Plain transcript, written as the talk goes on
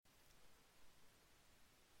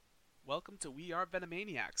Welcome to We Are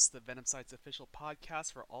Venomaniacs, the Venom Site's official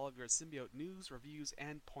podcast for all of your symbiote news, reviews,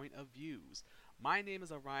 and point of views. My name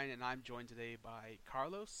is Orion, and I'm joined today by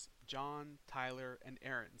Carlos, John, Tyler, and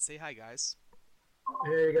Aaron. Say hi, guys.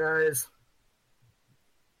 Hey guys.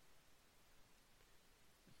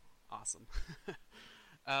 Awesome.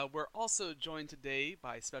 We're also joined today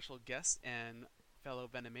by special guest and fellow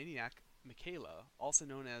Venomaniac, Michaela, also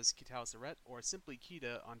known as Kitao Surret or simply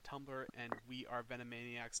Kita on Tumblr and We Are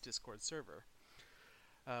Venomaniacs Discord server.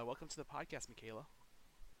 Welcome to the podcast, Michaela.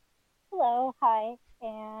 Hello, hi,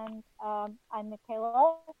 and I'm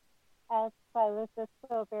Michaela, as I was just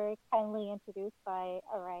so very kindly introduced by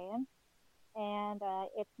Orion. And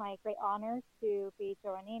it's my great honor to be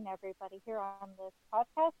joining everybody here on this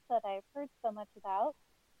podcast that I've heard so much about.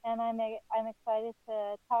 And I'm excited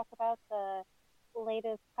to talk about the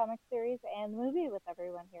latest comic series and movie with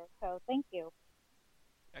everyone here. So thank you.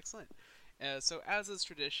 Excellent. So, as is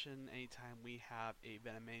tradition, anytime we have a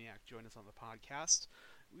Venomaniac join us on the podcast,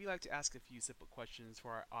 we like to ask a few simple questions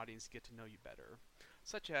for our audience to get to know you better,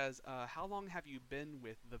 such as how long have you been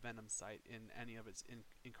with the Venom site in any of its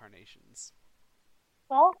incarnations?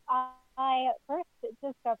 Well, I first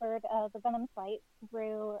discovered the Venom site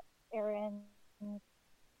through Aaron's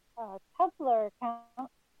Tumblr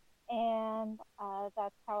account, and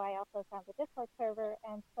that's how I also found the Discord server.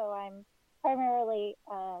 And so I'm primarily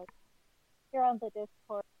here on the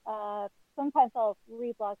Discord. Sometimes I'll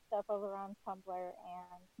reblog stuff over on Tumblr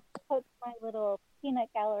and put my little peanut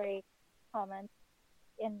gallery comments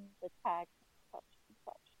in the tag, such and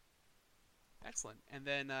such. Excellent. And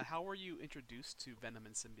then, how were you introduced to Venom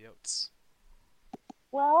and symbiotes?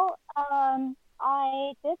 Well,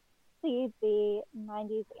 I did see the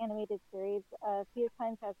 90s animated series a few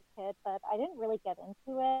times as a kid, but I didn't really get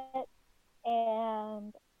into it.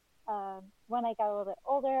 And when I got a little bit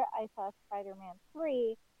older, I saw Spider-Man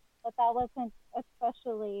 3, but that wasn't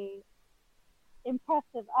especially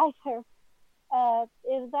impressive either.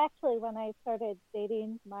 It was actually when I started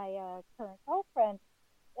dating my current girlfriend.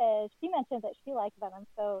 She mentioned that she liked Venom,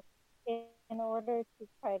 so in order to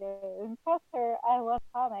try to impress her, I watched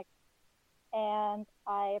comics, and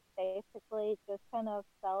I basically just kind of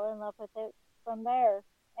fell in love with it from there.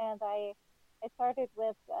 And I started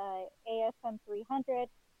with ASM 300.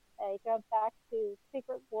 I jumped back to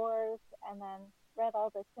Secret Wars, and then read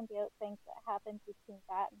all the symbiote things that happened between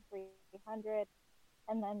that and 300,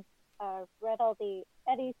 and then read all the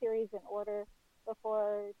Eddie series in order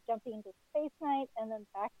before jumping to Space Knight and then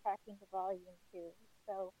backtracking to Volume 2.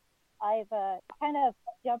 So I've kind of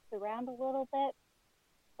jumped around a little bit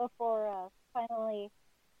before finally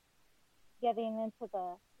getting into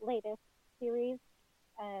the latest series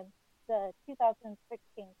and the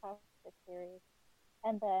 2016 Classic series,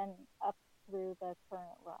 and then up through the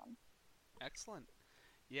current run. Excellent.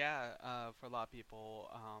 Yeah, for a lot of people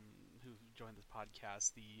who joined this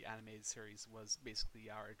podcast, the animated series was basically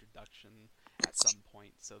our introduction at some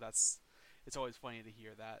point. So it's always funny to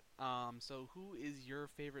hear that. So who is your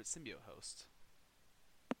favorite symbiote host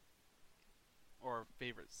or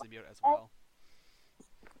favorite symbiote as As, well?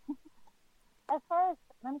 as far as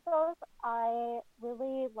Venom goes, I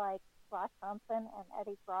really like Flash Thompson and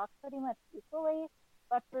Eddie Brock pretty much equally,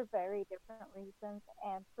 but for very different reasons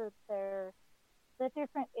and for the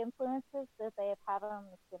different influences that they have had on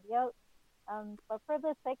the symbiote. But for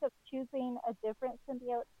the sake of choosing a different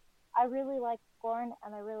symbiote, I really like Scorn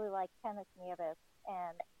and I really like Kenneth Nieves.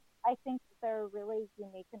 And I think they're a really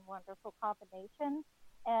unique and wonderful combination.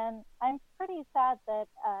 And I'm pretty sad that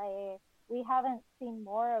we haven't seen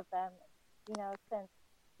more of them, since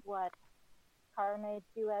what Carnage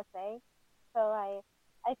USA. So I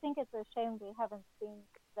think it's a shame we haven't seen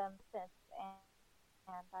them since,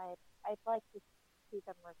 and I'd like to see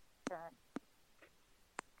them return.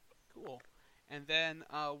 Cool. And then,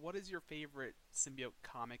 what is your favorite symbiote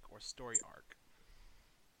comic or story arc?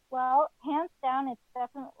 Well, hands down, it's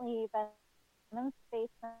definitely Venom Space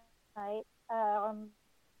Knight.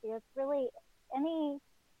 It's really any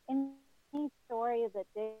any story that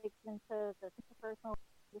digs into the personal,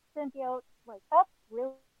 the symbiote, like that's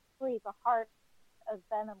really the heart of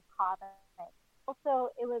Venom comics. Also,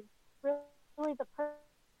 it was really the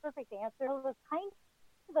perfect answer. It was kind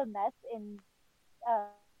of a mess in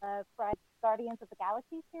Guardians of the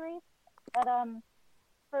Galaxy series, but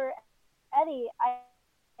for Eddie,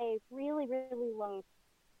 I really like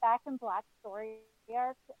Back in Black story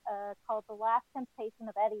arc called The Last Temptation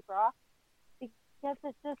of Eddie Brock because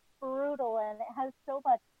it's just brutal and it has so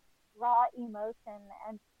much raw emotion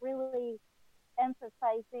and really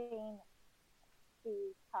emphasizing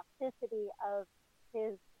the toxicity of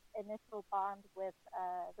his initial bond with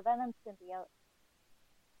the Venom symbiote.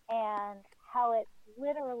 and how it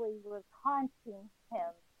literally was haunting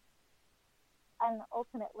him. And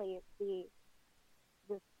ultimately, the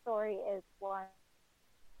story is one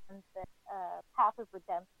that path of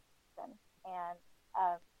redemption, and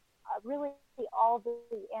really all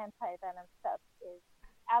the anti Venom stuff is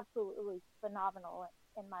absolutely phenomenal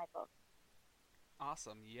in my book.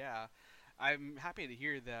 Awesome, yeah. I'm happy to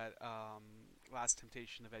hear that Last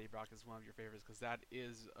Temptation of Eddie Brock is one of your favorites because that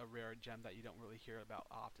is a rare gem that you don't really hear about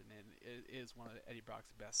often, and it is one of Eddie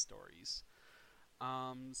Brock's best stories.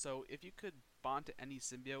 So if you could bond to any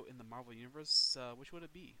symbiote in the Marvel Universe, which would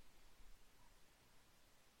it be?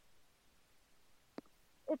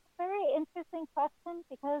 It's a very interesting question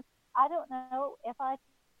because I don't know if I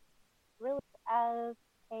really as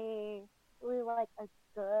a really like a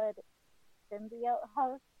good symbiote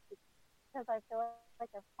host because I feel like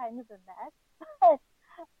I'm kind of a mess.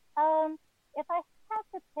 um, if I had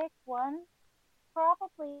to pick one,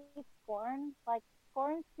 probably Scorn. Like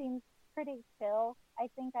Scorn seems pretty chill. I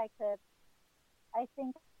think I could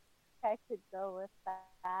go with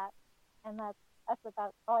that, and that's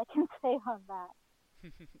about all I can say on that.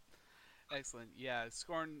 Excellent. Yeah,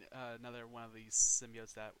 Scorn, another one of these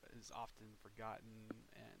symbiotes that is often forgotten,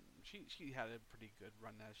 and she had a pretty good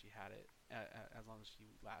run as she had it, as long as she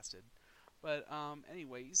lasted. But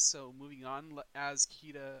anyways, so moving on, as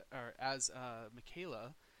Kita or as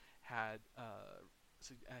Michaela had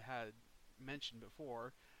had mentioned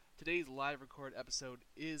before, today's live record episode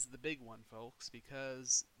is the big one, folks,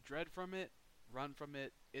 because dread from it, run from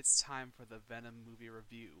it. It's time for the Venom movie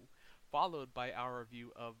review, followed by our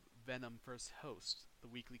review of Venom First Host, the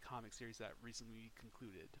weekly comic series that recently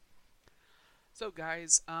concluded. So,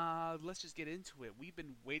 guys, let's just get into it. We've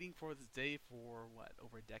been waiting for this day for what,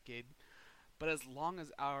 over a decade, but at long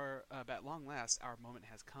last, our moment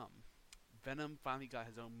has come. Venom finally got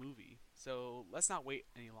his own movie, so let's not wait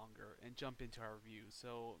any longer and jump into our review.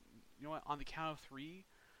 So, you know what? On the count of three,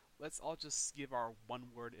 let's all just give our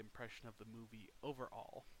one-word impression of the movie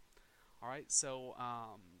overall. All right, so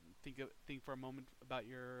think for a moment about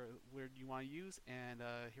your word you want to use, and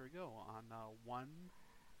here we go. On one,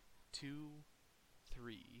 two,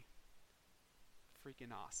 three.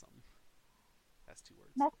 Freaking awesome. That's two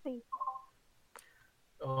words. Messy.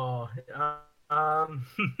 Oh, um,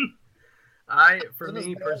 I for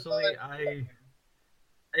me personally,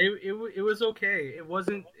 it was okay. It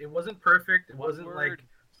wasn't perfect. It One wasn't like word.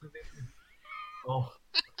 something. Oh,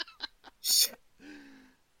 shit.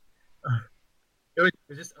 It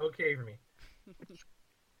was just okay for me.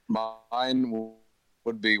 Mine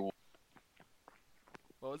would be What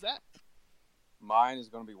was that? mine is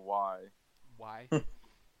going to be why. Why?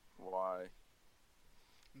 Why?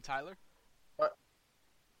 And Tyler?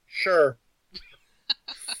 Sure.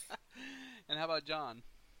 And how about John?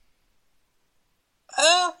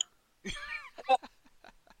 Uh,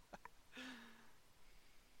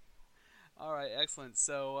 All right, excellent.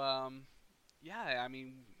 So, yeah, I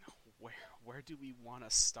mean, where where do we want to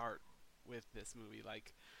start with this movie?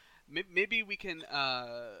 Like, maybe we can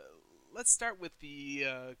let's start with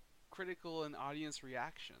the critical and audience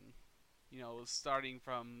reaction. You know, starting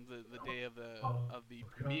from the day of the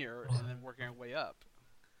premiere and then working our way up.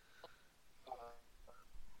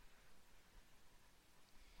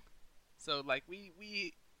 So, like,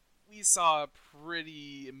 we saw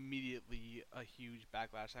pretty immediately a huge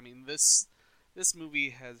backlash. I mean, this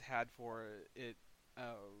movie has had for it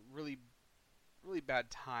a really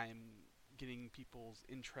bad time getting people's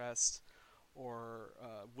interest or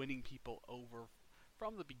winning people over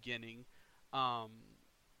from the beginning. Um,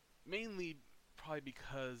 Mainly probably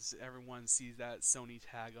because everyone sees that Sony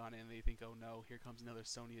tag on it and they think, oh no, here comes another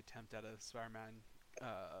Sony attempt at a Spider-Man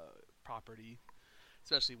property,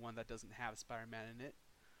 especially one that doesn't have Spider-Man in it.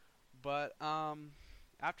 But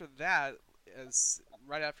after that, as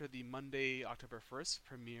right after the Monday, October 1st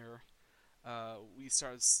premiere, we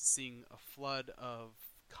started seeing a flood of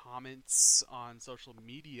comments on social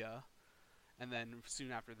media, and then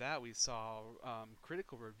soon after that, we saw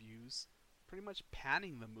critical reviews pretty much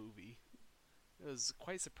panning the movie. It was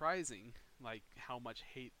quite surprising, like how much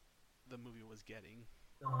hate the movie was getting.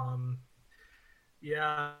 Um,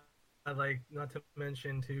 yeah, like not to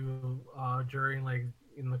mention too, during like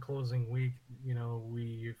in the closing week,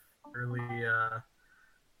 we've really,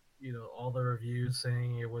 all the reviews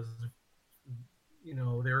saying it was, they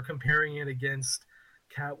were comparing it against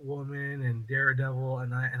Catwoman and Daredevil,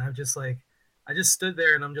 and I'm just like, I just stood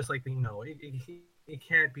there and I'm just like, no, it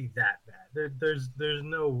can't be that bad. There's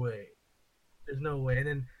no way. There's no way.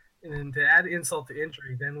 And then to add insult to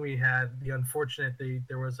injury, then we had the unfortunate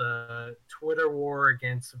there was a Twitter war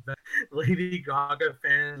against Lady Gaga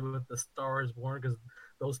fans with the Star is Born because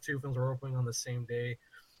those two films were opening on the same day,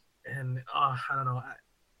 and I don't know.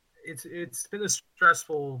 It's been a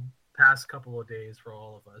stressful past couple of days for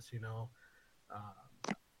all of us,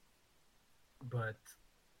 but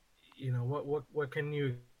what can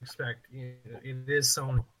you expect? It is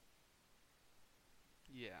Sony.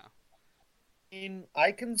 Yeah. I mean,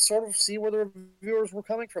 I can sort of see where the reviewers were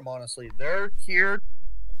coming from. Honestly, they're here,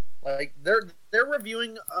 like they're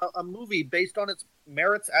reviewing a movie based on its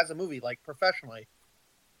merits as a movie, like professionally.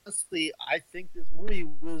 Honestly, I think this movie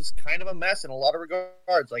was kind of a mess in a lot of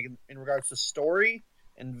regards, like in regards to story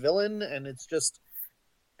and villain, and it's just,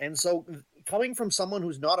 and so coming from someone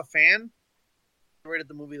who's not a fan, I rated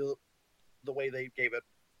the movie the way they gave it.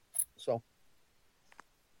 So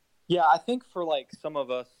Yeah, I think for like some of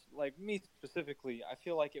us, like me specifically, I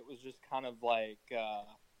feel like it was just kind of like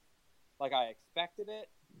I expected it,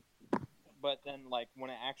 but then like when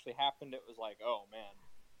it actually happened, it was like, oh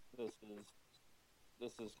man,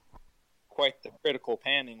 this is quite the critical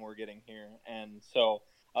panning we're getting here, and so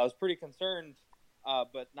I was pretty concerned,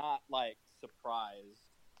 but not like surprised,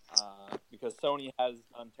 because Sony has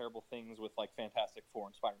done terrible things with like Fantastic Four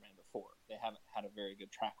and Spider-Man before. They haven't had a very good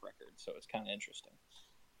track record, so it's kind of interesting.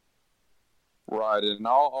 Right, and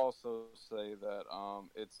I'll also say that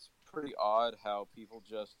it's pretty odd how people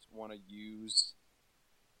just want to use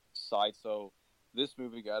sites. So this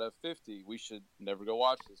movie got a 50. We should never go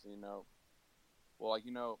watch this. Well, like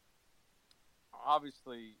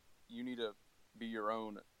obviously you need to be your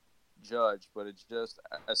own judge, but it's just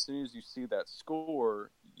as soon as you see that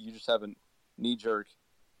score, you just have a knee-jerk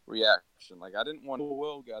reaction. Like I didn't want,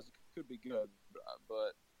 well, guys, it could be good,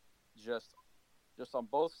 but just on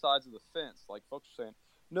both sides of the fence, like folks are saying,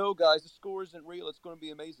 no, guys, the score isn't real. It's going to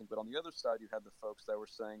be amazing. But on the other side, you had the folks that were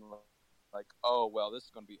saying, like, oh, well, this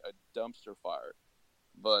is going to be a dumpster fire.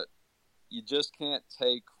 But you just can't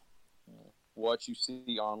take what you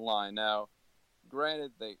see online. Now,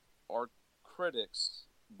 granted, they are critics,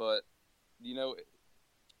 but,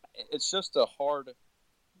 it's just a hard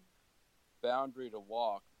boundary to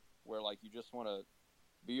walk where, like, you just want to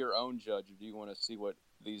be your own judge, or do you want to see what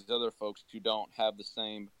these other folks who don't have the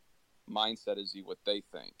same mindset as you, what they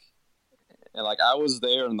think? And like I was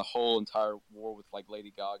there in the whole entire war with like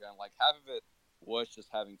Lady Gaga, and like half of it was just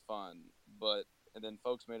having fun, and then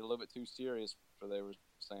folks made it a little bit too serious, for they were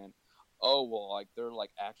saying, oh well, like they're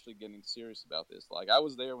like actually getting serious about this. Like I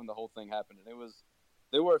was there when the whole thing happened, and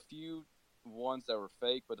there were a few ones that were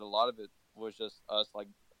fake, but a lot of it was just us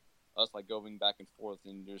going back and forth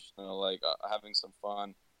and just having some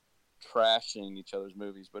fun trashing each other's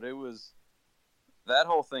movies. But that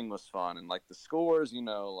whole thing was fun, and like the scores,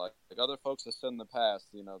 like other folks have said in the past,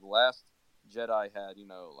 the Last Jedi had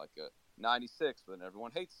like a 96, but then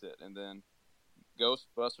everyone hates it, and then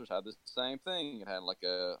Ghostbusters had the same thing. It had like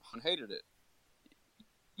hated it.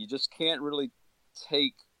 You just can't really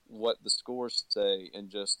take what the scores say and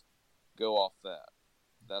just go off that.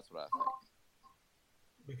 That's what I think.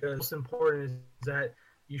 Because what's important is that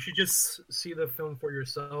you should just see the film for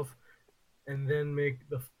yourself and then make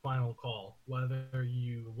the final call, whether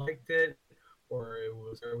you liked it or it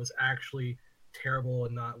was actually terrible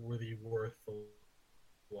and not really worth the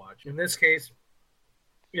watch. In this case,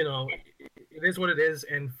 it is what it is,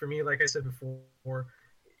 and for me, like I said before,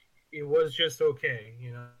 it was just okay.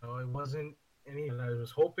 It wasn't anything that I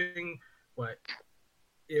was hoping, but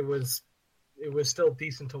it was still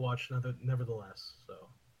decent to watch nevertheless. So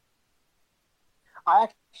I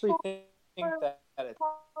actually think that it's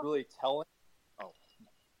really telling.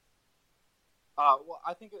 Well,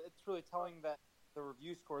 I think it's really telling that the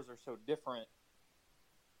review scores are so different,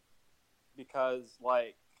 because,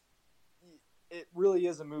 like, it really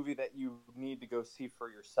is a movie that you need to go see for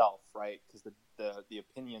yourself, right? Because the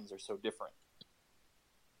opinions are so different.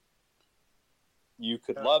 You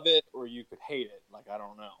could love it or you could hate it. Like, I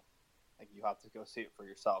don't know. Like, you have to go see it for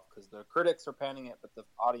yourself, because the critics are panning it, but the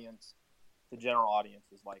general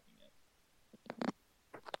audience is liking it.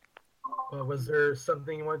 was there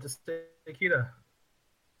something you wanted to say, Nikita?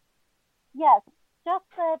 Yes, just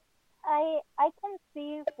that I can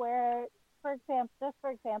see where, for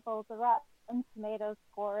example, the Rotten Tomatoes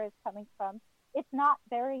score is coming from. It's not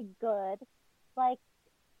very good. Like,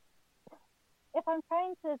 if I'm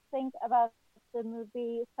trying to think about the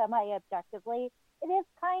movie semi-objectively, it is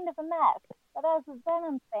kind of a mess. But as a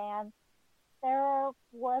Venom fan, there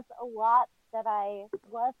was a lot that I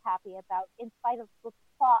was happy about, in spite of the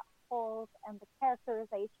plot holes and the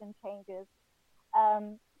characterization changes.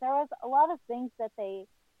 There was a lot of things that they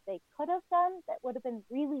could have done that would have been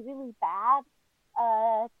really, really bad.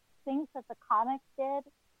 Things that the comics did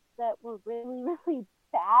that were really, really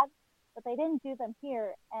bad, but they didn't do them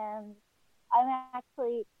here. And I'm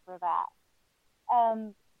actually for that.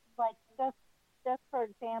 Like just for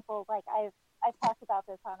example, like I've talked about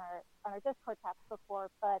this on our Discord chats before,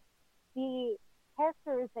 but the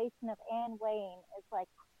characterization of Anne Wayne is like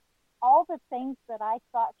all the things that I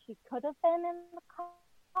thought she could have been in the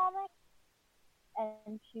comics,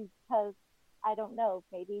 and she's because I don't know,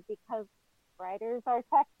 maybe because writers are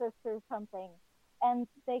sexist or something, and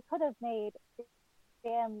they could have made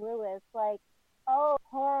Dan Lewis like, oh,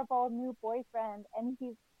 horrible new boyfriend, and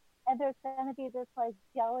there's gonna be this like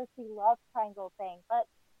jealousy love triangle thing, but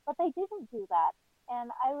they didn't do that,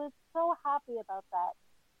 and I was so happy about that.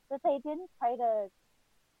 That they didn't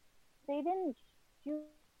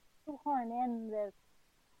shoehorn in this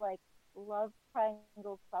like love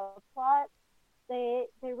triangle subplot. They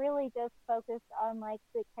really just focused on like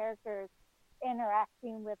the characters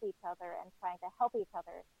interacting with each other and trying to help each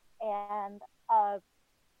other. And as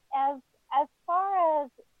as far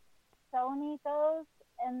as Sony goes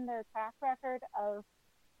in their track record of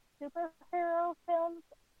superhero films,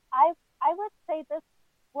 I would say this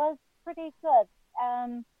was pretty good.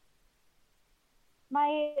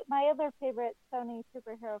 My other favorite Sony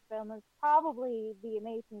superhero film is probably The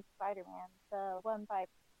Amazing Spider-Man, the one by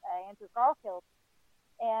Andrew Garfield,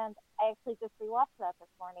 and I actually just rewatched that this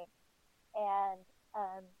morning. And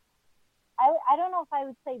I don't know if I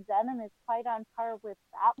would say Venom is quite on par with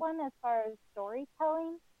that one as far as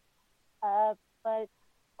storytelling, uh, but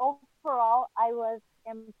overall I was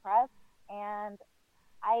impressed, and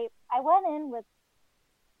I went in with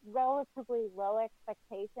relatively low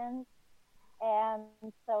expectations, and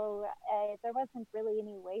so there wasn't really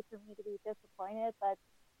any way for me to be disappointed. But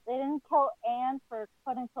they didn't kill Anne for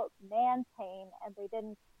quote unquote man pain,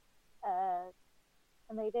 uh,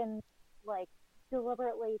 and they didn't like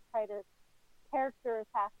deliberately try to character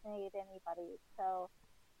assassinate anybody. So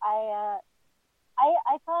I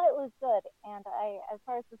I thought it was good, and I as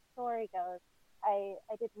far as the story goes, I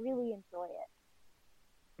did really enjoy it.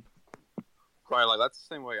 Right, like that's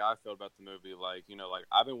the same way I felt about the movie. Like, like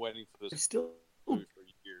I've been waiting for this Still, movie for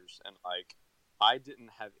years, and like I didn't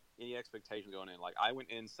have any expectations going in. Like I went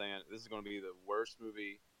in saying this is going to be the worst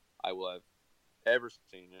movie I will have ever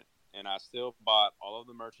seen it, and I still bought all of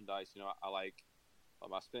the merchandise.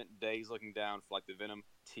 I spent days looking down for like the Venom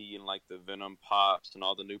tee and like the Venom pops and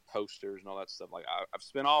all the new posters and all that stuff. Like I've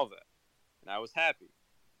spent all of that, and I was happy.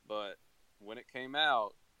 But when it came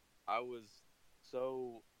out, I was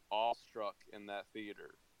so awestruck in that theater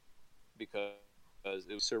because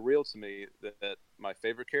it was surreal to me that my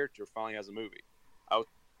favorite character finally has a movie. I was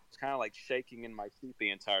kind of like shaking in my seat the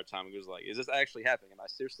entire time. It was like, is this actually happening? Am I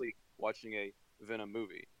seriously watching a Venom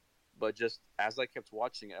movie? But just as I kept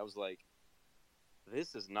watching it, I was like,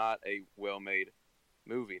 this is not a well-made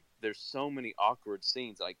movie. There's so many awkward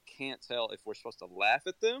scenes. I can't tell if we're supposed to laugh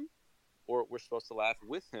at them or we're supposed to laugh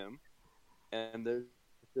with him. And there's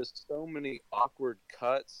just so many awkward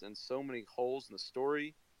cuts and so many holes in the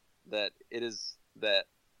story that it is that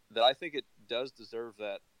I think it does deserve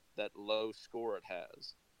that low score it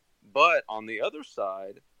has. But on the other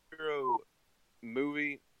side, hero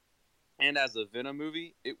movie and as a Venom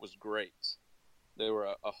movie, it was great. There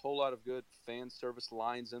were a whole lot of good fan service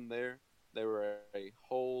lines in there. There were a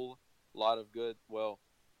whole lot of good,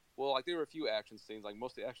 like there were a few action scenes. Like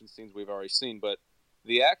most of the action scenes we've already seen, but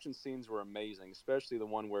the action scenes were amazing, especially the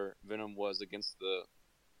one where Venom was against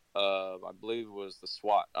I believe it was the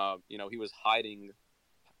SWAT. He was hiding.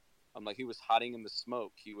 Like he was hiding in the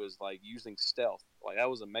smoke. He was like using stealth. Like that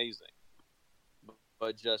was amazing.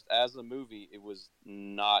 But just as a movie, it was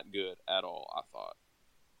not good at all. I thought.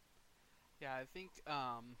 Yeah, I think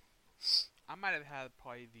I might have had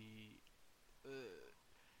probably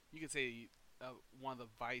you could say one of the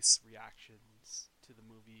Vice reactions to the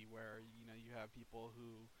movie, where you have people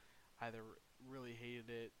who either really hated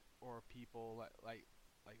it or people like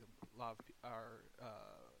a lot of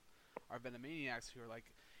our Venomaniacs who are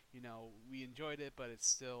like, we enjoyed it, but it's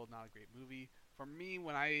still not a great movie. For me,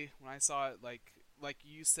 when I saw it, like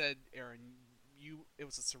you said, Aaron, it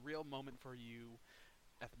was a surreal moment for you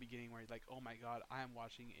at the beginning where you're like, oh my god, I am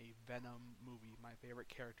watching a Venom movie. My favorite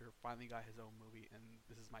character finally got his own movie, and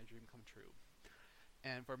this is my dream come true.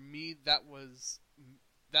 And for me, that was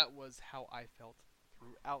how I felt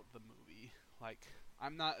throughout the movie. Like,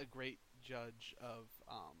 I'm not a great judge of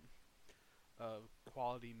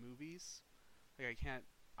quality movies. Like, I can't.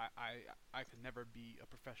 I could never be a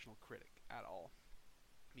professional critic at all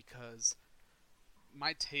because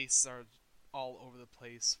my tastes are all over the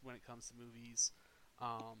place when it comes to movies,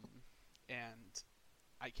 and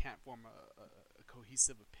I can't form a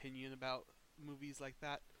cohesive opinion about movies like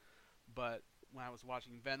that. But when I was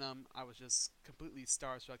watching Venom, I was just completely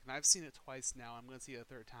starstruck, and I've seen it twice now. I'm going to see it a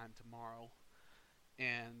third time tomorrow,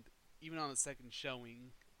 and even on the second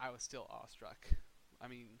showing, I was still awestruck. I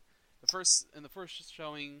mean, the first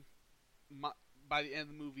showing, my, by the end of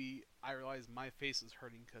the movie, I realized my face was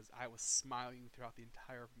hurting because I was smiling throughout the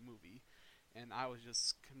entire movie, and I was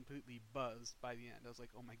just completely buzzed by the end. I was like,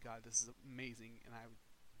 "Oh my god, this is amazing!" And I,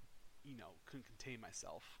 couldn't contain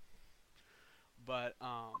myself. But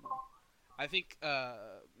I think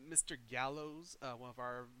Mr. Gallows, one of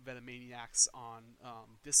our Venomaniacs on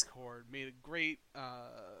Discord, made a great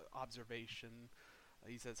observation.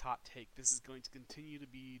 He says, "Hot take: this is going to continue to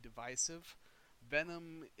be divisive.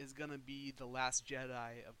 Venom is going to be the Last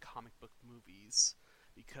Jedi of comic book movies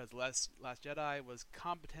because Last Jedi was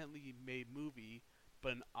competently made movie,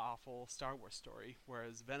 but an awful Star Wars story,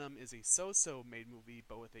 whereas Venom is a so-so made movie,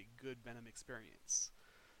 but with a good Venom experience.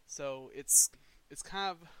 So it's kind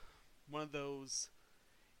of one of those.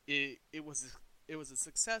 It was a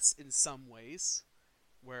success in some ways,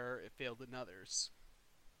 where it failed in others,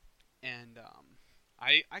 and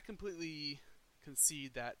I completely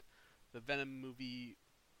concede that the Venom movie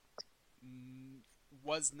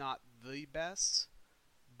was not the best,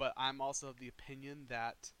 but I'm also of the opinion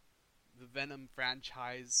that the Venom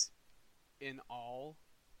franchise in all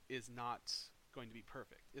is not going to be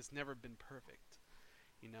perfect. It's never been perfect,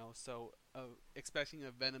 So expecting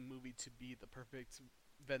a Venom movie to be the perfect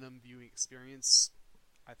Venom viewing experience,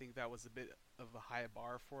 I think that was a bit of a high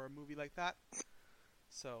bar for a movie like that.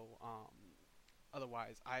 So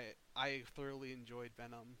otherwise, I thoroughly enjoyed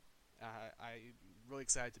Venom. I'm really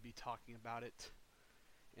excited to be talking about it,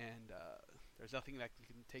 and there's nothing that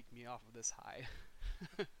can take me off of this high.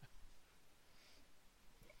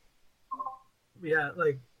 Yeah,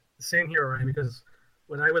 like same here, right? Because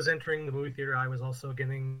when I was entering the movie theater, I was also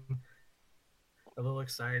getting a little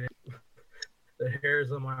excited. The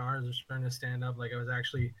hairs on my arms were starting to stand up. Like I was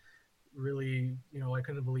actually really, I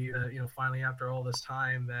couldn't believe that, finally after all this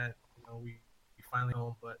time that, we finally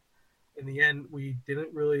home. But in the end, we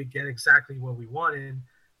didn't really get exactly what we wanted,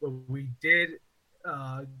 but we did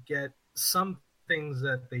get some things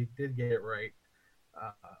that they did get right.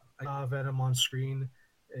 Uh, I saw Venom on screen.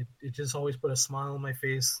 It just always put a smile on my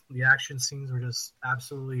face. The action scenes were just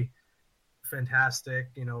absolutely fantastic.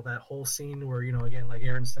 That whole scene where, again, like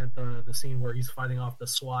Aaron said, the scene where he's fighting off the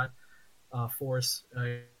SWAT force,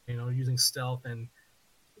 using stealth and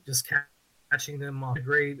just catching them off. A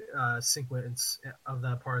great sequence of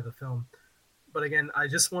that part of the film. But again, I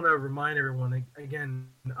just want to remind everyone again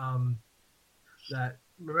that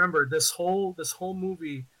remember this whole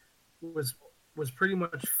movie was pretty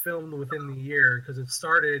much filmed within the year because it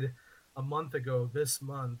started a month ago this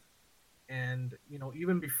month. And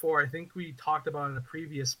even before, I think we talked about in a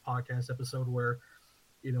previous podcast episode where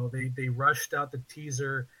they rushed out the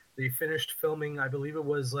teaser. They finished filming, I believe it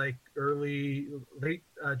was like late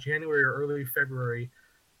January or early February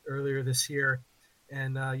earlier this year.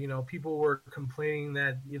 And people were complaining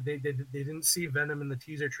that they didn't see Venom in the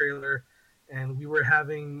teaser trailer, and we were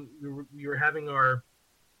having our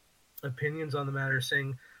opinions on the matter,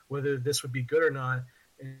 saying whether this would be good or not.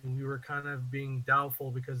 And we were kind of being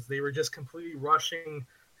doubtful because they were just completely rushing.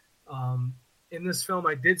 In this film,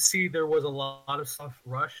 I did see there was a lot of stuff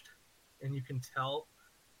rushed, and you can tell.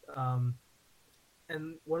 Um,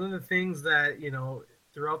 and one of the things that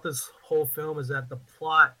throughout this whole film is that the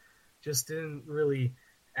plot just didn't really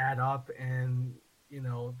add up. And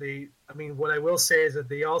what I will say is that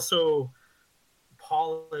they also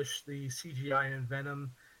polished the CGI in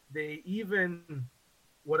Venom. They even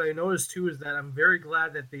what I noticed too is that I'm very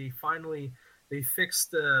glad that they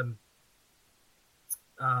fixed the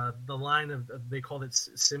line of they called it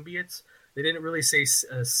symbiotes. They didn't really say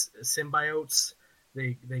symbiotes.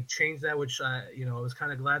 They changed that, which I was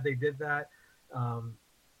kind of glad they did that.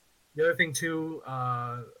 The other thing too,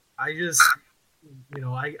 I just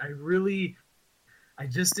I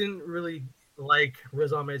just didn't really like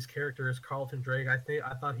Riz Ahmed's character as Carlton Drake. I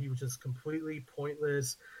thought he was just completely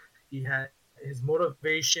pointless. He had his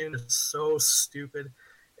motivation is so stupid.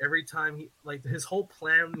 Every time his whole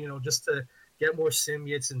plan, just to get more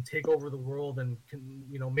symbiotes and take over the world and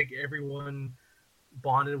make everyone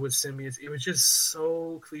bonded with symbiotes. It was just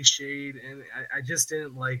so cliched, and I just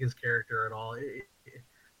didn't like his character at all.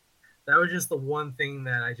 That was just the one thing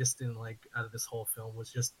that I just didn't like out of this whole film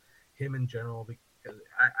was just him in general because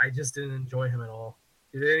I just didn't enjoy him at all.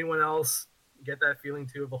 Did anyone else get that feeling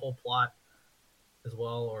too of the whole plot as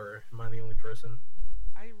well, or am I the only person?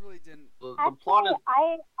 I really didn't. The plot Actually, is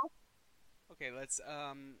I Okay, let's.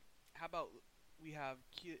 How about we have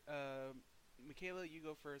Michaela? You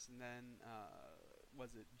go first, and then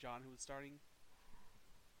was it John who was starting?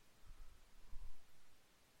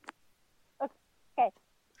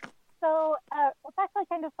 So it's actually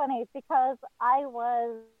kind of funny because I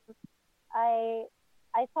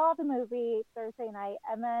I saw the movie Thursday night,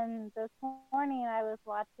 and then this morning I was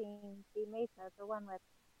watching The Mesa, the one with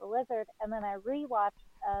the lizard, and then I rewatched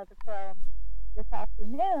the film this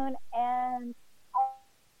afternoon, and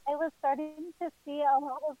I was starting to see a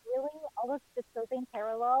lot of really almost disturbing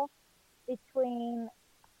parallels between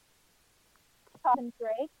Tom and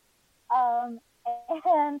Drake. Um,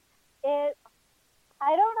 and it,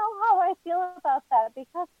 I don't know how I feel about that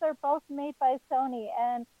because they're both made by Sony,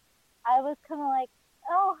 and I was kind of like,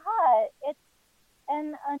 oh, hi, it's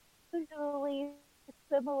an unusually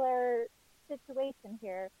similar situation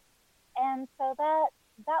here, and so that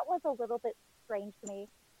was a little bit strange to me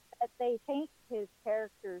that they changed his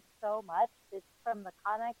character so much. It's from the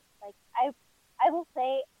comics. Like I will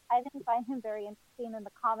say I didn't find him very interesting in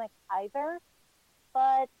the comics either,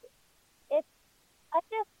 but it's I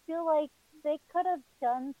just feel like they could have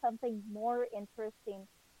done something more interesting.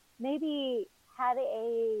 Maybe had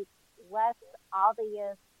a less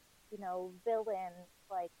obvious, villain,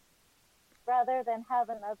 like rather than have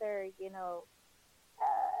another,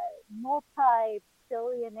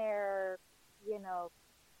 multi-billionaire, you know,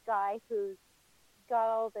 guy who's got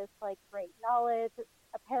all this like great knowledge,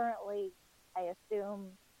 apparently, I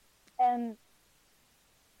assume, and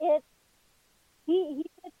it he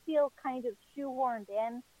did feel kind of shoehorned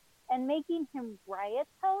in, and making him Riot's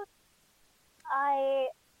host, I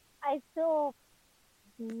I still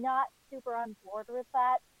not super on board with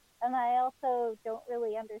that, and I also don't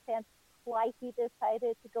really understand why he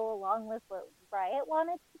decided to go along with what Riot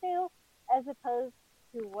wanted to do as opposed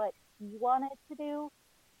to what he wanted to do.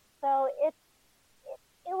 So it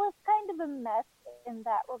was kind of a mess in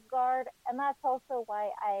that regard, and that's also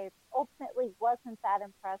why I ultimately wasn't that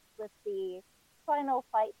impressed with the final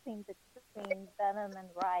fight scene between Venom and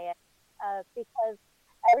Riot, because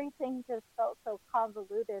everything just felt so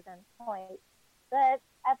convoluted and point. But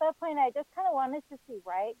at that point, I just kind of wanted to see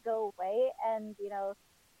Riot go away and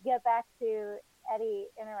get back to Eddie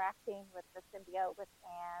interacting with the symbiote, with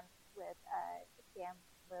Anne, with Sam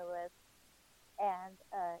Lewis, and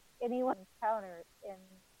anyone encountered in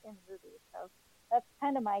movies. So that's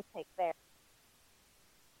kind of my take there.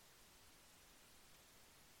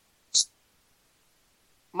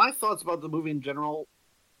 My thoughts about the movie in general,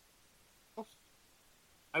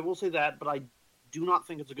 I will say that, but I do not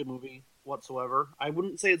think it's a good movie whatsoever. I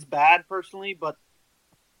wouldn't say it's bad personally, but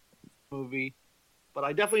movie. But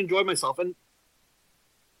I definitely enjoyed myself. And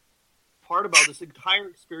part about this entire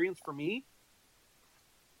experience for me,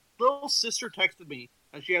 little sister texted me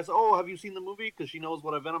and she asked, "Oh, have you seen the movie?" Because she knows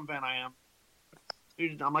what a Venom fan I am.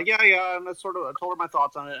 I'm like, yeah, and I told her my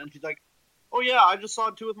thoughts on it, and she's like, "Oh yeah, I just saw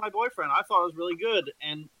it too with my boyfriend. I thought it was really good."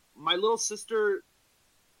 And my little sister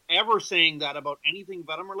ever saying that about anything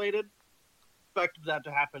Venom related, expected that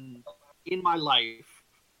to happen in my life.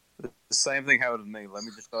 The same thing happened to me. Let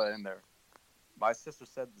me just throw that in there. My sister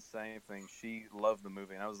said the same thing. She loved the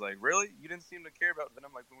movie, and I was like, "Really? You didn't seem to care about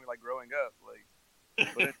Venom like when we were growing up."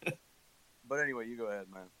 But anyway, you go ahead,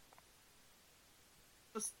 man.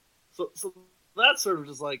 So that's sort of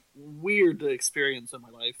just like weird to experience in my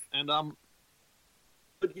life, and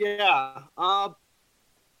but yeah, I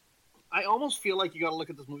almost feel like you got to look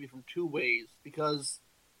at this movie from two ways, because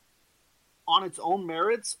on its own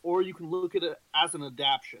merits, or you can look at it as an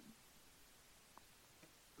adaptation.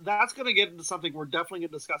 That's going to get into something we're definitely going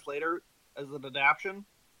to discuss later as an adaptation.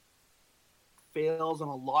 Fails on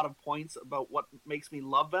a lot of points about what makes me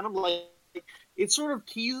love Venom. Like, it sort of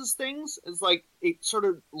teases things. It's like it sort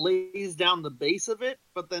of lays down the base of it,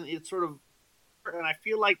 but then it sort of, and I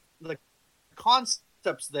feel like the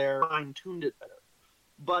concepts there fine-tuned it better.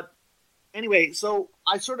 But anyway, so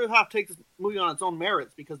I sort of have to take this movie on its own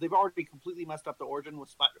merits because they've already completely messed up the origin with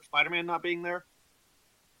Spider-Man not being there.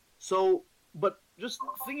 So, but just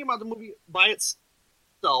thinking about the movie by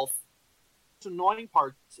itself, the annoying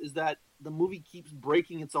part is that the movie keeps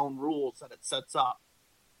breaking its own rules that it sets up.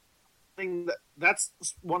 That's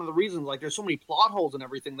one of the reasons, like, there's so many plot holes and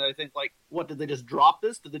everything that I think, like, what, did they just drop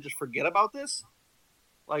this? Did they just forget about this?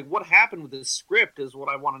 Like, what happened with this script is what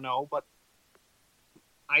I want to know, but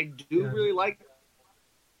I do really like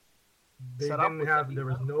they didn't have, there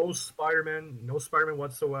was no Spider-Man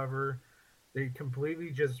whatsoever. They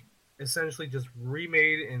completely just, essentially just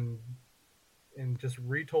remade and just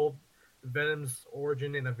retold Venom's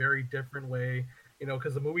origin in a very different way.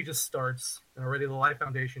 Because the movie just starts, and already the Life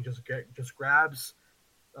Foundation just grabs,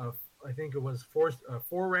 I think it was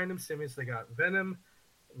four random symbiotes. They got Venom,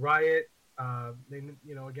 Riot.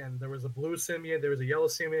 Again, there was a blue symbiote, there was a yellow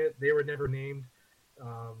symbiote. They were never named.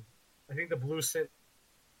 I think the blue symbiote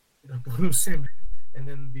and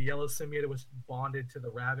then the yellow symbiote was bonded to the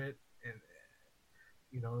rabbit, and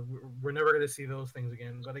we're never going to see those things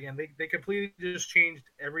again. But again, they completely just changed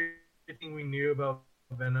everything we knew about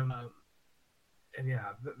Venom, and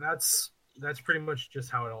yeah, that's pretty much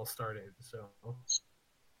just how it all started. So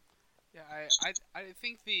Yeah, I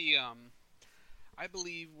think I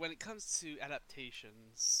believe when it comes to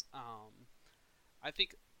adaptations, I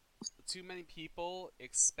think too many people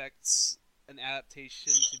expect an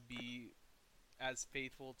adaptation to be as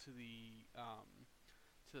faithful to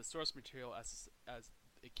the source material as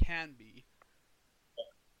it can be,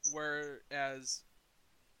 whereas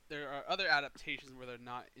there are other adaptations where they're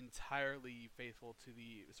not entirely faithful to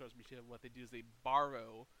the source material. What they do is they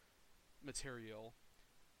borrow material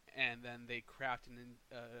and then they craft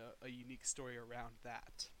a unique story around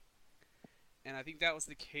that. And I think that was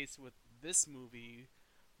the case with this movie,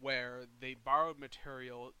 where they borrowed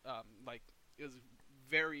material. Like it was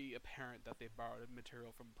very apparent that they borrowed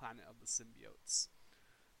material from Planet of the Symbiotes,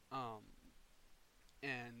 um,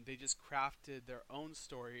 and they just crafted their own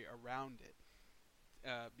story around it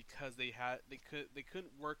because they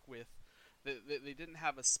couldn't work with they didn't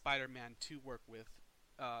have a Spider-Man to work with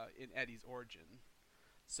in Eddie's origin,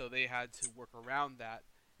 so they had to work around that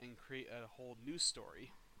and create a whole new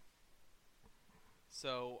story.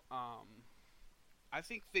 So I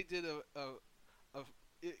think they did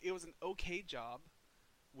it was an okay job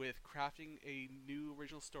with crafting a new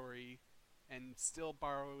original story and still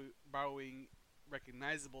borrowing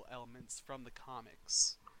recognizable elements from the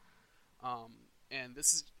comics. And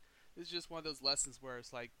this is just one of those lessons where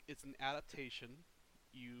it's like it's an adaptation.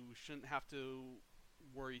 You shouldn't have to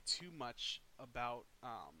worry too much about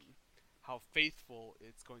how faithful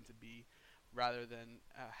it's going to be, rather than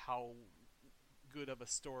how good of a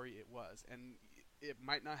story it was. And it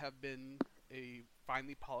might not have been a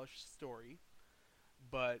finely polished story,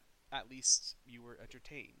 but at least you were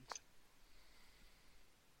entertained.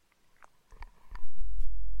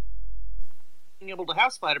 Being able to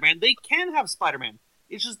have Spider-Man, they can have Spider-Man.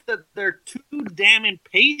 It's just that they're too damn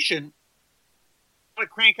impatient to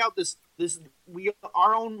crank out this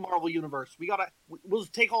our own Marvel universe. We'll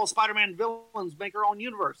take all Spider-Man villains, make our own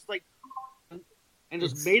universe. It's like, and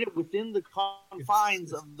just made it within the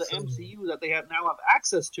confines of the MCU that they now have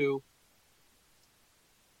access to.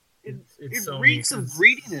 It reeks of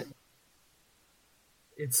greediness.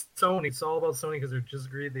 It's Sony. It's all about Sony because they're just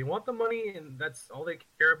greedy. They want the money, and that's all they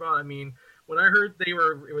care about. I mean, when I heard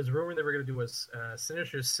it was rumored they were going to do a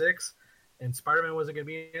Sinister Six, and Spider-Man wasn't going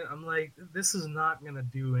to be in it, I'm like, this is not going to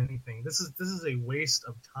do anything. This is a waste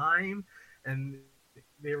of time, and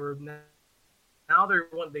they want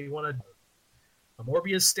a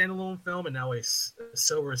Morbius standalone film, and now a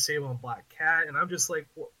Silver Sable and Black Cat, and I'm just like,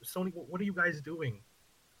 Sony, what are you guys doing?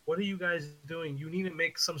 What are you guys doing? You need to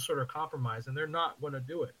make some sort of compromise, and they're not going to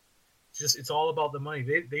do it. It's all about the money.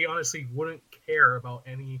 They honestly wouldn't care about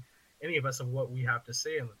any of us of what we have to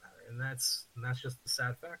say on the matter, and that's just the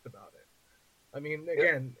sad fact about it. I mean,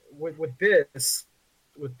 again, with this,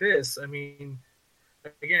 I mean,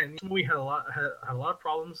 again, we had a lot of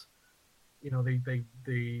problems. They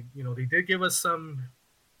did give us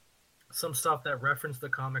some stuff that referenced the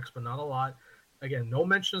comics, but not a lot. Again, no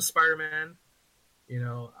mention of Spider-Man.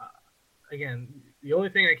 Again, the only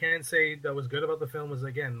thing I can say that was good about the film was,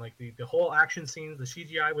 again, like the whole action scenes. The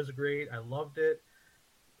CGI was great. I loved it.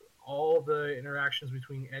 All the interactions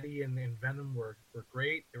between Eddie and Venom were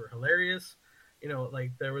great. They were hilarious.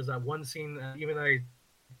 Like there was that one scene, even I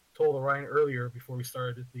told Ryan earlier before we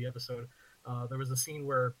started the episode, there was a scene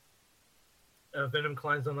where Venom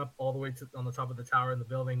climbs up all the way on the top of the tower in the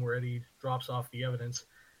building where Eddie drops off the evidence,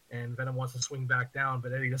 and Venom wants to swing back down,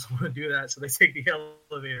 but Eddie doesn't want to do that, so they take the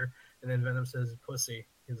elevator, and then Venom says "pussy."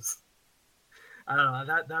 I don't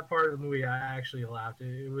know, that part of the movie I actually laughed.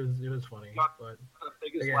 It was funny. But the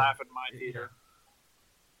biggest laugh in my theater.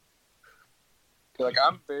 Like,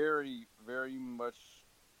 I'm very, very much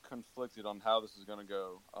conflicted on how this is going to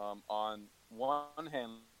go. On one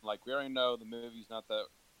hand, like, we already know the movie's not that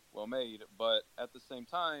well made, but at the same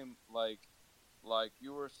time, like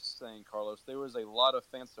you were saying, Carlos, there was a lot of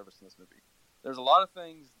fan service in this movie. There's a lot of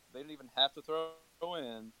things they didn't even have to throw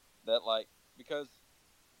in that, like, because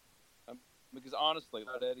honestly,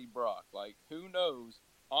 about Eddie Brock, like, who knows,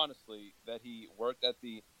 honestly, that he worked at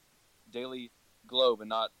the Daily Globe and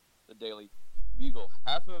not the Daily Bugle.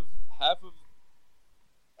 Half of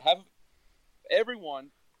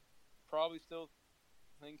everyone probably still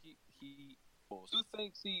think he who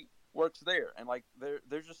thinks he works there, and like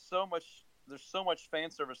there's just so much fan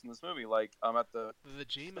service in this movie. Like at the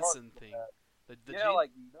Jameson thing,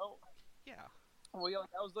 yeah. Well, yeah, like,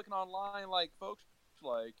 I was looking online, like, folks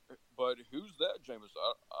like, but who's that, James?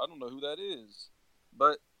 I don't know who that is.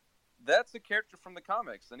 But that's a character from the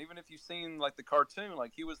comics, and even if you've seen like the cartoon,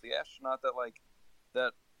 like he was the astronaut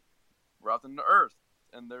that brought them to Earth.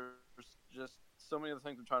 And there's just so many other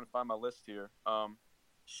things. I'm trying to find my list here.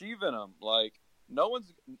 She Venom, no one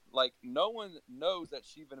knows that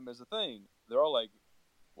She Venom is a thing. They're all like,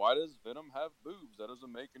 why does Venom have boobs? That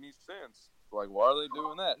doesn't make any sense. Like, why are they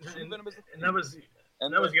doing that? She Venom is a thing.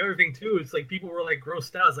 And that was the other thing too. It's like people were like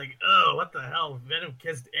grossed out. It's like, oh, what the hell? Venom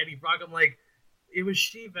kissed Eddie Brock. I'm like, it was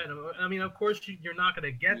She Venom. I mean, of course you're not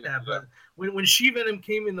gonna get that, but when She Venom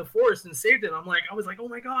came in the forest and saved him, I was like, oh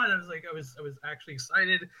my god! I was actually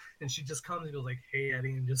excited, and she just comes and goes like, hey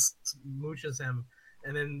Eddie, and just mooches him,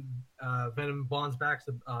 and then Venom bonds back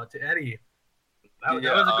to Eddie. That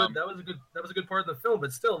was a good part of the film,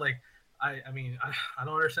 but still, like, I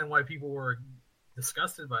don't understand why people were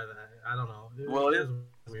disgusted by that. I don't know. It is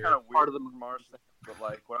weird. Kind of weird part of the Mars thing, but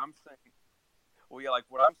like what I'm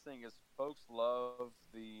saying is folks love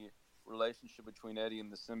the relationship between Eddie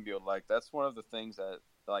and the symbiote. Like that's one of the things that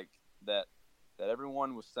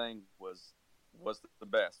everyone was saying was the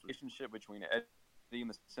best relationship between Eddie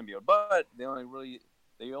and the symbiote. But they only really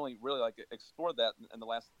like explored that in the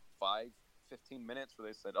last 15 minutes where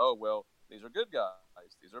they said, oh well, these are good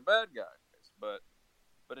guys, these are bad guys. But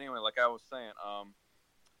anyway, like I was saying,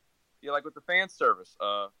 like with the fan service,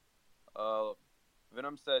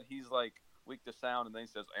 Venom said he's like weak to sound, and then he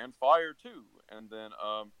says, and fire too. And then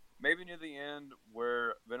maybe near the end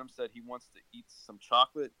where Venom said he wants to eat some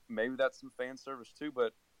chocolate, maybe that's some fan service too.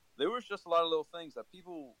 But there was just a lot of little things that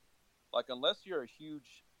people, like, unless you're a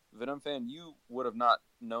huge Venom fan, you would have not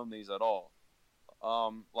known these at all.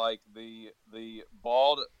 Like the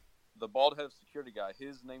bald head of security guy,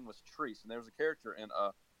 his name was Treese, and there was a character in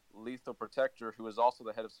Lethal Protector who was also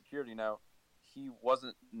the head of security. Now, he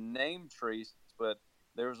wasn't named Treese, but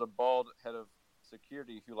there was a bald head of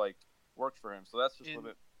security who worked for him. So that's just a little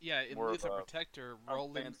bit. Yeah, in Lethal Protector,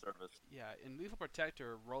 fan service. Yeah, in Lethal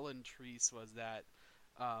Protector, Roland Treese was that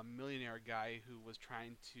millionaire guy who was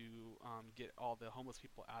trying to get all the homeless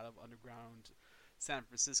people out of underground San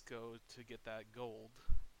Francisco to get that gold.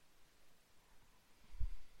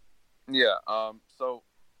 Yeah. So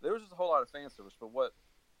there was just a whole lot of fan service, but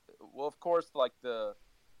of course,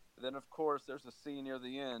 then of course there's a scene near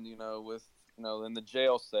the end, with in the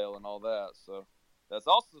jail cell and all that. So that's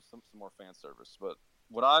also some more fan service. But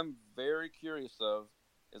what I'm very curious of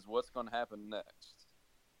is what's going to happen next,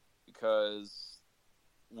 because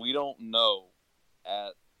we don't know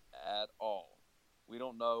at all. We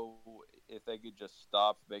don't know if they could just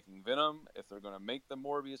stop making Venom, if they're going to make the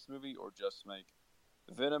Morbius movie, or just make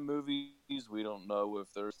Venom movies. We don't know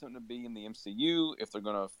if there's something to be in the MCU, if they're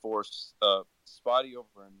going to force Spidey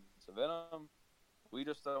over into Venom. We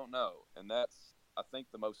just don't know. And that's, I think,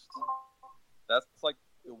 that's like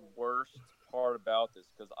the worst part about this,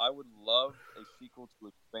 because I would love a sequel to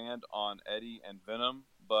expand on Eddie and Venom,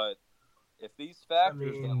 but if these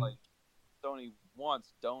factors that Sony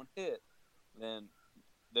wants don't hit, then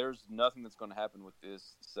there's nothing that's going to happen with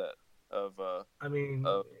this set of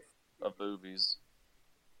movies.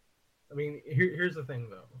 I mean, here's the thing,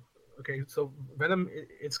 though. Okay, so Venom,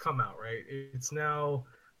 it's come out, right? It's now,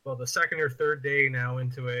 the second or third day now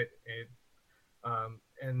into it.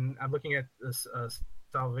 And I'm looking at this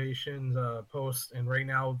Salvation's post, and right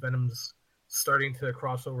now Venom's starting to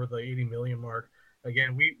cross over the 80 million mark.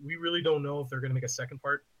 Again, we really don't know if they're going to make a second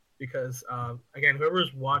part, because, again,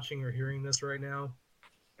 whoever's watching or hearing this right now,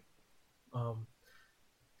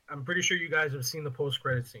 I'm pretty sure you guys have seen the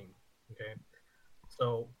post-credit scene, okay?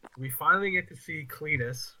 So we finally get to see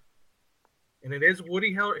Cletus, and it is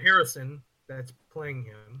Woody Harrelson that's playing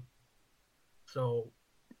him. So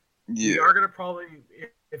we are going to probably,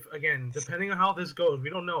 if again, depending on how this goes, we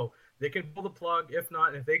don't know. They can pull the plug. If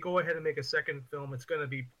not, if they go ahead and make a second film, it's going to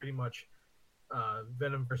be pretty much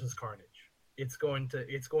Venom versus Carnage. It's going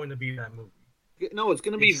to be that movie. No, it's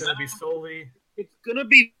going to be solely. It's going to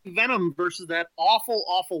be Venom versus that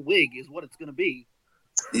awful wig is what it's going to be.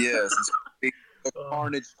 Yes, it's the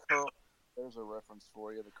Carnage curl. There's a reference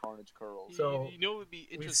for you, the Carnage curls. So what would be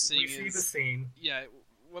interesting we see the scene. Yeah,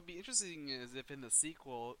 what would be interesting is if in the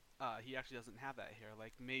sequel he actually doesn't have that hair.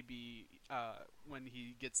 Like maybe when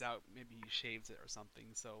he gets out, maybe he shaves it or something,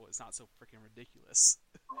 so it's not so freaking ridiculous.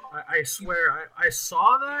 I swear, I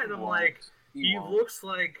saw that and I'm like, he looks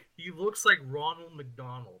like Ronald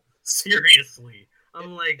McDonald. Seriously,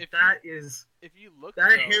 I'm if you look,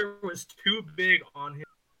 that hair was too big on him.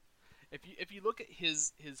 If you look at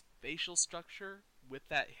his facial structure with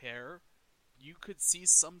that hair, you could see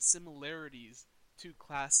some similarities to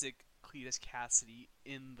classic Cletus Cassidy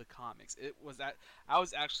in the comics. It was that I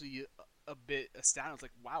was actually a bit astounded. I was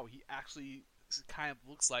like, wow, he actually kind of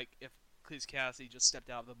looks like if Cletus Cassidy just stepped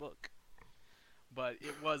out of the book. But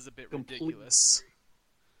it was a bit Completely. ridiculous.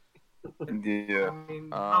 Yeah. I mean,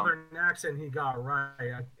 southern accent he got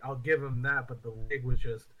right. I'll give him that, but the wig was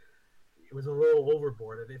just it was a little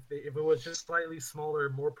overboard. If it was just slightly smaller,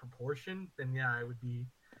 more proportion, then yeah,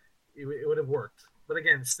 it would have worked. But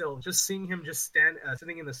again, still, just seeing him just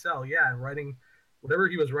sitting in the cell, yeah, and writing whatever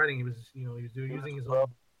he was writing, he was using his own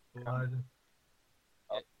blood.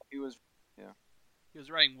 It, He was, yeah. he was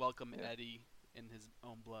writing "Welcome Yeah. Eddie" in his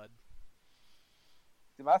own blood.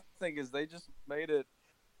 See, my thing is they just made it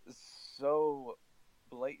so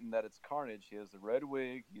blatant that it's Carnage. He has the red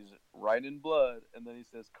wig, he's writing blood, and then he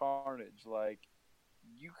says Carnage. Like,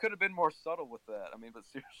 you could have been more subtle with that. I mean, but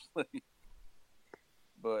seriously.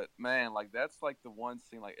 But man, like that's like the one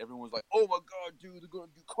scene like everyone's like, "Oh my god, dude, they're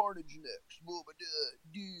gonna do Carnage next, oh my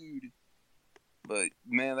god, dude." But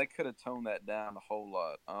man, they could have toned that down a whole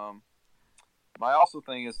lot. My also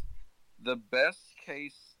thing is the best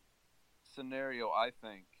case scenario I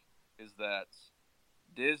think is that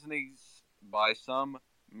Disney's by some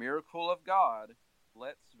miracle of God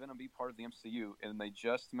lets Venom be part of the MCU, and they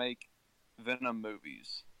just make Venom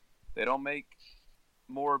movies. They don't make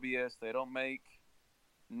Morbius. They don't make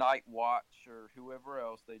Night Watch or whoever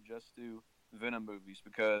else. They just do Venom movies,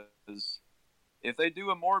 because if they do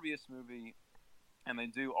a Morbius movie and they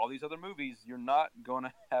do all these other movies, you're not going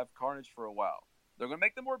to have Carnage for a while. They're going to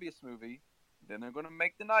make the Morbius movie, then they're going to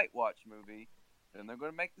make the Night Watch movie, then they're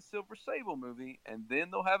going to make the Silver Sable movie, and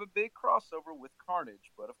then they'll have a big crossover with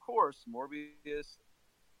Carnage. But of course, Morbius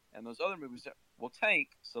and those other movies will tank,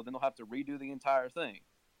 so then they'll have to redo the entire thing.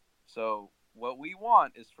 So what we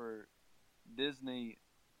want is for Disney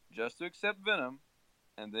just to accept Venom,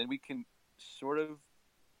 and then we can sort of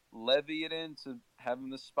levy it into having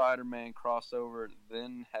the Spider-Man crossover,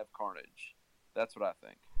 then have Carnage. That's what I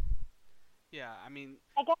think. Yeah, I mean,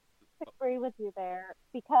 I guess I agree with you there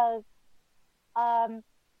because um,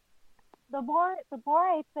 the more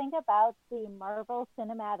I think about the Marvel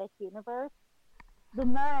Cinematic Universe, the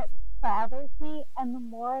more it bothers me, and the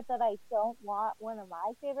more that I don't want one of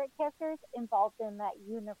my favorite characters involved in that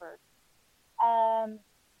universe. Um,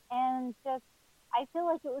 and just I feel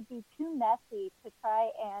like it would be too messy to try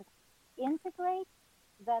and integrate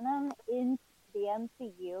Venom into the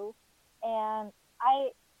MCU, and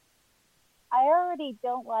I already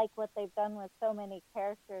don't like what they've done with so many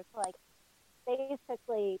characters, like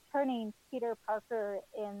basically turning Peter Parker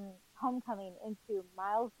in Homecoming into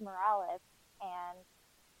Miles Morales,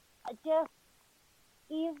 and just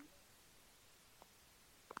even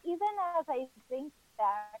even as I think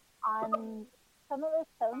back on some of the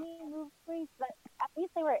Sony movies, but at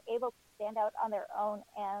least they were able to stand out on their own,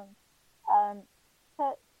 and um,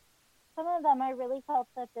 so some of them I really felt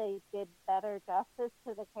that they did better justice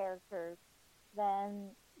to the characters than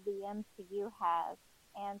the MCU has.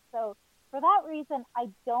 And so for that reason, I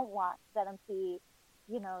don't want Venom to be,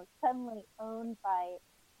 suddenly owned by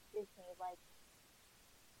Disney. Like,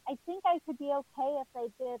 I think I could be okay if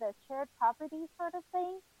they did a shared property sort of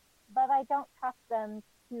thing, but I don't trust them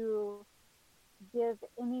to give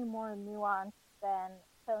any more nuance than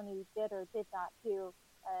Sony did or did not do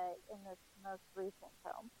in this most recent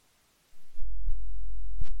film.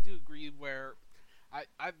 I do agree where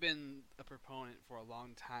I've been a proponent for a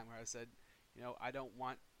long time where I said, I don't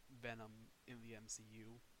want Venom in the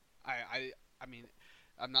MCU. I mean,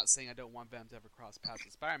 I'm not saying I don't want Venom to ever cross paths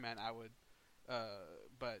with Spider-Man. I would,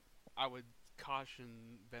 but I would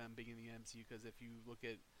caution Venom being in the MCU because if you look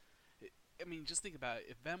at, I mean, just think about it.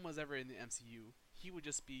 If Venom was ever in the MCU, he would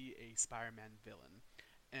just be a Spider-Man villain.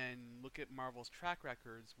 And look at Marvel's track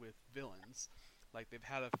records with villains. Like they've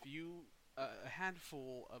had a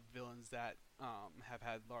handful of villains that have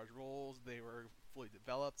had large roles. They were fully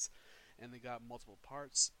developed, and they got multiple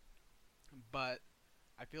parts. But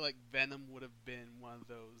I feel like Venom would have been one of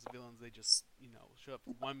those villains. They just show up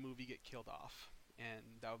for one movie, get killed off, and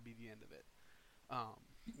that would be the end of it.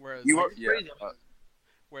 Whereas You like, are, yeah.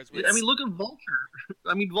 whereas with, I mean, look at Vulture.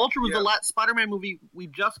 I mean, Vulture was the last Spider-Man movie we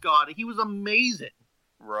just got. He was amazing.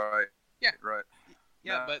 Right. Yeah. Right.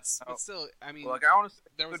 yeah, No, but still, I mean, like I want to say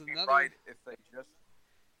there it was would be another. right if they just.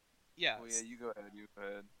 Yeah. Well, yeah, you go ahead. You go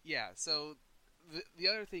ahead. Yeah. So the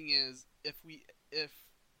other thing is, if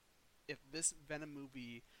this Venom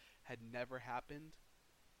movie had never happened,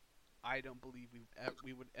 I don't believe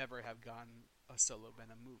we would ever have gotten a solo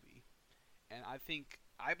Venom movie. And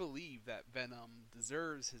I believe that Venom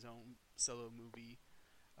deserves his own solo movie,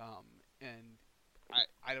 and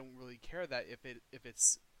I don't really care that if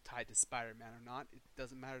it's tied to Spider-Man or not, it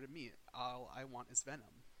doesn't matter to me. All I want is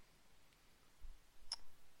Venom.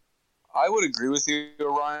 I would agree with you,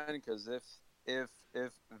 Ryan, because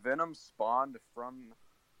if Venom spawned from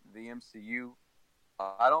the MCU,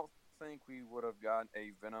 I don't think we would have gotten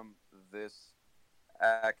a Venom this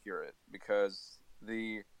accurate because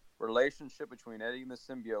the relationship between Eddie and the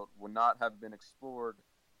symbiote would not have been explored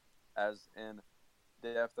as in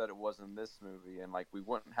depth that it was in this movie, and like we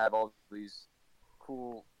wouldn't have all these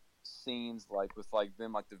cool scenes like with like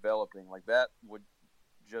them like developing like that would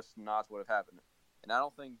just not would have happened. And I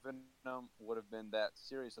don't think Venom would have been that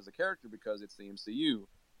serious as a character because it's the MCU.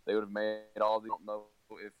 They would have made all the don't know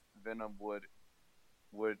if Venom would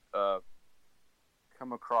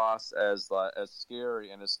come across as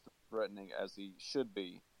scary and as threatening as he should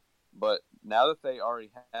be. But now that they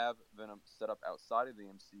already have Venom set up outside of the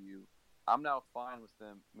MCU, I'm now fine with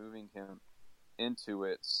them moving him into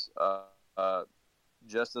it, uh,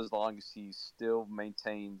 just as long as he still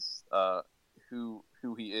maintains who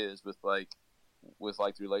he is with the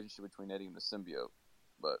relationship between Eddie and the symbiote.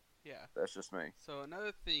 But Yeah. that's just me. So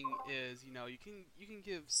another thing is, you can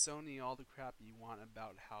give Sony all the crap you want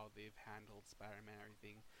about how they've handled Spider-Man and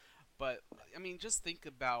everything, but I mean, just think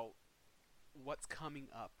about what's coming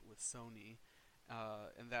up with Sony,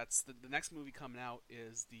 and that's the next movie coming out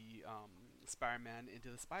is the Spider-Man Into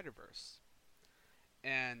the Spider-Verse,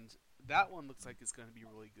 and that one looks like it's going to be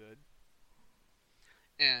really good.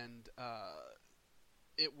 And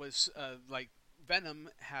it was like Venom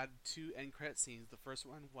had two end credit scenes. The first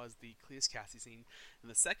one was the Cletus Cassie scene,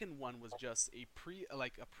 and the second one was just a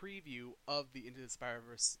preview of the Into the Spider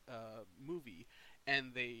Verse movie,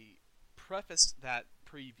 and they prefaced that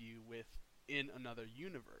preview with "in another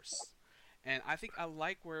universe," and I think I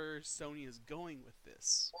like where Sony is going with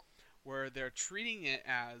this, where they're treating it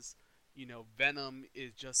as Venom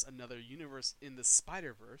is just another universe in the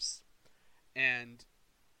Spider Verse, and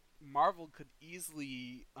Marvel could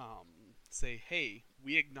easily say, "Hey,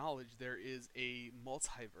 we acknowledge there is a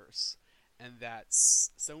multiverse, and that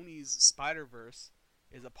Sony's Spider Verse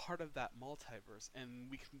is a part of that multiverse, and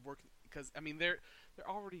we can work." Because I mean, they're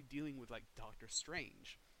already dealing with like Doctor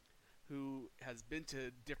Strange, who has been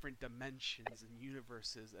to different dimensions and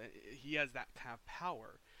universes. He has that kind of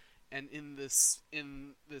power, and in this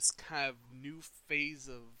kind of new phase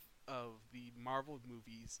of the Marvel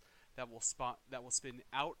movies that will spin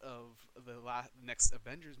out of the next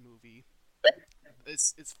Avengers movie,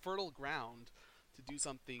 it's fertile ground to do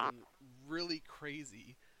something really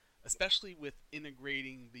crazy, especially with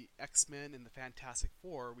integrating the X-Men and the Fantastic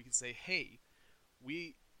Four. We can say, hey,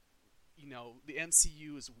 we the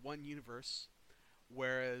MCU is one universe,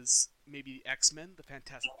 whereas maybe the X-Men, the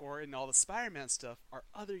Fantastic Four, and all the Spider-Man stuff are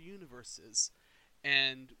other universes,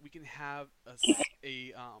 and we can have a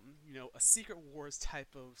Secret Wars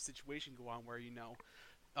type of situation go on where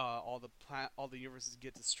all the universes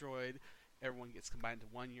get destroyed, everyone gets combined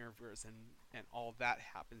into one universe, and all that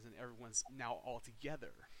happens, and everyone's now all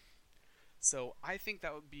together. So I think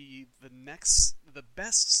that would be the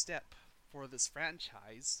best step for this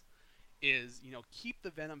franchise is keep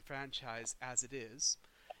the Venom franchise as it is,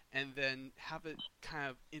 and then have it kind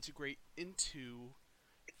of integrate into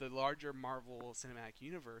the larger Marvel Cinematic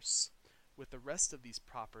Universe with the rest of these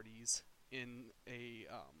properties in a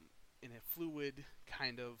fluid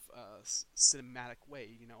kind of cinematic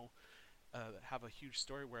way. Have a huge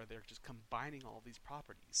story where they're just combining all these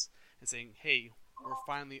properties and saying, "Hey, we're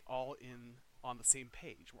finally all in on the same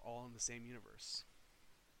page. We're all in the same universe."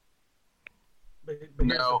 But here's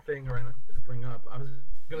the thing, right? I'm going to bring up. I was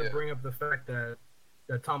going to bring up the fact that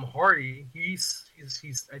Tom Hardy, he's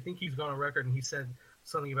I think he's gone on record and he said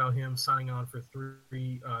something about him signing on for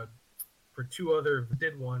for two other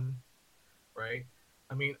did one, right?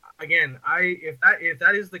 I mean, again, if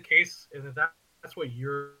that is the case, and if that's what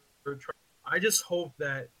you're trying, I just hope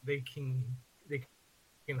that they can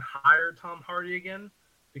hire Tom Hardy again,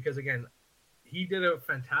 because again, he did a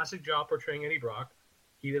fantastic job portraying Eddie Brock.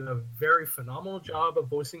 He did a very phenomenal job of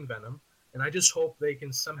voicing Venom, and I just hope they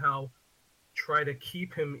can somehow try to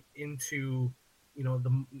keep him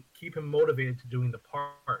keep him motivated to doing the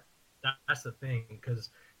part. That's the thing,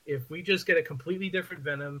 because if we just get a completely different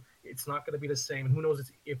Venom, it's not going to be the same. Who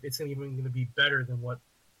knows if it's even going to be better than what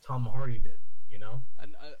Tom Hardy did,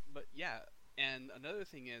 And but yeah, and another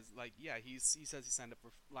thing is he says he signed up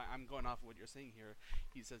for I'm going off of what you're saying here.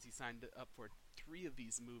 He says he signed up for 3 of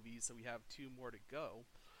these movies, so we have 2 more to go.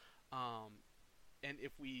 And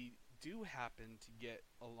if we do happen to get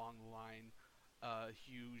along the line a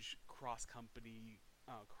huge cross company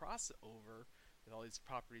crossover with all these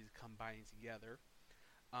properties combining together,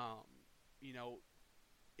 um, you know,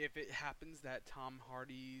 if it happens that Tom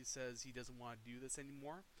Hardy says he doesn't want to do this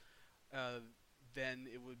anymore, uh, then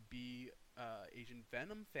it would be Agent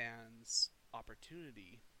Venom fans'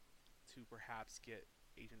 opportunity to perhaps get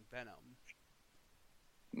Agent Venom.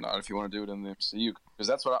 Not if you want to do it in the MCU, because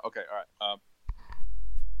that's what. Okay, all right.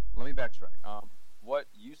 Let me backtrack. What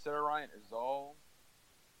you said, Ryan, is all.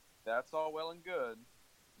 That's all well and good,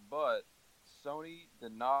 but Sony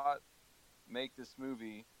did not make this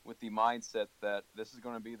movie with the mindset that this is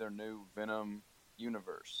going to be their new Venom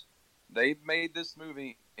universe. They made this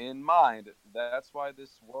movie in mind. That's why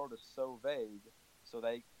this world is so vague, so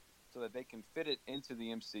that they can fit it into the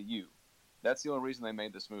MCU. That's the only reason they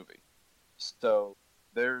made this movie. So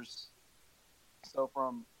there's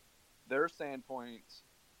from their standpoint,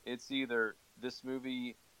 it's either this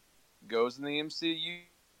movie goes in the MCU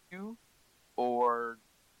or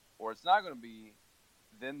it's not going to be.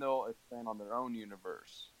 Then they'll expand on their own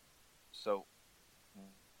universe. So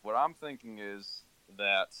what I'm thinking is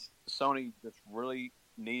that Sony just really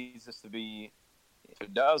needs this to be. If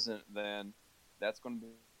it doesn't, then that's going to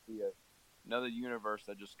be another universe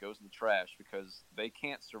that just goes in the trash because they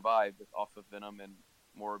can't survive off of Venom and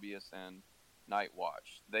Morbius and Night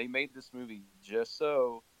Watch. They made this movie just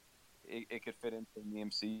so it could fit into the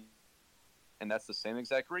MCU, and that's the same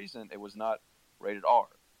exact reason it was not rated R.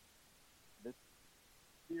 This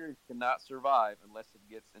series cannot survive unless it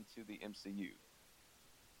gets into the MCU.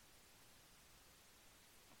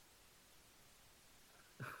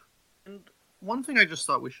 And one thing I just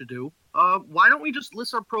thought we should do, why don't we just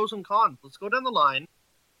list our pros and cons? Let's go down the line.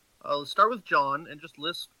 Let's start with John and just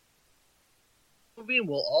list the movie, and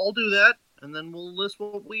we'll all do that, and then we'll list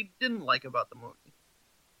what we didn't like about the movie.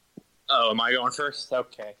 Oh, am I going first?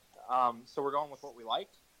 Okay. So we're going with what we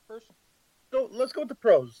liked first? So let's go with the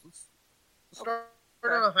pros. Let's start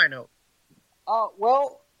on a high note.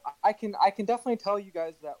 Well, I can definitely tell you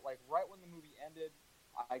guys that like right when the movie ended,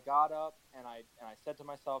 I got up and I said to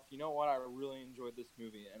myself, you know what, I really enjoyed this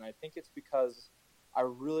movie, and I think it's because I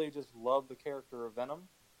really just love the character of Venom,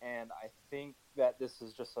 and I think that this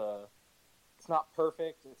is just it's not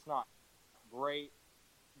perfect, it's not great,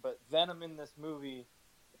 but Venom in this movie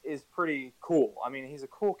is pretty cool. I mean, he's a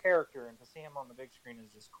cool character, and to see him on the big screen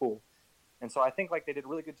is just cool. And so I think like they did a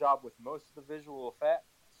really good job with most of the visual effects.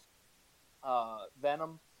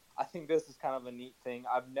 Venom, I think this is kind of a neat thing.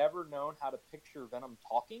 I've never known how to picture Venom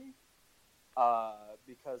talking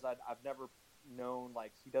because I've never known,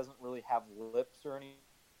 like, he doesn't really have lips or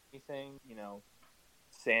anything, you know,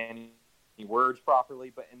 say any words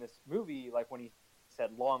properly. But in this movie, like when he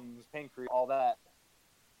said lungs, pancreas, all that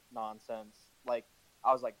nonsense, like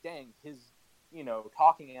I was like, dang, his, you know,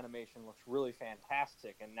 talking animation looks really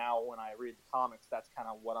fantastic. And now when I read the comics, that's kind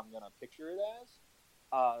of what I'm going to picture it as.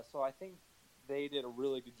 So I think they did a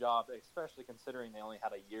really good job, especially considering they only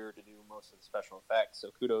had a year to do most of the special effects. So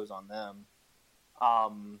kudos on them.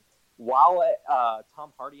 While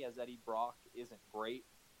Tom Hardy as Eddie Brock isn't great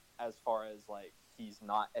as far as like he's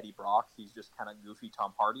not Eddie Brock, he's just kind of goofy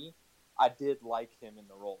Tom Hardy, I did like him in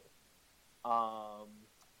the role.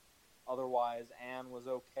 Otherwise, Anne was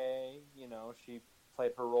okay. You know, she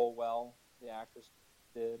played her role well. The actress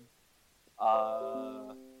did.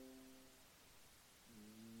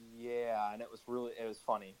 Yeah, and it was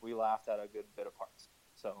funny. We laughed at a good bit of parts.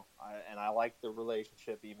 So, I liked the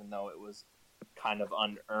relationship, even though it was kind of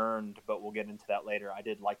unearned. But we'll get into that later. I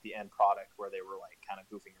did like the end product where they were like kind of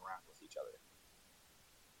goofing around with each other.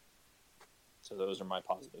 So those are my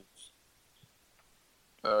positives.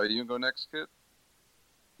 You can go next, Kit?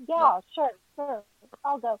 Yeah, sure.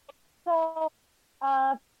 I'll go. So,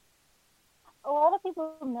 a lot of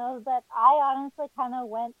people know that I honestly kind of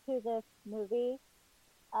went to this movie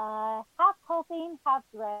half hoping, half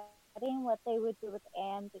dreading what they would do with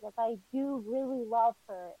Anne, because I do really love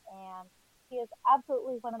her, and she is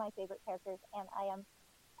absolutely one of my favorite characters, and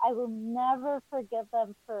I will never forgive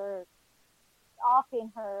them for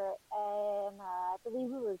offing her in, I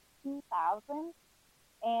believe it was 2000,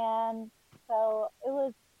 and so it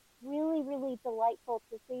was really, really delightful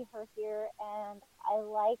to see her here, and I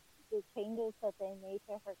liked the changes that they made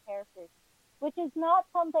to her character, which is not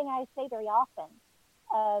something I say very often.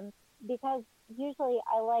 Because usually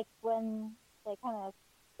I like when they kind of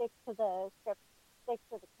stick to the script, stick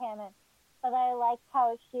to the canon. But I like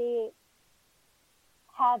how she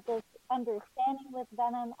had this understanding with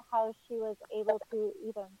Venom, how she was able to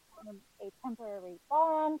even form a temporary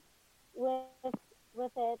bond with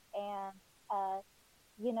it, and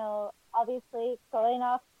you know, obviously going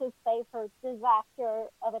off to save her disaster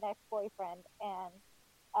of an ex-boyfriend,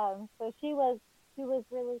 and so she was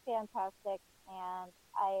really fantastic, and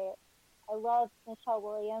I love Michelle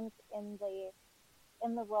Williams in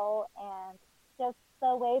in the role, and just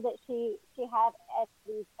the way that she had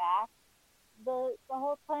Eddie's back the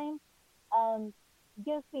whole time, um,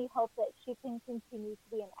 gives me hope that she can continue to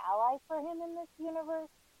be an ally for him in this universe.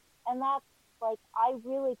 And that's like, I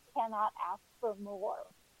really cannot ask for more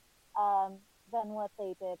um, than what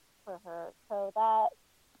they did for her. So that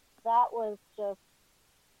was just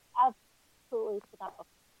absolutely phenomenal.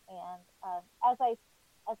 And as I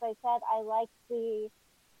said, I like the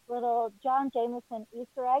little John Jameson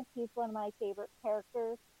Easter egg. He's one of my favorite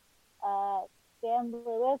characters. Uh, Dan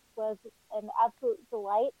Lewis was an absolute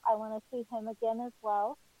delight. I want to see him again as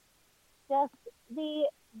well. Just the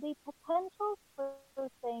potential for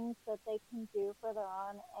things that they can do further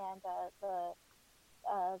on, and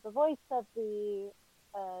the voice of the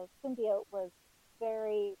symbiote was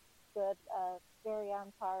very good, very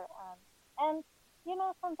on par. And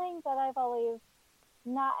something that I've always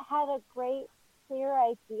not had a great clear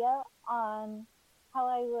idea on how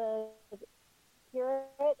I would hear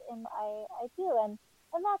it, and I do, and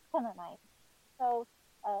that's kind of nice. So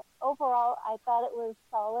overall, I thought it was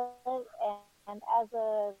solid, and as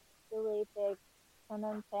a really big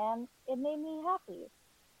Venom fan, it made me happy.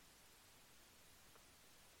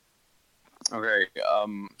 Okay.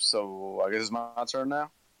 So I guess it's my turn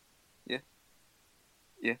now. Yeah.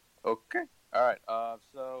 Yeah. Okay. All right.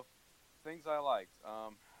 So things I liked.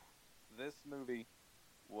 This movie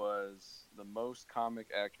was the most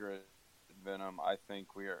comic accurate Venom I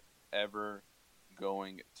think we are ever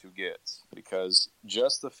going to get, because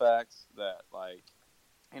just the fact that, like,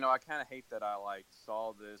 I kind of hate that I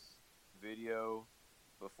saw this video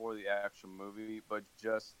before the actual movie, but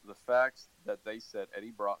just the fact that they said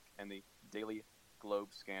Eddie Brock and the Daily Globe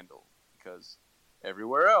scandal, because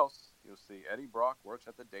everywhere else you'll see Eddie Brock works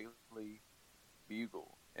at the Daily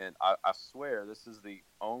Bugle, and I swear this is the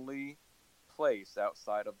only place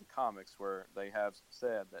outside of the comics where they have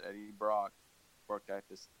said that Eddie Brock worked at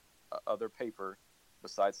this other paper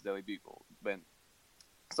besides the Daily Bugle. But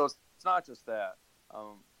so it's not just that.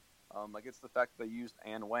 Like, it's the fact that they used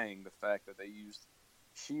Anne Wang, the fact that they used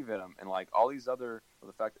She Venom, and like all these other,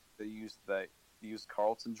 the fact that they used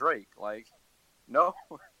Carlton Drake. Like, no,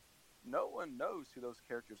 no one knows who those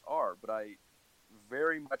characters are, but I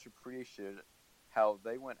very much appreciated how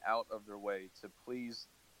they went out of their way to please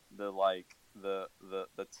the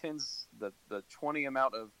tens, the 20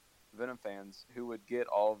 amount of Venom fans who would get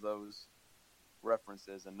all of those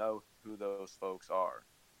references and know who those folks are.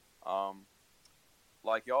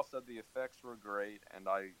 Like y'all said, the effects were great, and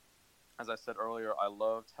as I said earlier, I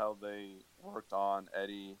loved how they worked on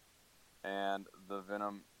Eddie and the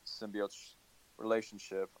Venom symbiote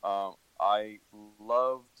relationship. I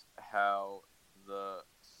loved how the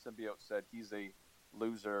symbiote said he's a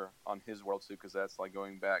loser on his world too, because that's like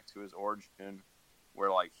going back to his origin, where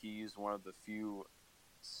like he's one of the few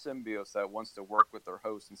symbiotes that wants to work with their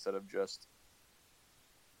host instead of just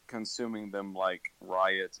consuming them like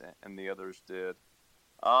Riot and the others did.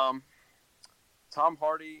 Tom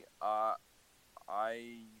Hardy, I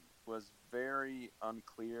was very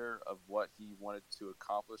unclear of what he wanted to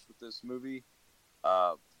accomplish with this movie.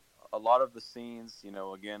 A lot of the scenes,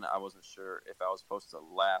 again, I wasn't sure if I was supposed to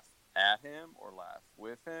laugh at him or laugh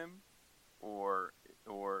with him, or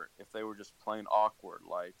if they were just plain awkward.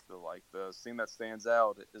 Like the scene that stands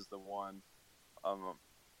out is the one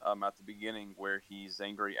at the beginning where he's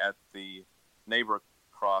angry at the neighbor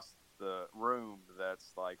across the room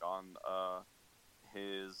that's like on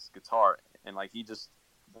his guitar, and like he just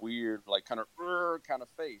weird kind of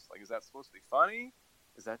face. Like, is that supposed to be funny?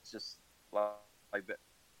 Is that just like that?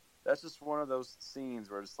 That's just one of those scenes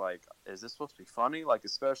where it's like, is this supposed to be funny? Like,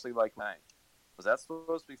 especially like Mank. Was that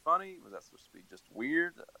supposed to be funny? Was that supposed to be just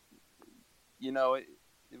weird? It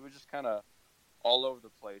was just kind of all over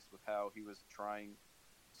the place with how he was trying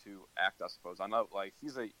to act, I suppose. I know, like,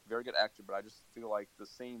 he's a very good actor, but I just feel like the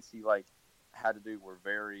scenes he had to do were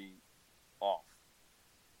very off.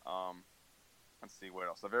 Let's see what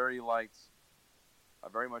else. I very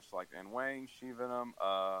much liked Anne Wang, She Venom.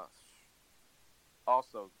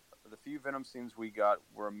 Also, the few Venom scenes we got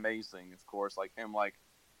were amazing. Of course, like him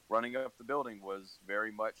running up the building was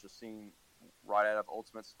very much a scene right out of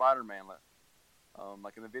Ultimate Spider-Man,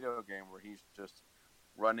 like in the video game where he's just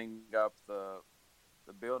running up the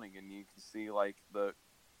building, and you can see like the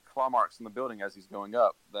claw marks in the building as he's going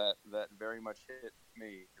up. That very much hit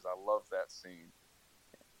me because I love that scene.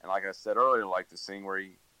 And like I said earlier, like the scene where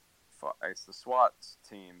it's the SWAT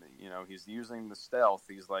team. He's using the stealth.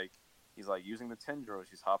 He's using the tendrils.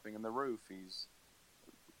 He's hopping in the roof. It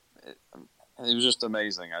was just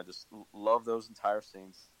amazing. I just love those entire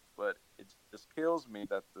scenes. But it just kills me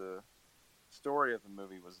that the story of the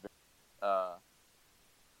movie was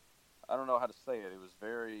I don't know how to say it. It was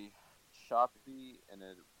very choppy, and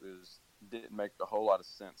it was didn't make a whole lot of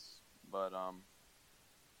sense. But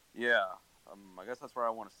yeah, I guess that's where I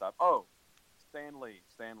want to stop. Oh, Stan Lee.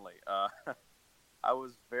 I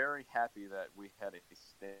was very happy that we had a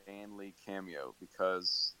Stan Lee cameo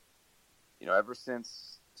because ever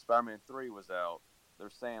since Spider-Man 3 was out, they're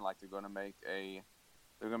saying like they're going to make a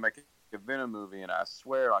Venom movie, and I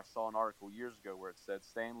swear I saw an article years ago where it said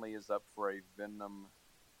Stan Lee is up for a Venom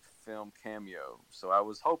film cameo. So I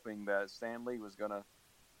was hoping that Stan Lee was gonna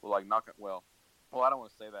like knock it. Well, I don't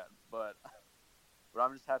want to say that, but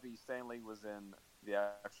I'm just happy Stan Lee was in the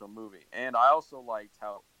actual movie, and I also liked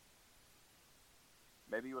how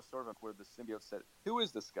maybe it was sort of where the symbiote said, "Who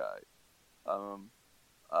is this guy?" Um,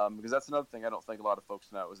 because that's another thing I don't think a lot of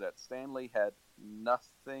folks know is that Stan Lee had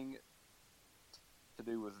nothing to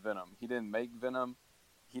do with Venom. He didn't make Venom.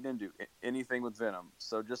 He didn't do anything with Venom.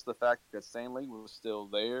 So just the fact that Stan Lee was still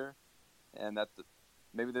there, and that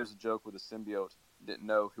maybe there's a joke where the symbiote didn't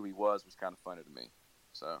know who he was kind of funny to me.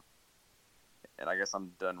 So, and I guess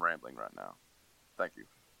I'm done rambling right now. Thank you.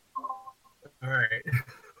 All right.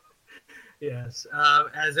 Yes.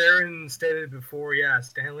 As Aaron stated before, yeah,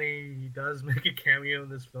 Stanley does make a cameo in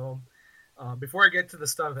this film. Before I get to the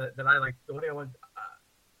stuff that I like, the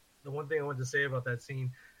one thing I wanted to say about that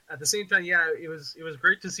scene. At the same time, yeah, it was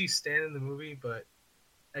great to see Stan in the movie, but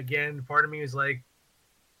again, part of me is like,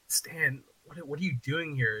 Stan, what are you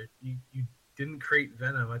doing here? You didn't create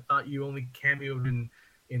Venom. I thought you only cameoed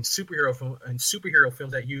in superhero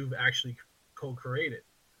films that you've actually co-created.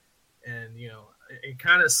 And it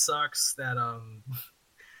kind of sucks that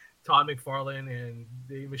Todd McFarlane and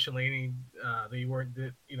Dave Michelini they weren't.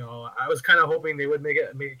 I was kind of hoping they would make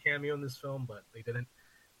a cameo in this film, but they didn't.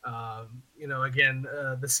 Again,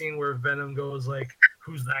 the scene where Venom goes like,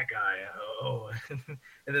 "Who's that guy?" Oh,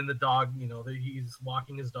 and then the dog, he's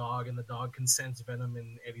walking his dog, and the dog can sense Venom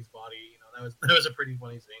in Eddie's body. That was a pretty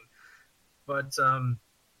funny scene. But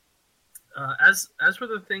as for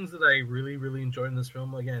the things that I really really enjoyed in this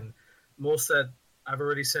film, again, most that I've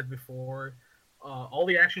already said before. All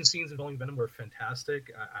the action scenes involving Venom were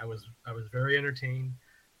fantastic. I was very entertained.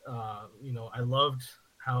 I loved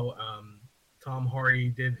how Tom Hardy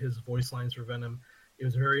did his voice lines for Venom. It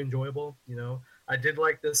was very enjoyable. I did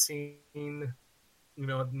like this scene.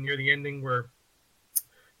 Near the ending where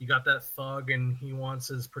you got that thug and he wants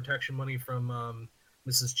his protection money from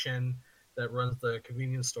Mrs. Chen that runs the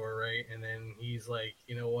convenience store, right? And then he's like,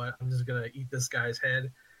 you know what? I'm just gonna eat this guy's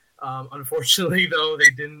head. Unfortunately, though,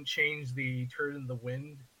 they didn't change the turn in the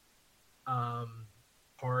wind um,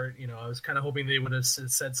 part. I was kind of hoping they would have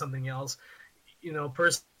said something else.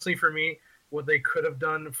 Personally for me, what they could have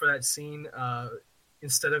done for that scene,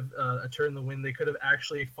 instead of a turn in the wind, they could have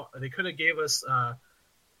gave us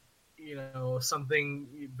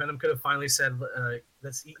something. Venom could have finally said,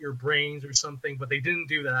 "Let's eat your brains" or something, but they didn't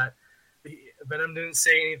do that. Venom didn't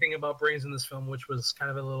say anything about brains in this film, which was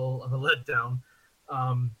kind of a little of a letdown.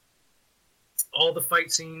 All the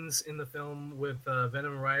fight scenes in the film with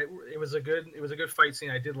Venom and Riot, it was a good fight scene.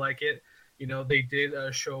 I did like it. They did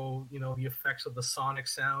show the effects of the sonic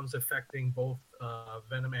sounds affecting both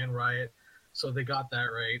Venom and Riot, so they got that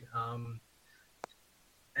right.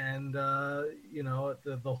 And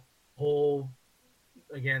the whole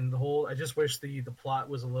I just wish the plot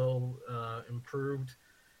was a little improved,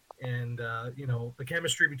 and the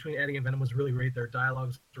chemistry between Eddie and Venom was really great. Their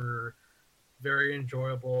dialogues were very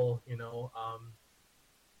enjoyable,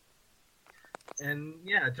 and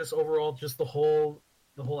yeah, just overall, just the whole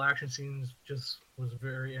action scenes just was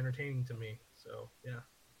very entertaining to me. So yeah.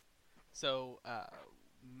 So,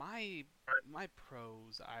 my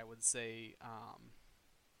pros, I would say,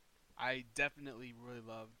 I definitely really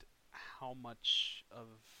loved how much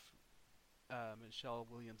of Michelle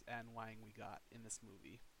Williams and Wang we got in this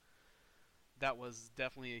movie. That was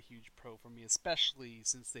definitely a huge pro for me, especially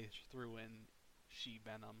since they threw in She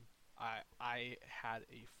Venom. I had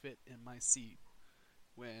a fit in my seat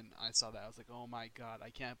when I saw that. I was like, oh my god,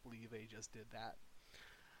 I can't believe they just did that.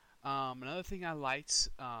 Another thing I liked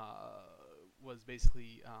was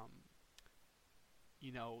basically,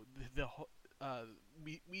 the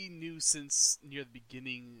we knew since near the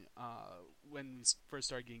beginning, when we first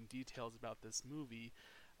started getting details about this movie,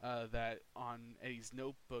 that on Eddie's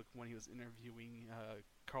notebook when he was interviewing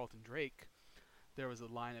Carlton Drake, there was a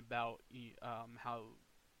line about how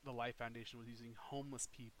the Life Foundation was using homeless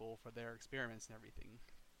people for their experiments and everything.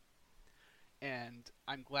 And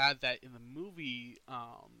I'm glad that in the movie,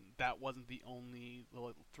 that wasn't the only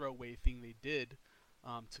little throwaway thing they did,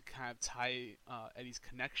 to kind of tie Eddie's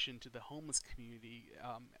connection to the homeless community,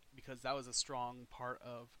 because that was a strong part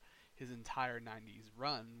of his entire '90s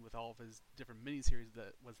run with all of his different miniseries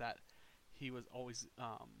that he was always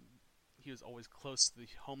close to the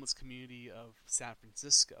homeless community of San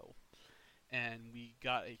Francisco, and we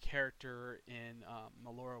got a character in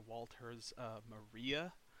Melora Walters,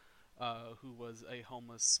 Maria, who was a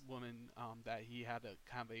homeless woman that he had a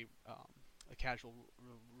kind of a casual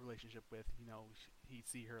relationship with. He'd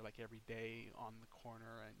see her like every day on the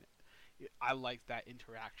corner, and I liked that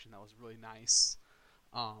interaction. That was really nice.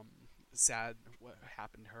 Um, Sad what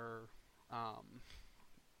happened to her,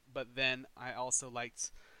 but then I also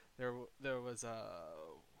liked there there was a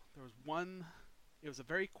there was one. It was a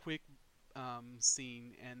very quick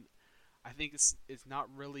scene, and I think it's not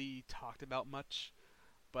really talked about much,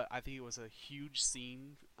 but I think it was a huge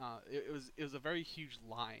scene. It was a very huge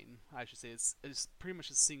line, I should say. It's pretty much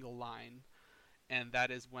a single line, and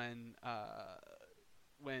that is when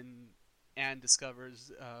Anne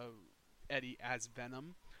discovers Eddie as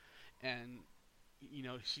Venom, and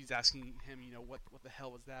she's asking him, what the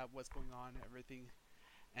hell was that? What's going on? Everything.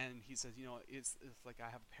 And he says, it's like I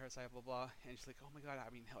have a parasite, blah blah. And she's like, oh my god, I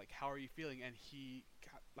mean, like, how are you feeling? And he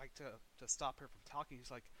got like to stop her from talking. He's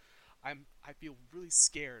like, I feel really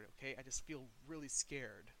scared. Okay, I just feel really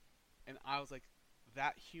scared. And I was like,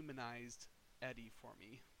 that humanized Eddie for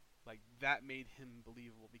me. Like that made him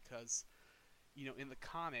believable because, in the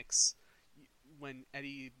comics, when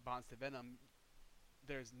Eddie bonds to Venom,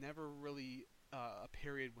 there's never really a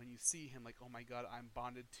period when you see him like, oh my god, I'm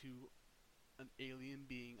bonded to an alien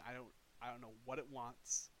being. I don't know what it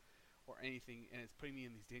wants or anything, and it's putting me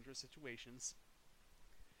in these dangerous situations.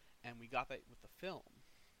 And we got that with the film,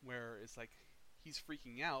 where it's like he's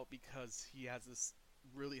freaking out because he has this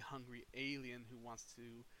really hungry alien who wants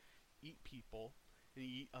to eat people and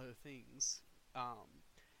eat other things,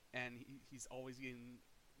 and he's always getting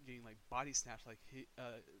like body snatched. Like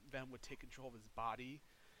Venom would take control of his body,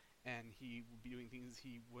 and he would be doing things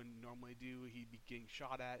he wouldn't normally do. He'd be getting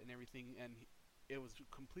shot at and everything, and it was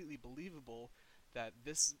completely believable that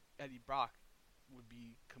this Eddie Brock would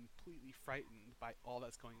be completely frightened by all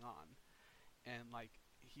that's going on, and like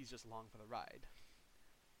he's just along for the ride.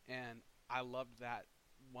 And I loved that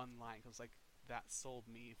one line because like that sold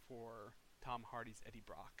me for Tom Hardy's Eddie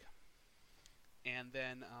Brock. And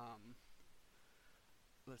then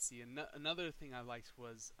let's see, another thing I liked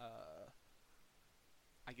was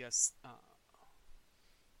I guess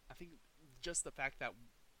I think just the fact that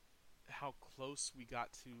how close we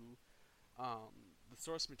got to the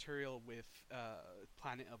source material with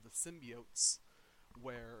Planet of the Symbiotes,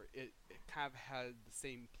 where it kind of had the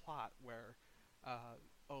same plot where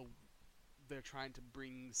oh, they're trying to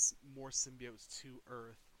bring more symbiotes to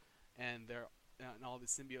Earth, and all the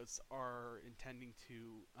symbiotes are intending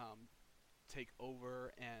to take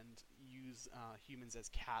over and use humans as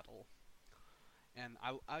cattle. And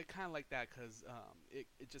I kind of like that because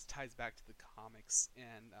it just ties back to the comics,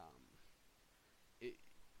 and it,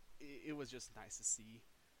 it was just nice to see.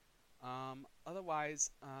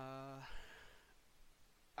 Otherwise,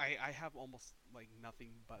 I have almost like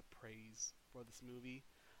nothing but praise for this movie.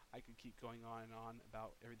 I could keep going on and on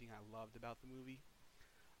about everything I loved about the movie.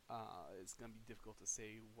 It's gonna be difficult to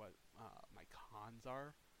say what my cons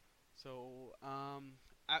are. So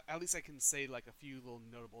at least I can say like a few little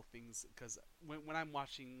notable things because when I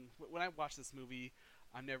watch this movie,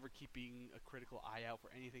 I'm never keeping a critical eye out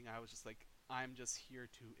for anything. I was just like, I'm just here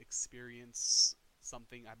to experience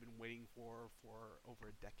something I've been waiting for over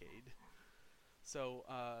a decade. So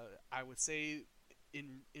I would say,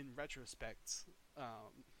 in retrospect,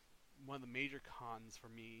 one of the major cons for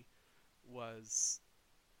me was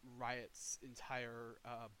Riot's entire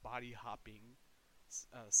body hopping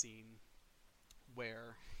scene,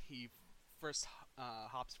 where he first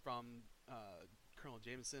hops from Colonel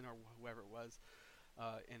Jameson or whoever it was,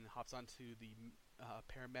 and hops onto the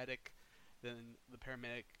paramedic. Then the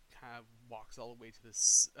paramedic kind of walks all the way to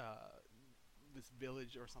this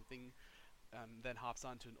village or something, then hops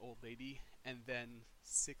onto an old lady, and then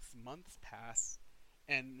 6 months pass,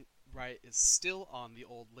 and Riot is still on the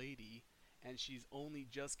old lady, and she's only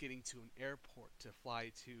just getting to an airport to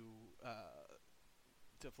fly to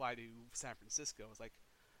San Francisco. It's like,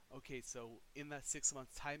 okay, so in that 6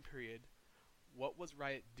 month time period, what was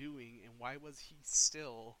Riot doing, and why was he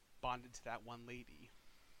still bonded to that one lady?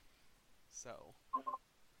 So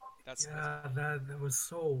that's that was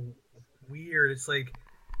so weird. It's like,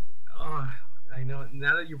 oh, I know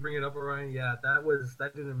now that you bring it up, Orion. Yeah,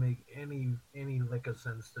 that didn't make any lick of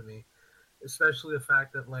sense to me, especially the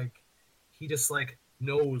fact that like he just like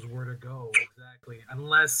knows where to go exactly,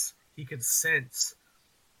 unless he could sense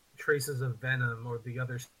traces of Venom or the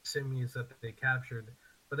other simians that they captured.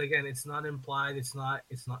 But again, it's not implied. It's not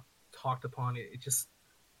talked upon. It just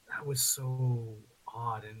that was so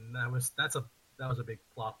odd, and that was a big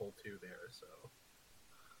plot hole too there. So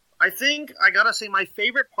I think I gotta say my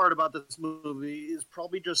favorite part about this movie is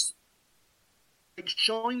probably just like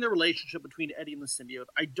showing the relationship between Eddie and the symbiote.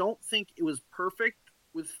 I don't think it was perfect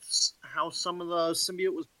with how some of the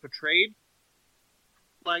symbiote was portrayed,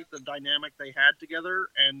 like the dynamic they had together,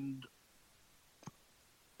 and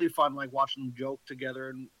really fun like watching them joke together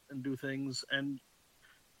and do things. And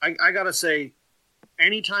I gotta say,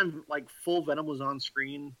 anytime like full Venom was on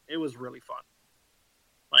screen, it was really fun.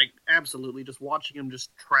 Like absolutely, just watching him just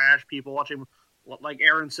trash people, watching him, like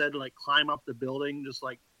Aaron said, like climb up the building, just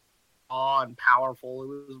like awe and powerful. It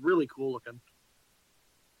was really cool looking,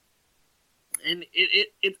 and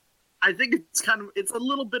it I think it's a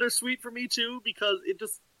little bittersweet for me too because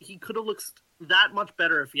he could have looked that much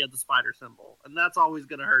better if he had the spider symbol, and that's always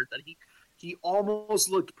gonna hurt. That he almost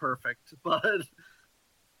looked perfect, but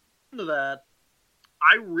into that,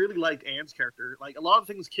 I really liked Anne's character. Like a lot of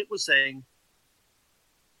things Kit was saying,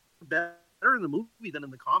 better in the movie than in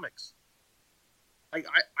the comics. Like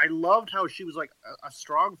I loved how she was like a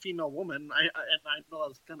strong female woman. I know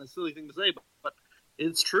that's kind of a silly thing to say, but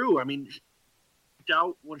it's true. I mean, she freaked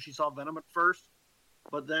out when she saw Venom at first,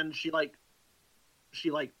 but then she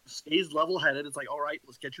stays level headed. It's like, all right,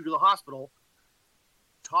 let's get you to the hospital.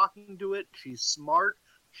 Talking to it, she's smart.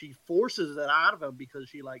 She forces it out of him because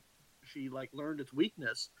she learned its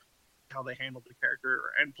weakness. How they handled the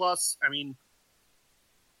character, and plus, I mean,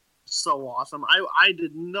 so awesome. I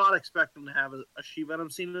did not expect them to have a She Venom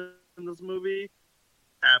scene in this movie.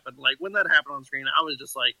 Happened like when that happened on screen, I was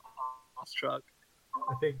just like awestruck.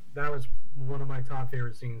 I think that was one of my top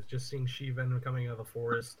favorite scenes. Just seeing She Venom coming out of the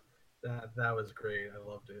forest, that was great. I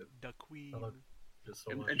loved it. The Queen. I loved it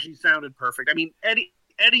so much. And she sounded perfect. I mean, Eddie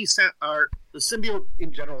the symbiote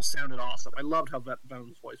in general sounded awesome. I loved how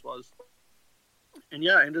Venom's voice was. And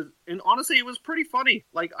yeah, and honestly, it was pretty funny.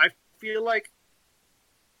 Like I feel like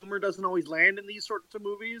humor doesn't always land in these sorts of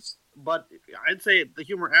movies, but I'd say the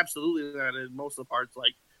humor absolutely landed in most of the parts.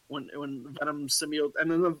 Like when Venom symbiote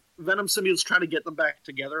and then the Venom symbiotes try to get them back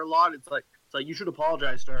together a lot. It's like you should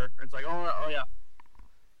apologize to her. It's like oh yeah,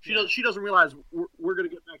 she doesn't realize we're gonna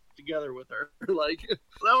get back together with her. Like that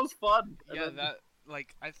was fun. Yeah, that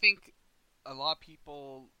like I think a lot of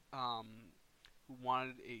people who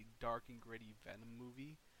wanted a dark and gritty Venom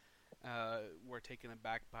movie were taken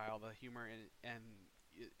aback by all the humor and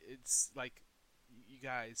it's like you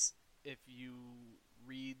guys, if you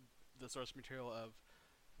read the source material of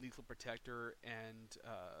Lethal Protector and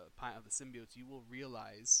Planet of the Symbiotes, you will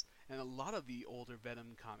realize, and a lot of the older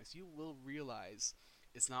Venom comics, you will realize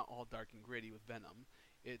it's not all dark and gritty with Venom.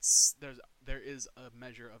 There is a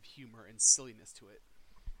measure of humor and silliness to it.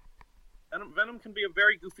 Venom can be a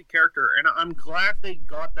very goofy character, and I'm glad they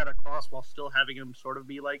got that across while still having him sort of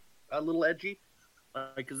be like a little edgy,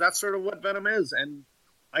 because that's sort of what Venom is. And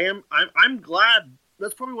I'm glad.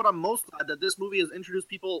 That's probably what I'm most glad that this movie has introduced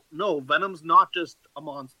people. No, Venom's not just a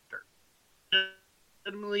monster.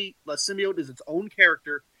 Legitimately, the symbiote is its own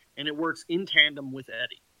character, and it works in tandem with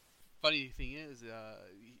Eddie. Funny thing is,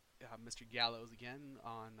 Mr. Gallows again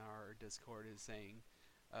on our Discord is saying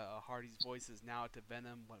Hardy's voice is now to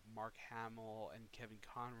Venom what Mark Hamill and Kevin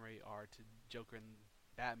Conroy are to Joker and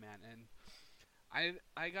Batman, and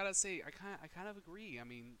I gotta say I kind of agree. I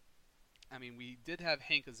mean we did have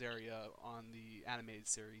Hank Azaria on the animated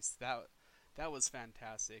series. That was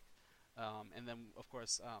fantastic. And then of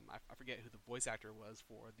course I forget who the voice actor was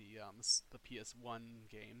for the PS1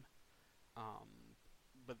 game.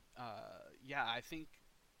 But yeah, I think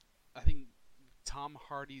Tom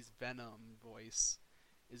Hardy's Venom voice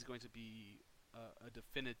is going to be a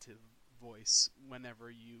definitive voice whenever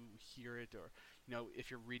you hear it, or if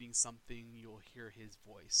you're reading something, you'll hear his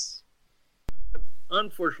voice.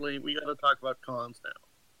 Unfortunately, we got to talk about cons now.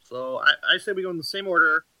 So I say we go in the same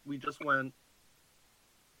order we just went.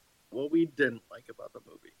 What we didn't like about the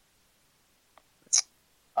movie.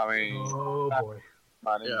 I mean, oh boy,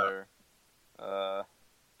 not in there.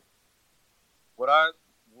 What I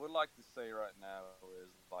would like to say right now is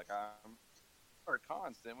like I'm our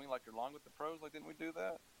cons, didn't we? Like along with the pros, like didn't we do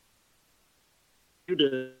that? You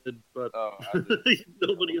did, but I did.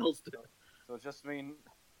 nobody else did. So it's just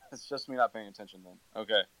me not paying attention then.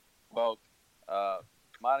 Okay. Well,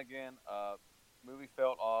 mine again. Movie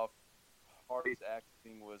felt off. Hardy's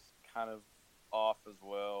acting was kind of off as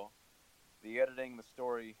well. The editing, the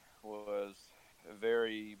story was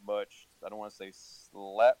very much, I don't want to say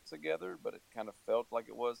slapped together, but it kind of felt like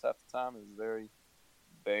it was half the time. It was very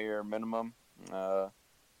bare minimum. Riot.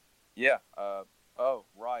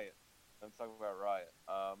 Let's talk about Riot.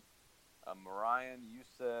 Marian, you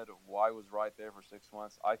said why was right there for 6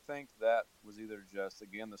 months. I think that was either just,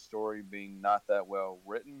 again, the story being not that well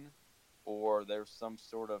written, or there's some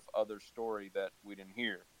sort of other story that we didn't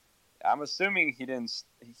hear. I'm assuming he didn't.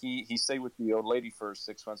 He stayed with the old lady for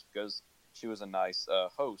 6 months because she was a nice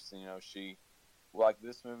host. You know, she like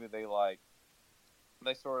this movie. They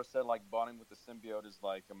sort of said like bonding with the symbiote is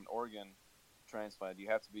like an organ transplant. You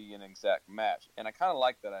have to be an exact match, and I kind of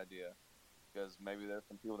like that idea because maybe there's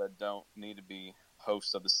some people that don't need to be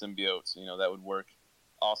hosts of the symbiotes. You know, that would work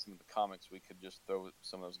awesome in the comics. We could just throw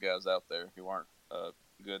some of those guys out there who aren't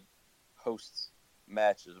good hosts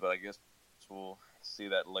matches, but I guess we'll see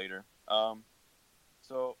that later.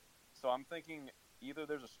 So I'm thinking either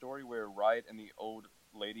there's a story where Riot and the old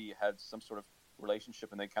lady had some sort of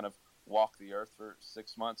relationship and they kind of walked the earth for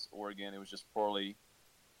 6 months, or again, it was just poorly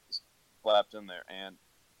slapped in there. And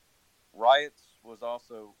Riot was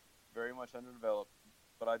also very much underdeveloped,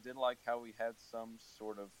 but I did like how he had some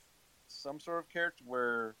sort of character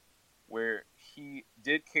where he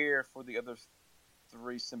did care for the other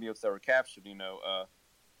three symbiotes that were captured. You know,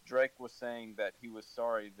 Drake was saying that he was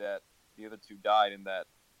sorry that the other two died,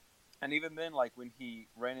 and even then, like when he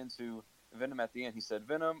ran into Venom at the end, he said,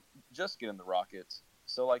 "Venom, just get in the rockets."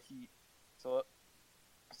 So like so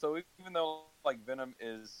even though like Venom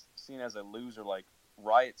is seen as a loser, like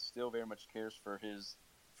Riot still very much cares for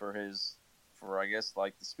I guess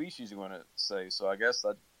like the species you want to say. So I guess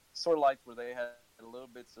I sort of liked where they had little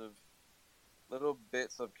bits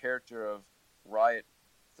of character of Riot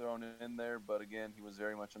thrown in there, but again, he was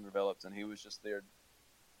very much undeveloped, and he was just there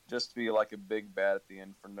just to be like a big bad at the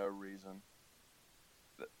end for no reason.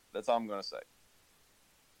 That's all I'm going to say.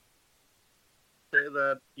 Say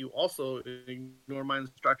that you also ignore my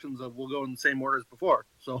instructions of we'll go in the same order as before.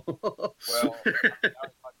 So, well, I was talking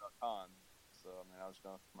about Khan, so I mean, I was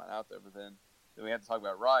going to come out there, but then we had to talk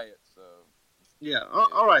about Riot. So yeah,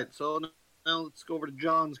 all right. So now let's go over to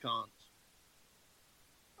John's cons.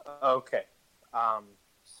 Okay.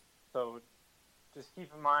 So just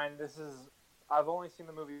keep in mind, I've only seen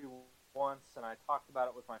the movie once, and I talked about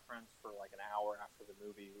it with my friends for like an hour after the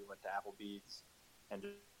movie. We went to Applebee's and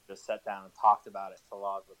just sat down and talked about it, a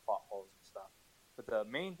lot of the plot holes and stuff. But the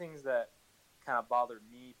main things that kind of bothered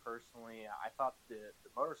me personally, I thought the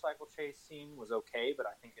motorcycle chase scene was okay, but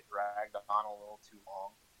I think it dragged on a little too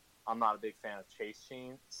long. I'm not a big fan of chase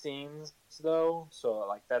scenes, though, so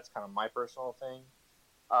like that's kind of my personal thing.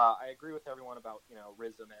 I agree with everyone about, you know,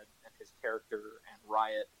 Rizm and his character and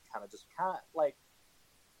Riot kind of like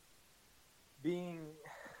being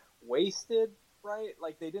wasted, right?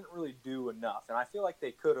 Like they didn't really do enough, and I feel like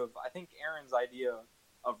they could have. I think Aaron's idea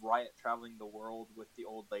of Riot traveling the world with the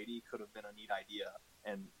old lady could have been a neat idea,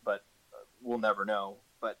 but we'll never know.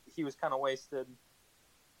 But he was kind of wasted.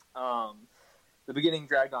 The beginning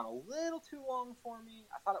dragged on a little too long for me.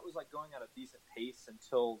 I thought it was like going at a decent pace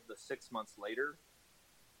until the 6 months later.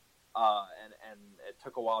 And it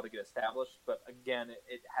took a while to get established, but again,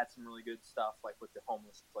 it had some really good stuff, like with the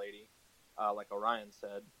homeless lady, like Orion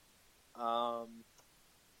said.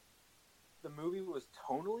 The movie was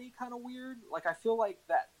tonally kind of weird. Like I feel like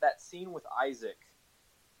that scene with Isaac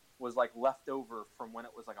was like left over from when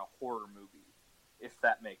it was like a horror movie, if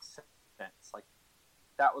that makes sense. Like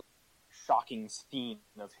that was a shocking scene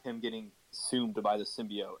of him getting consumed by the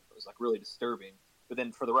symbiote. It was like really disturbing. But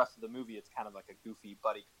then for the rest of the movie, it's kind of like a goofy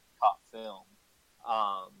buddy cop film.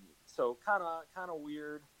 So kind of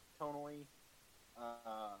weird tonally.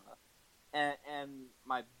 And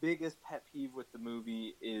my biggest pet peeve with the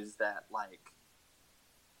movie is that like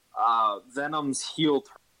Venom's heel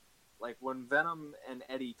turn. Like when Venom and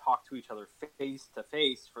Eddie talk to each other face to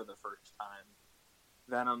face for the first time,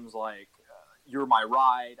 Venom's like, "You're my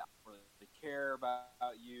ride. I don't really care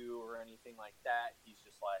about you or anything like that." He's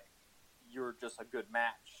just like, "You're just a good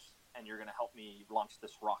match, and you're gonna help me launch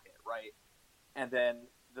this rocket, right?" And then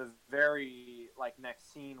the very like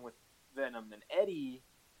next scene with Venom and Eddie,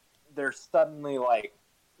 they're suddenly like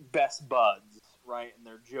best buds, right? And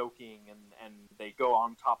they're joking, and they go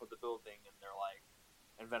on top of the building, and they're like,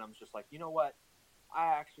 and Venom's just like, "You know what? I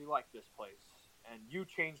actually like this place, and you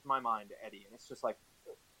changed my mind, Eddie." And it's just like,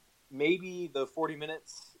 maybe the 40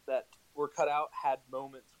 minutes that were cut out had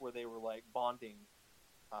moments where they were like bonding,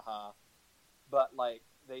 but like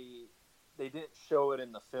they didn't show it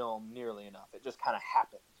in the film nearly enough. It just kind of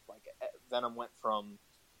happened. Like Venom went from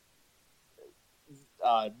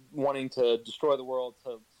wanting to destroy the world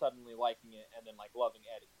to suddenly liking it and then like loving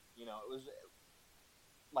Eddie. You know, it was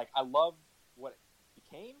like I love what it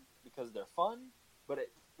became because they're fun, but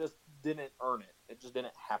it just didn't earn it. It just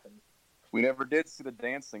didn't happen. We never did see the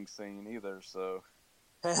dancing scene either, so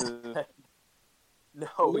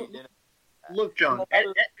No, we didn't. Look, John,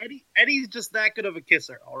 another, Eddie's just that good of a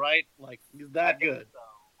kisser. All right, like he's I that think good.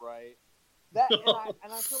 so, right? That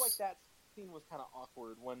and I feel like that scene was kind of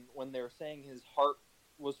awkward when they were saying his heart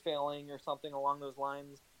was failing or something along those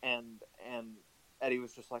lines, and Eddie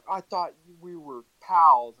was just like, I thought we were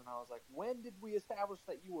pals, and I was like, when did we establish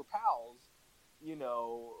that you were pals? You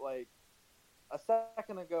know, like a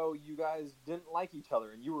second ago you guys didn't like each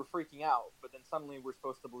other and you were freaking out, but then suddenly we're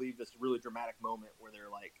supposed to believe this really dramatic moment where they're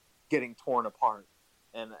like getting torn apart,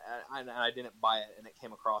 and I didn't buy it, and it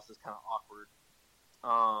came across as kind of awkward.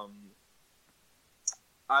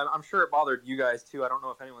 I'm sure it bothered you guys too. I don't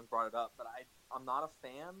know if anyone's brought it up, but I'm not a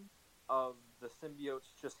fan of the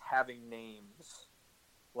symbiotes just having names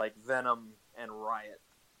like Venom and Riot.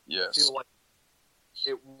 I Yes. feel like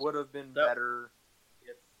it would have been better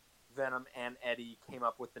if Venom and Eddie came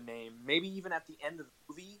up with the name, maybe even at the end of the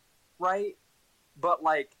movie, right? But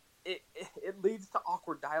like it leads to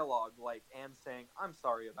awkward dialogue, like Anne saying, "I'm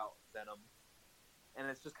sorry about Venom," and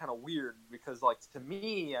it's just kind of weird because, like, to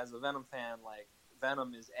me as a Venom fan, like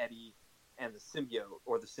Venom is Eddie and the symbiote,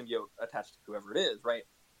 or the symbiote attached to whoever it is, right?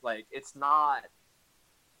 Like it's not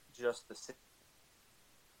just the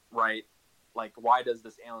right. Like, why does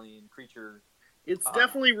this alien creature? It's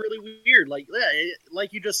definitely really weird. Like, yeah,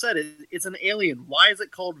 like you just said, it's an alien. Why is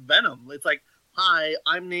it called Venom? It's like, hi,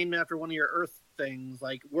 I'm named after one of your Earth things.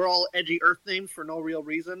 Like, we're all edgy Earth names for no real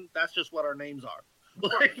reason. That's just what our names are.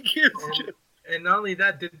 Like, and not only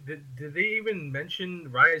that, did they even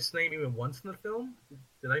mention Riot's name even once in the film?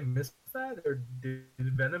 Did I miss that, or did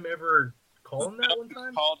Venom ever call him that one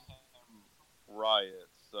time? Called him Riot,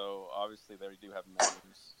 so obviously they do have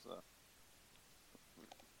names. So.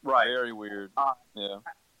 Right. Very weird. Yeah.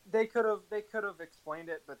 They could have explained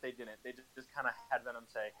it, but they didn't. They just kind of had Venom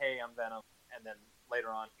say, "Hey, I'm Venom," and then later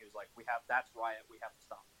on he was like, "That's Riot. We have to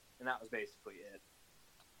stop," and that was basically it.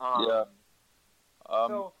 Yeah.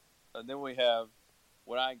 So, and then we have,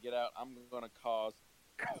 when I get out, I'm gonna cause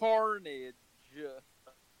carnage.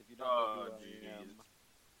 If you don't know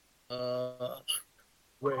who I am.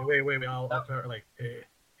 Wait. I'll start like, hey,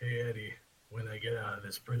 Eddie. When I get out of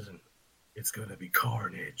this prison, it's gonna be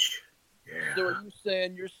carnage. Yeah. So are you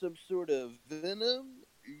saying you're some sort of Venom?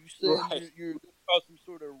 Are you saying you're gonna cause some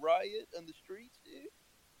sort of riot on the streets, dude?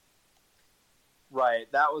 Right.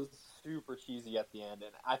 That was super cheesy at the end,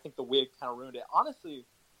 and I think the wig kind of ruined it. Honestly,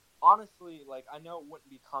 like, I know it wouldn't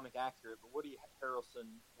be comic accurate, but Woody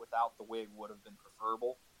Harrelson without the wig would have been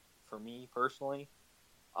preferable for me personally.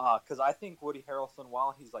 Because I think Woody Harrelson,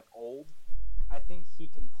 while he's like old, I think he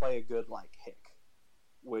can play a good like hick,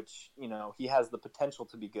 which, you know, he has the potential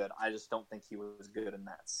to be good. I just don't think he was good in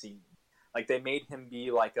that scene. Like, they made him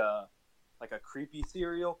be like a creepy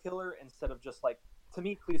serial killer instead of just like, to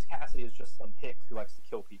me, Cleese Cassidy is just some hick who likes to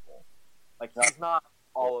kill people. Like, he's not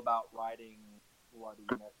all about writing bloody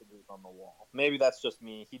messages on the wall. Maybe that's just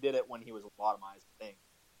me. He did it when he was lobotomized, I think.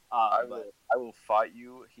 I will fight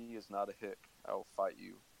you. He is not a hick. I will fight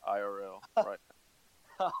you IRL right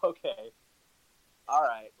now. Okay. All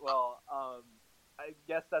right. Well, I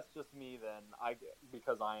guess that's just me then.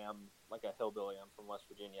 Because I am like a hillbilly. I'm from West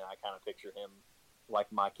Virginia. I kind of picture him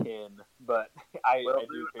like my kin. But I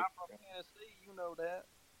do picture I'm from Tennessee. You know that.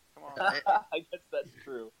 Come on. I guess that's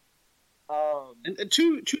true. And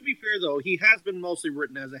to be fair, though, he has been mostly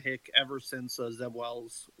written as a hick ever since Zeb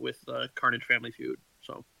Wells with Carnage Family Feud.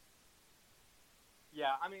 So.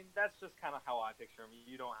 Yeah, I mean, that's just kind of how I picture him.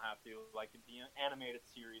 You don't have to. Like, the animated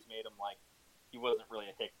series made him like, he wasn't really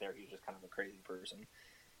a hick there. He was just kind of a crazy person.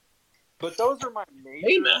 But those are my major...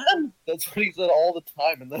 Hey, man! That's what he said all the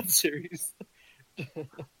time in that series.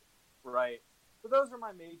 Right. But those are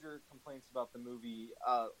my major complaints about the movie.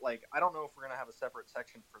 Like, I don't know if we're going to have a separate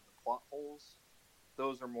section for the plot holes.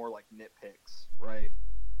 Those are more like nitpicks, right?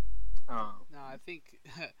 No, I think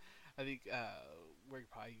we're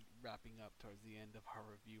probably wrapping up towards the end of our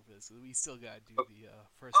review for this. We still got to do the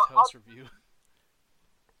first host review.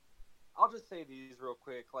 I'll just say these real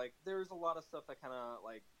quick. Like, there's a lot of stuff that kind of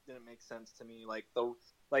like didn't make sense to me. Like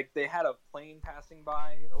they had a plane passing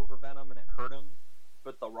by over Venom and it hurt him,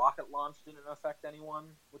 but the rocket launch didn't affect anyone,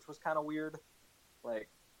 which was kind of weird. Like,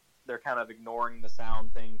 they're kind of ignoring the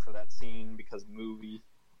sound thing for that scene because movie.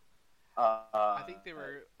 I think they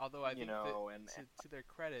were, although I think to their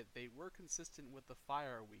credit, they were consistent with the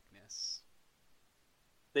fire weakness.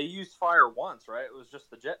 They used fire once, right? It was just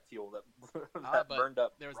the jet fuel that burned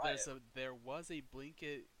up. There was a blink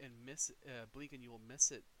it and blink and you will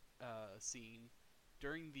miss it scene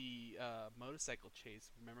during the motorcycle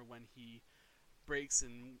chase. Remember when he breaks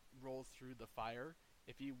and rolls through the fire,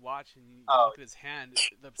 If you watch and you Oh. look at his hand,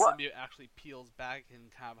 the What? symbiote actually peels back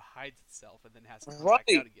and kind of hides itself, and then has to come Right.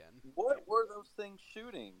 back out again. What were those things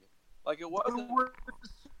shooting? Like it wasn't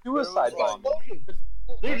They were Suicide But it was bombing. explosions.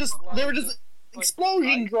 They like- were just like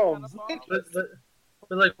explosion ice drones. kind of But, bombs? but,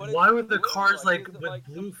 but like, But why it's were the blue, cars like, like is it with like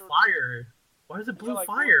some blue sort of- fire? Why is it Yeah, blue like,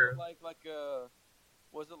 fire?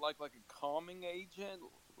 Was it like a calming agent?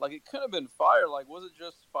 Like it could have been fire. Like was it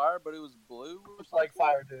just fire, but it was blue or Looked something? like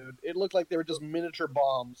fire, dude. It looked like they were just miniature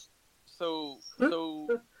bombs. So it was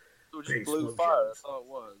just blue Explosions. fire. That's all it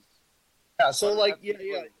was. Yeah, so Why does it like, have to be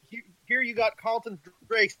yeah. blue? Here you got Carlton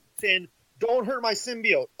Drake saying, "Don't hurt my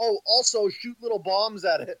symbiote." Oh, also shoot little bombs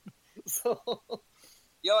at it. So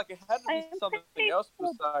Yeah, like it had to be I'm something pretty else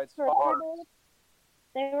sure besides for fire. grenades,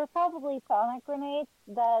 they were probably sonic grenades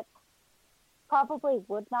that probably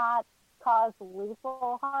would not cause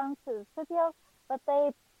lethal harm to the symbiote, but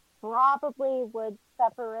they probably would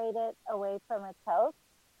separate it away from its host,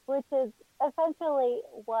 which is essentially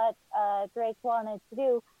what Drake wanted to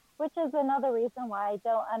do, which is another reason why I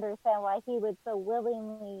don't understand why he would so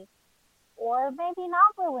willingly, or maybe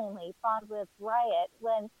not willingly, bond with Riot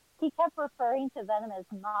when he kept referring to Venom as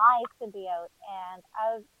my symbiote,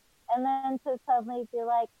 and then to suddenly be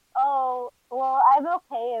like, oh, well, I'm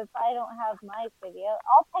okay if I don't have my symbiote.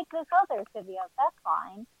 I'll take this other symbiote. That's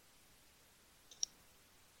fine.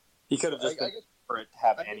 He could have just been for it to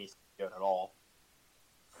have I any symbiote at all.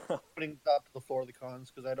 putting up to the floor of the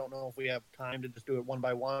cons because I don't know if we have time to just do it one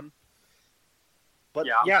by one. But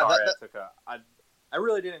Yeah, I'm sorry. that, I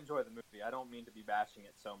really did enjoy the movie. I don't mean to be bashing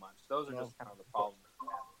it so much. Those are just kind of the problems.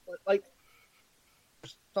 like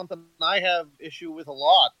something I have issue with a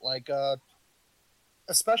lot, like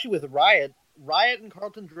especially with Riot. Riot and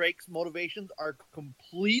Carlton Drake's motivations are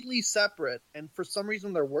completely separate, and for some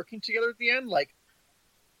reason they're working together at the end. Like,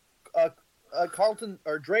 Carlton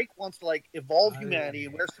or Drake wants to like evolve humanity,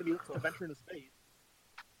 and we're symbiotes to venture into space.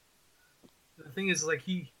 The thing is, like,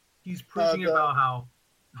 he's preaching about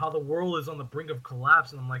how the world is on the brink of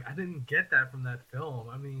collapse, and I'm like, I didn't get that from that film.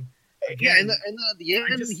 I mean, again, yeah, and at the end,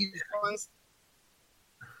 he's trying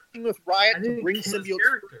with Riot to bring symbiotes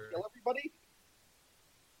to kill everybody.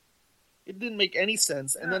 It didn't make any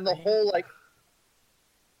sense, and then the whole like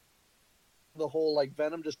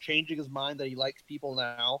Venom just changing his mind that he likes people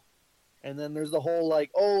now, and then there's the whole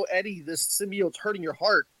like, oh Eddie, this symbiote's hurting your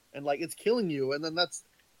heart and like it's killing you, and then that's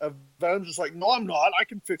Venom's just like, no, I'm not, I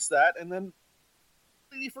can fix that, and then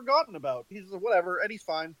completely forgotten about. He's like, whatever, Eddie's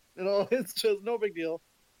fine, you know, it's just no big deal.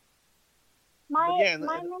 My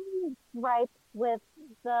main gripe with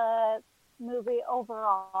the movie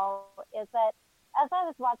overall is that as I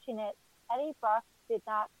was watching it, Eddie Brock did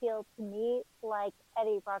not feel to me like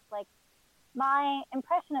Eddie Brock. Like, my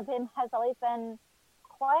impression of him has always been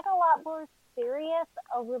quite a lot more serious,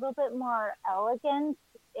 a little bit more elegant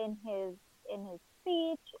in his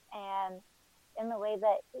speech and in the way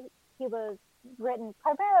that he was written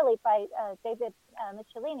primarily by David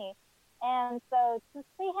Michelini. And so to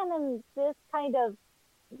see him in this kind of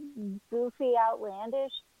goofy,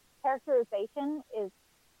 outlandish characterization is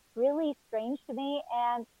really strange to me.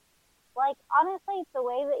 And, like, honestly, the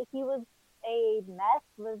way that he was a mess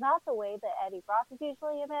was not the way that Eddie Brock is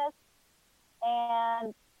usually a mess.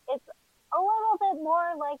 And it's a little bit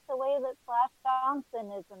more like the way that Flash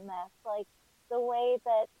Thompson is a mess. Like, the way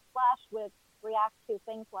that Flash would react to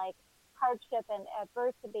things like hardship and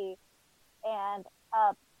adversity. And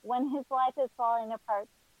when his life is falling apart,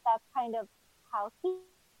 that's kind of how he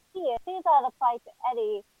is. See that apply to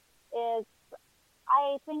Eddie is,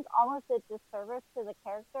 I think, almost a disservice to the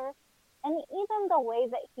character. And even the way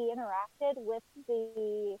that he interacted with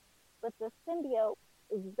the symbiote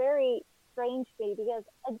is very strange to me because,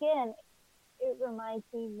 again, it reminds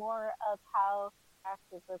me more of how he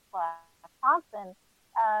acted with Flash Thompson.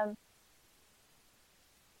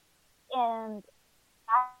 And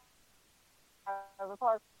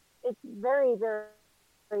it's very, very,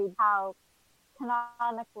 very how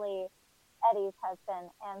canonically Eddie's has been.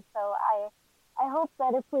 And so I hope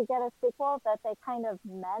that if we get a sequel that they kind of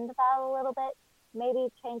mend that a little bit, maybe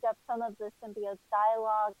change up some of the symbiote's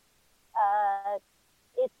dialogue.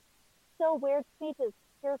 It's so weird to me to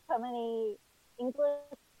hear so many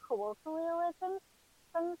English colloquialisms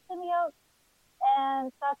from the symbiote,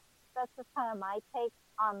 and that's just kind of my take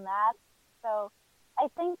on that. So I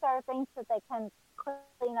think there are things that they can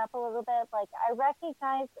clean up a little bit. Like, I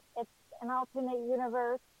recognize it's an alternate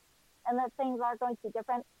universe and that things are going to be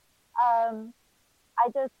different. I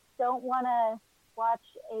just don't want to watch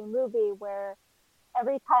a movie where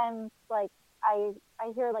every time, like, I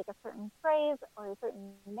hear like a certain phrase or a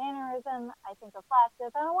certain mannerism, I think of Flash.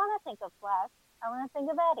 Because I don't want to think of Flash. I want to think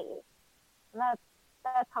of Eddie. And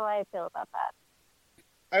that's how I feel about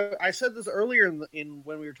that. I said this earlier in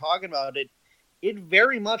when we were talking about it. It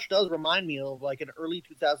very much does remind me of like an early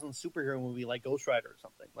 2000s superhero movie, like Ghost Rider or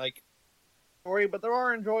something. Like story, but there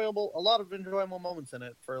are a lot of enjoyable moments in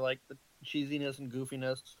it for like the cheesiness and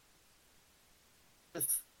goofiness.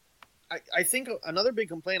 I think another big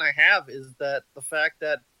complaint I have is that the fact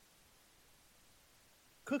that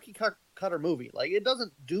cutter movie, like it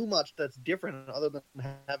doesn't do much that's different other than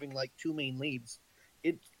having like two main leads.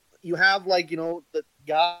 It you have like the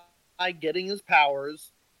guy getting his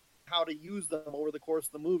powers, how to use them over the course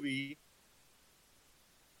of the movie,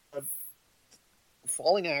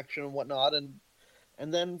 falling action and whatnot,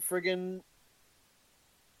 and then friggin'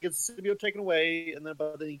 gets the symbiote taken away, and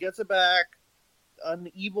but then he gets it back,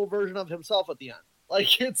 an evil version of himself at the end.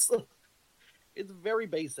 Like it's very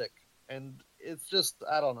basic, and it's just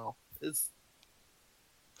I don't know.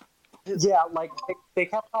 Yeah, like they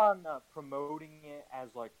kept on promoting it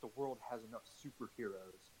as like the world has enough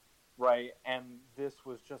superheroes, right? And this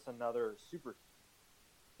was just another super.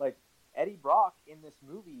 Like Eddie Brock in this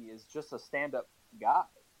movie is just a stand-up guy.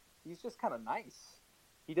 He's just kind of nice.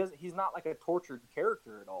 He's not like a tortured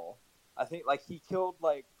character at all. I think like he killed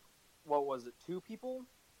like what was it, 2 people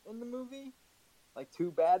in the movie, like 2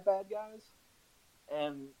 bad guys,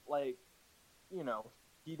 and like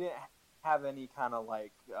he didn't have any kind of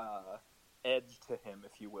like edge to him,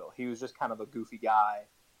 if you will. He was just kind of a goofy guy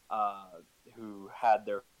who had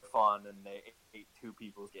their fun, and they ate 2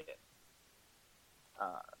 people's get.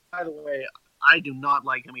 By the way, I do not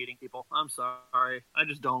like him eating people. I'm sorry, I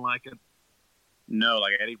just don't like it. No,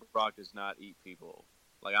 like Eddie Brock does not eat people.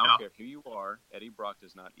 Like I don't care who you are, Eddie Brock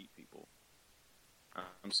does not eat people.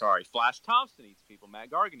 I'm sorry, Flash Thompson eats people,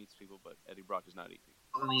 Matt Gargan eats people, but Eddie Brock does not eat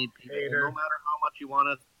people. Doesn't eat people, no matter how much you want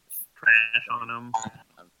to trash on him.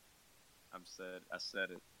 I said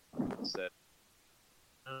it.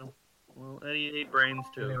 Well, Eddie ate brains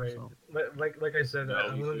too. Anyway, so. like I said, No,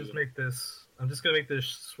 I'm just gonna make this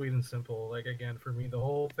sweet and simple. Like again, for me, the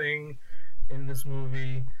whole thing in this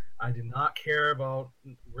movie, I did not care about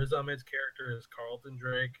Riz Ahmed's character as Carlton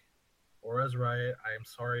Drake or as Riot. I am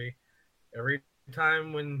sorry. Every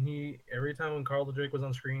time when Carlton Drake was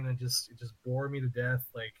on screen, it just bored me to death.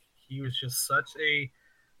 Like he was just such a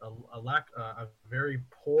very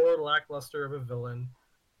poor lackluster of a villain.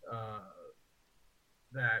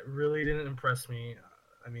 That really didn't impress me.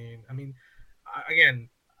 Again,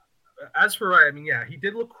 as for Riot, yeah, he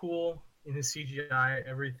did look cool in his CGI.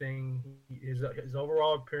 Everything, his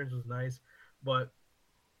overall appearance was nice, but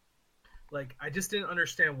like I just didn't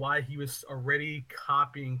understand why he was already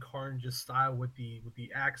copying Carnage's style with the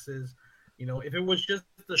axes. If it was just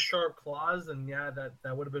the sharp claws, then yeah,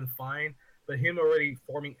 that would have been fine. But him already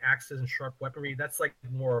forming axes and sharp weaponry, that's like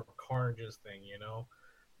more of Carnage's thing,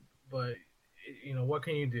 But what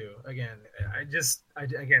can you do? Again,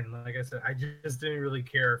 like I said, I just didn't really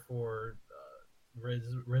care for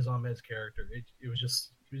Riz Ahmed's character. He was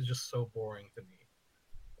just so boring to me,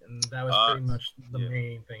 and that was pretty much the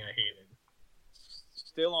main thing I hated.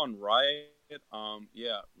 Still on Riot,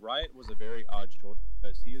 Riot was a very odd choice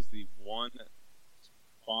because he is the one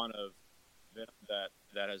spawn of Venom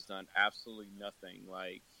that has done absolutely nothing.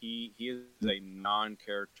 Like he is a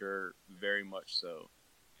non-character, very much so.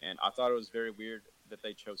 And I thought it was very weird that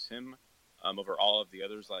they chose him over all of the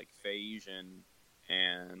others like Phage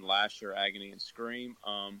and Lasher, Agony, and Scream.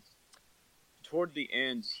 Toward the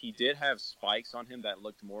end, he did have spikes on him that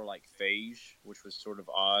looked more like Phage, which was sort of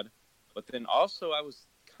odd. But then also I was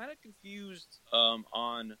kind of confused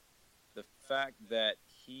on the fact that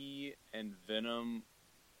he and Venom,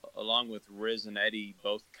 along with Riz and Eddie,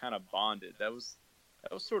 both kind of bonded. That was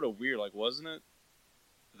sort of weird, like wasn't it?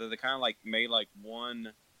 That they kind of like made like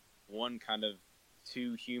one kind of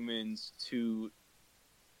 2 humans, 2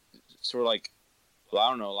 sort of like, well, I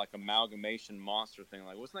don't know, like amalgamation monster thing.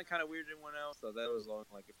 Like, wasn't that kind of weird to anyone else? So that was long,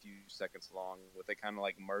 like a few seconds long, but they kind of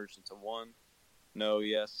like merged into one. No,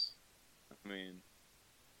 yes. I mean,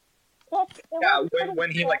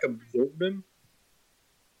 when he like absorbed him.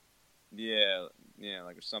 Yeah,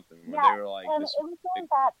 like or something. Where Yeah, they were like, and this it was during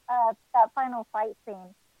that final fight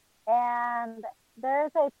scene, and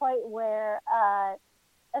there's a point where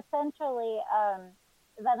essentially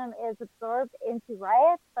Venom is absorbed into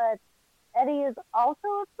Riot, but Eddie is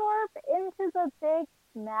also absorbed into the big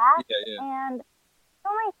mass. Yeah. And the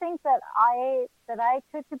only thing that I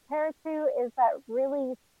could compare it to is that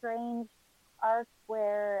really strange arc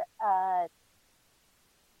where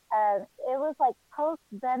it was like post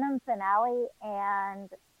Venom finale, and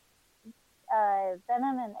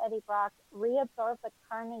Venom and Eddie Brock reabsorbed the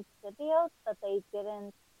Carnage symbiote, but they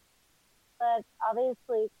didn't but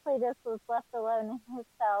obviously Cletus was left alone in his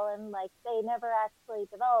cell, and like they never actually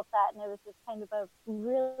developed that, and it was just kind of a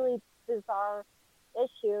really bizarre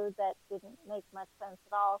issue that didn't make much sense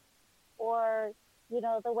at all. Or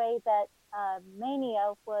the way that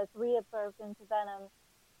Mania was reabsorbed into Venom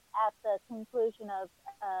at the conclusion of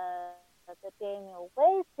the Daniel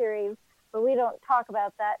Way series, but we don't talk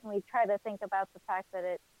about that, and we try to think about the fact that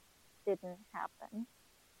it didn't happen.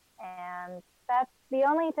 And that's the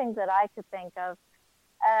only thing that I could think of.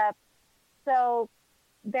 So,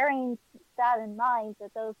 bearing that in mind,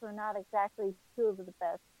 that those were not exactly two of the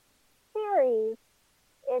best series,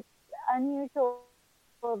 it's unusual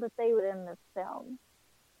that they would in this film.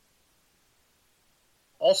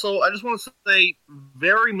 Also, I just want to say,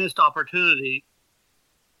 very missed opportunity.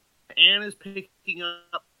 Anne is picking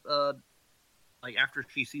up, like, after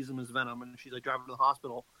she sees him as Venom, and she's, like, driving to the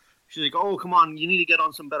hospital. She's like, oh, come on, you need to get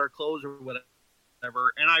on some better clothes or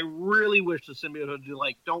whatever. And I really wish the symbiote would do,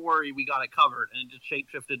 like, don't worry, we got it covered, and just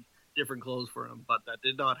shape-shifted different clothes for him. But that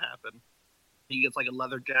did not happen. He gets, like, a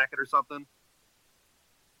leather jacket or something.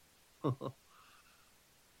 Well,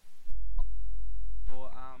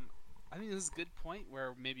 I think this is a good point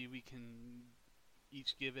where maybe we can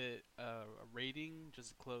each give it a rating just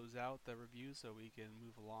to close out the review so we can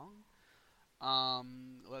move along.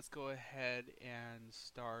 Let's go ahead and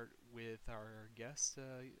start with our guest,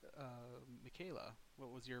 Michaela.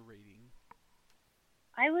 What was your rating?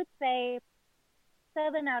 I would say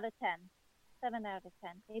 7 out of 10. 7 out of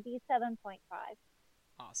 10. Maybe 7.5.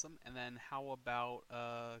 Awesome. And then how about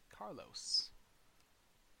Carlos?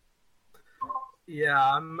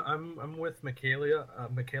 Yeah, I'm with Michaela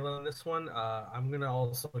on this one. I'm gonna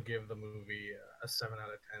also give the movie a 7 out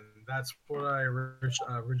of 10. That's what I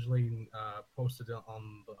originally posted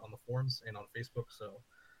on the forums and on Facebook. So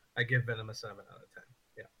I give Venom a 7 out of 10.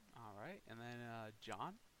 Yeah. All right. And then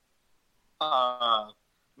John?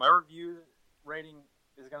 My review rating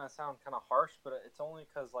is gonna sound kind of harsh, but it's only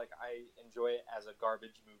because like I enjoy it as a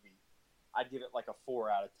garbage movie. I'd give it like a 4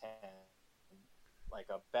 out of 10. Like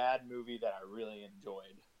a bad movie that I really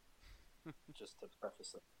enjoyed. Just to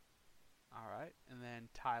preface it. All right. And then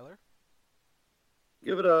Tyler?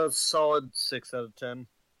 Give it a solid 6 out of 10.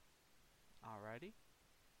 All righty.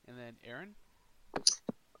 And then Aaron?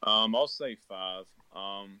 I'll say 5.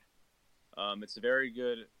 It's a very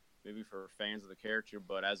good movie for fans of the character,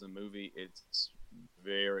 but as a movie, it's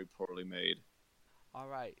very poorly made. All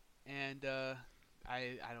right. And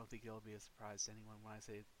I don't think it'll be a surprise to anyone when I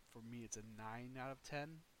say for me it's a 9 out of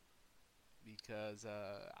 10 because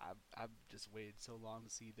I've just waited so long to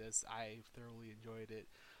see this. I thoroughly enjoyed it.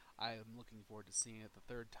 I am looking forward to seeing it the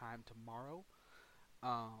third time tomorrow.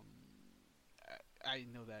 I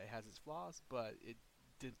know that it has its flaws, but it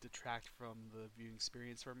didn't detract from the viewing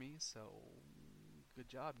experience for me. So good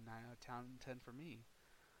job, 9 out of 10 for me.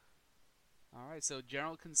 All right, so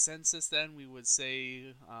general consensus then we would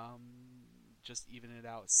say just even it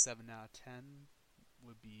out 7 out of 10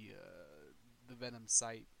 would be the Venom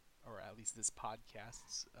site, or at least this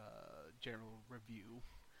podcast's general review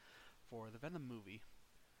for the Venom movie.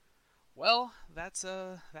 Well, that's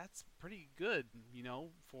pretty good,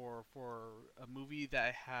 for a movie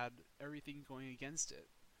that had everything going against it.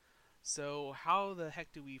 So how the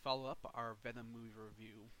heck do we follow up our Venom movie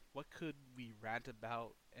review? What could we rant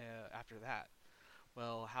about after that?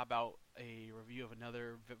 Well, how about a review of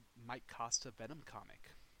another Mike Costa Venom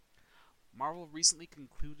comic? Marvel recently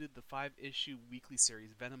concluded the 5-issue weekly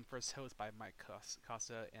series Venom First Host by Mike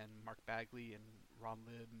Costa and Mark Bagley and Ron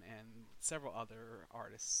Lim and several other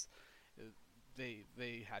artists.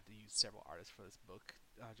 They had to use several artists for this book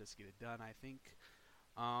just to get it done, I think.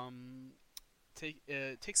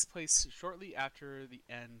 Takes place shortly after the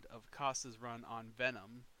end of Costa's run on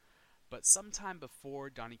Venom, but sometime before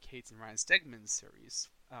Donny Cates and Ryan Stegman's series.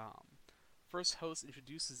 First Host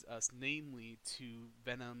introduces us namely to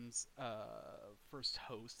Venom's first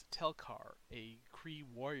host, Telkar, a Kree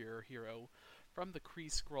warrior hero from the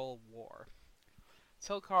Kree Skrull War.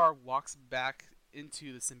 Telkar walks back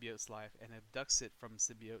into the symbiote's life and abducts it from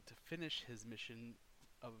symbiote to finish his mission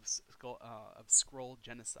of Skrull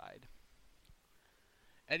genocide.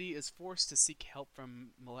 Eddie is forced to seek help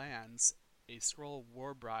from Melans, a Skrull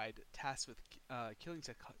war bride tasked with killing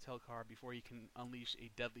Telkar before he can unleash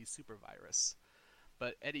a deadly super virus.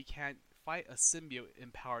 But Eddie can't fight a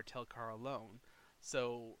symbiote-empowered Telkar alone,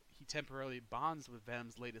 so he temporarily bonds with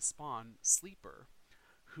Venom's latest spawn, Sleeper,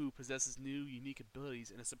 who possesses new, unique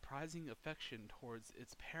abilities and a surprising affection towards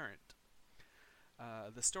its parent.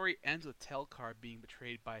 The story ends with Telkar being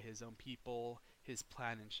betrayed by his own people, his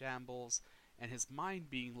plan in shambles, and his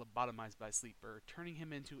mind being lobotomized by Sleeper, turning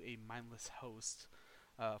him into a mindless host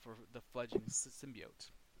for the fledgling symbiote.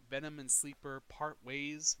 Venom and Sleeper part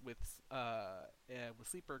ways with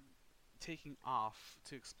Sleeper taking off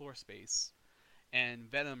to explore space, and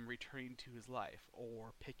Venom returning to his life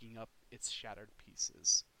or picking up its shattered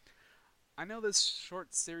pieces. I know this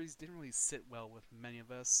short series didn't really sit well with many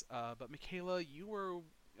of us, but Michaela, you were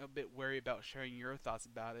a bit wary about sharing your thoughts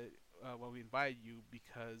about it when we invited you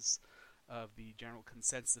because of the general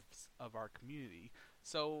consensus of our community.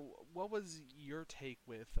 So, what was your take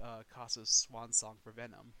with Casa's swan song for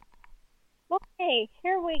Venom? Okay,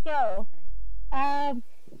 here we go. Um,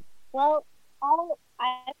 well,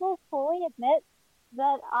 I will fully admit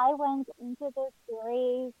that I went into this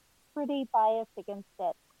series pretty biased against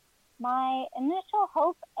it. My initial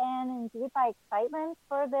hope and indeed my excitement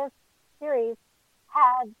for this series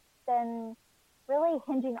had been really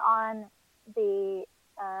hinging on the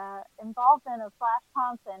involvement of Flash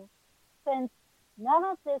Thompson, since none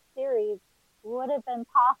of this series would have been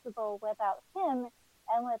possible without him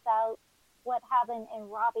and without what happened in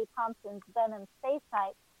Robbie Thompson's Venom Space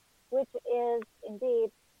Knight, which is indeed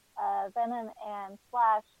Venom and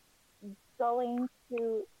Flash going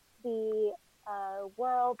to the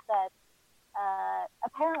world that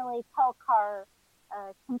apparently Telkar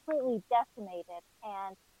completely decimated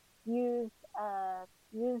and used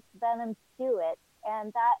Venom to do it,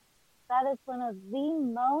 and that is one of the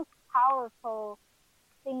most powerful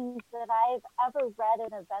things that I've ever read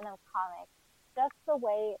in a Venom comic. Just the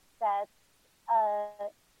way that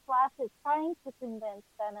Flash is trying to convince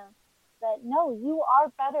Venom that no, you are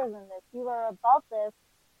better than this, you are above this,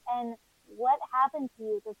 and what happened to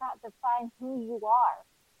you does not define who you are.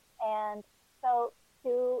 And so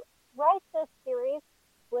to write this series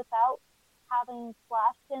without having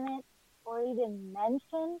Flash in it or even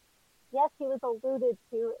mentioned, yes, he was alluded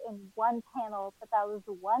to in one panel, but that was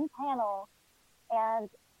one panel, and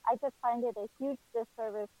I just find it a huge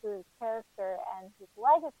disservice to his character and his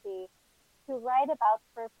legacy to write about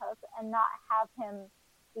First and not have him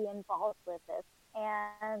be involved with this.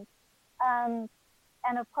 Um,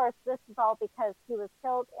 and of course, this is all because he was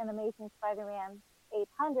killed in Amazing Spider-Man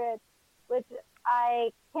 800, which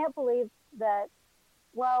I can't believe that.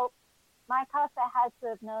 Well, my Costa had to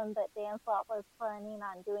have known that Dan Slott was planning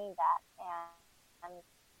on doing that and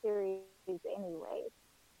series anyways.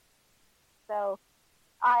 So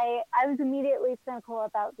I was immediately cynical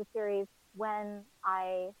about the series when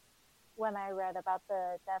I read about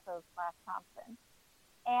the death of Flash Thompson.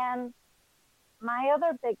 And my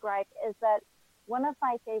other big gripe is that one of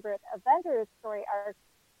my favorite Avengers story arcs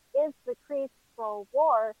is the Kree Skrull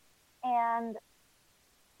War, and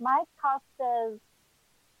Mike Costa's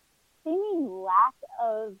seeming lack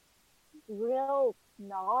of real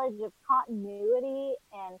knowledge of continuity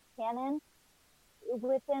and canon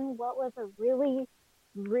within what was a really,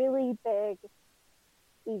 really big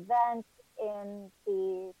event in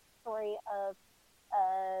the story of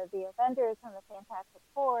the Avengers and the Fantastic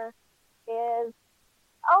Four is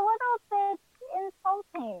a little bit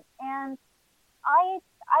insulting, and I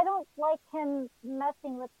don't like him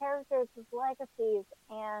messing with characters' legacies,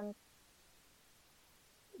 and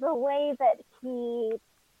the way that he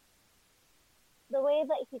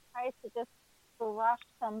tries to just brush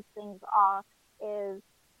some things off is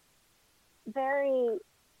very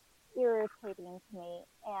irritating to me,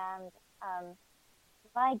 and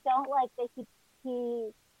I don't like that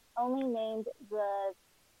he only named the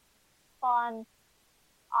Spawn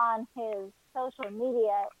on his social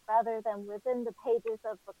media rather than within the pages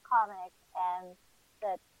of the comic, and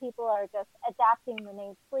that people are just adapting the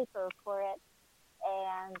name Sleeper for it.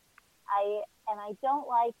 And I don't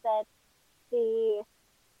like that the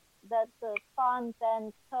Spawn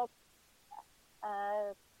then took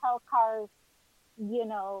Telkar's,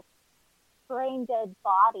 brain dead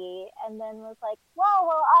body and then was like,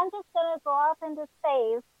 well, I'm just gonna go off into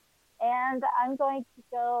space and I'm going to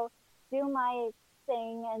go do my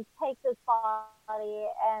thing and take this body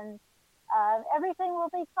and everything will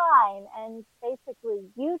be fine. And basically,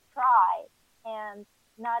 you tried and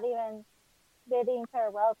not even bidding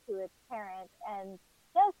farewell to its parent, and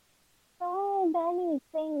just so many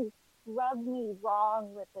things rubbed me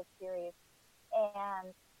wrong with this series.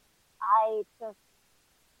 And I just,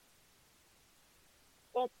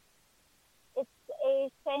 it's a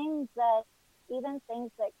shame that even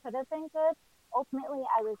things that could have been good, ultimately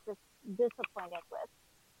I was just disappointed with.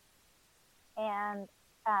 And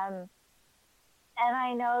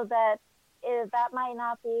I know that that might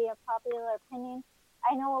not be a popular opinion.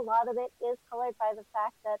 I know a lot of it is colored by the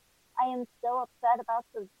fact that I am still upset about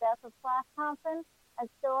the death of Flash Thompson. I'm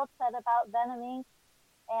still upset about Venom Inc.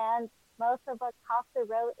 And most of what Costa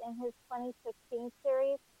wrote in his 2016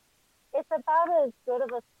 series. it's about as good of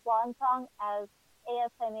a swan song as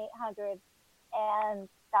ASM 800, and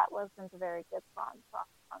that wasn't a very good swan song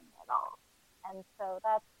at all. And so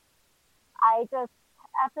that's, I just,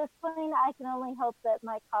 at this point, I can only hope that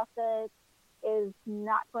Mike Costa is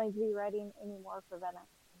not going to be writing anymore for Venom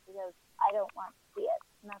because I don't want to see it.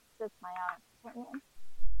 And that's just my honest opinion.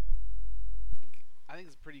 I think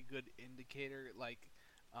it's a pretty good indicator. Like,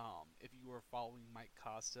 if you were following Mike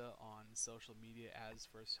Costa on social media as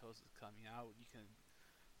First Host is coming out, you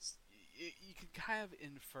can kind of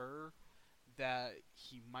infer that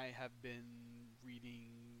he might have been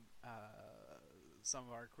reading some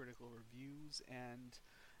of our critical reviews and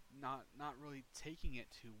not really taking it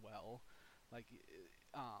too well. Like,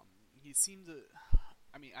 he seemed to.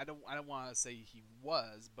 I mean, I don't want to say he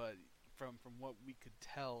was, but from what we could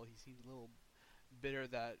tell, he seemed a little bitter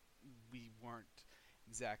that we weren't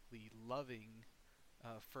exactly loving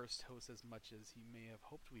First Host as much as he may have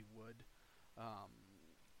hoped we would. Um,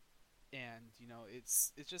 and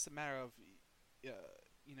it's just a matter of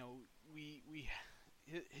you know we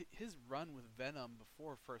his run with Venom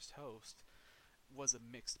before First Host was a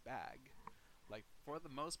mixed bag. Like, for the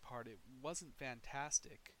most part, it wasn't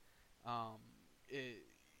fantastic. It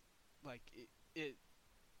like it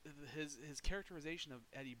his characterization of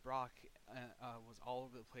Eddie Brock was all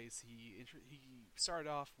over the place. He started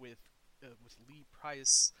off with Lee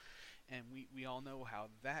Price, and we all know how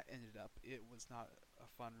that ended up. It was not a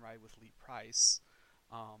fun ride with Lee Price,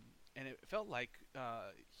 and it felt like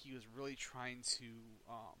he was really trying to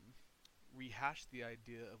rehash the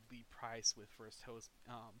idea of Lee Price with First Host.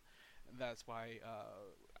 That's why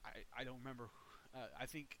I don't remember. I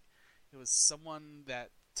think it was someone that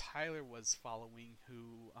Tyler was following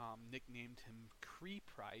who nicknamed him Cree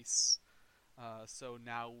Price. So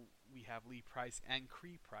now we have Lee Price and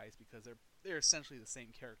Cree Price because they're essentially the same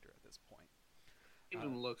character at this point.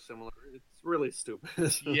 Even look similar. It's really stupid.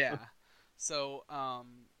 Yeah. So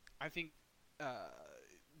I think uh,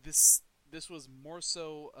 this was more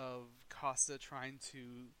so of Costa trying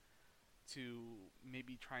to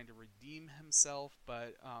maybe trying to redeem himself,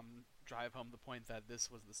 but drive home the point that this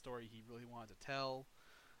was the story he really wanted to tell.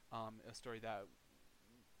 A story that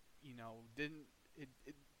didn't it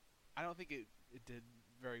I don't think it did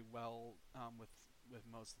very well with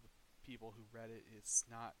most of the people who read it. It's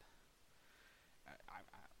not.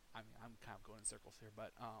 I mean, I'm kind of going in circles here,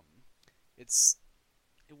 but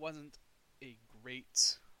it wasn't a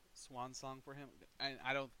great swan song for him, and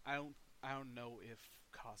I don't know if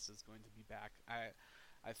Costa's going to be back.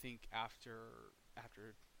 I think after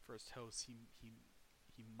First Host,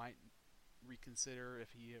 he might reconsider if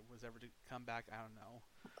he was ever to come back. I don't know,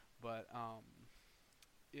 but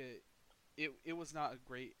it it was not a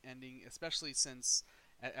great ending, especially since,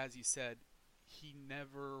 as you said, he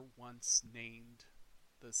never once named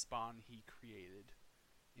the Spawn he created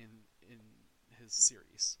in his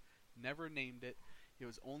series. Never named it. It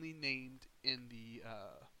was only named in the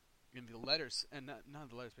letters, and not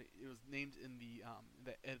the letters, but it was named in the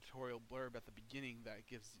editorial blurb at the beginning that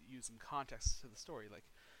gives you some context to the story. Like,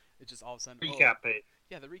 it just all of a sudden Recap page.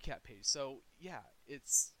 Yeah, the recap page. So yeah,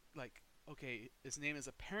 it's like, okay, his name is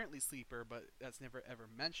apparently Sleeper, but that's never ever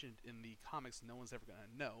mentioned in the comics. No one's ever gonna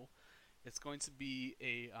know. It's going to be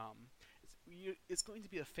it's going to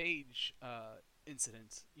be a phage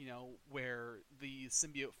incident, where the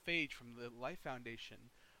symbiote phage from the Life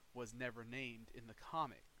Foundation was never named in the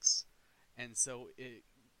comics, and so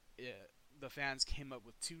the fans came up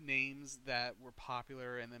with two names that were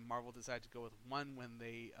popular, and then Marvel decided to go with one when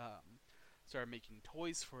they started making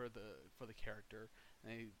toys for the character,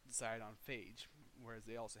 and they decided on Phage, whereas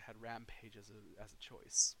they also had Rampage as a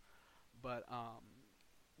choice. But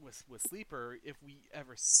with Sleeper, if we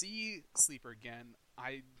ever see Sleeper again,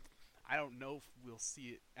 I don't know if we'll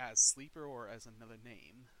see it as Sleeper or as another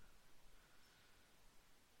name.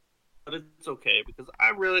 But it's okay because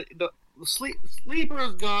Sleeper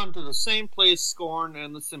has gone to the same place Scorn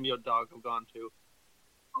and the Symbiote Dog have gone to.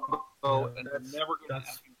 And we're never going to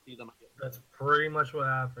see them again. That's pretty much what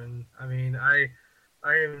happened. I mean, I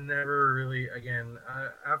have never really, again,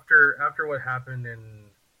 after what happened in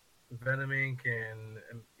Venom Inc. and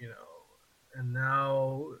and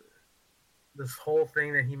now this whole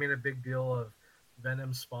thing that he made a big deal of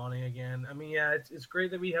Venom spawning again. I mean, yeah, it's great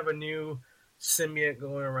that we have a new symbiote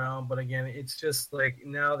going around, but again, it's just like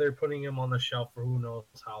now they're putting him on the shelf for who knows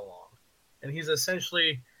how long, and he's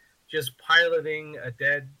essentially just piloting a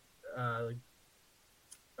dead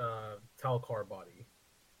Talcar body.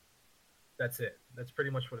 That's it. That's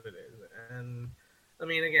pretty much what it is. And I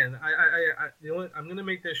mean, again, I'm gonna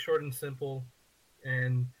make this short and simple.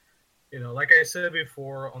 And like I said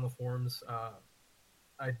before on the forums,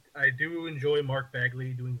 I do enjoy Mark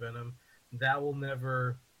Bagley doing Venom. That will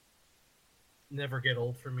never get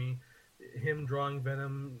old for me. Him drawing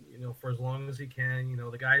Venom, for as long as he can.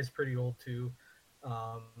 The guy is pretty old too.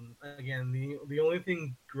 Again, the only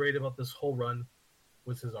thing great about this whole run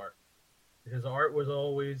was his art. His art was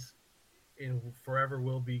always and forever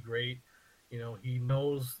will be great. He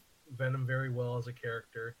knows Venom very well as a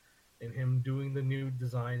character, and him doing the new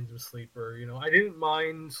designs with Sleeper. I didn't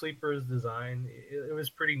mind Sleeper's design. It was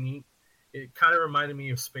pretty neat. It kind of reminded me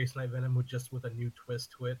of Space Knight Venom with a new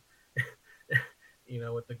twist to it.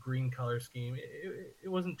 With the green color scheme, it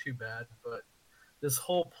wasn't too bad. But this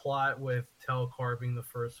whole plot with Telcar being the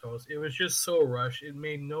first host, it was just so rushed. It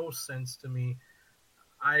made no sense to me.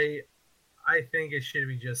 I I think it should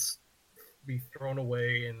be thrown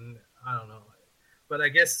away, and I don't know. But I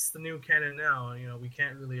guess it's the new canon now. We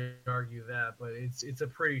can't really argue that. But it's a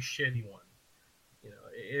pretty shitty one.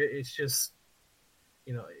 It's just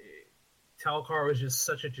you know, Talcar was just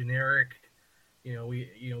such a generic.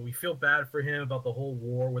 We feel bad for him about the whole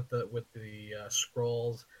war with the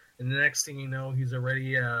scrolls, and the next thing you know, he's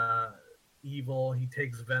already evil. He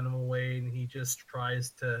takes Venom away, and he just tries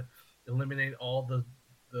to eliminate all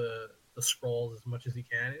the scrolls as much as he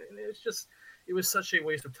can. And it was such a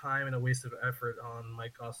waste of time and a waste of effort on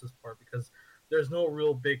Mike Goss's part because there's no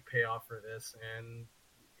real big payoff for this, and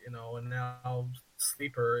now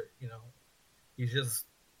Sleeper, he's just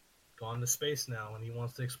gone to space now, and he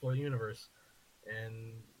wants to explore the universe.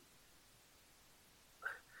 And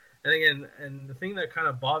again, and the thing that kind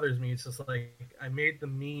of bothers me is just like I made the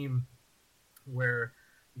meme where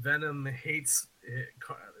Venom hates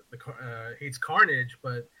Carnage,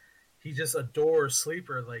 but he just adores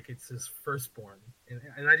Sleeper like it's his firstborn,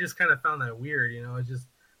 and I just kind of found that weird. It's just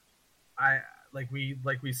I like we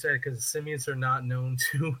said, because symbiotes are not known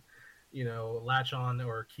to latch on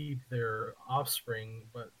or keep their offspring,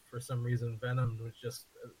 but for some reason Venom was just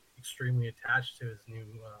extremely attached to his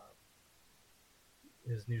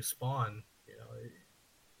new spawn,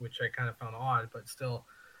 which I kind of found odd, but still,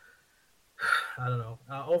 I don't know.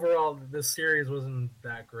 Overall, this series wasn't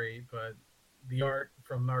that great, but the art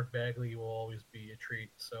from Mark Bagley will always be a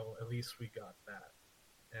treat. So at least we got that,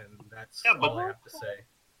 and that's Yeah, but all I have to say.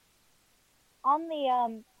 On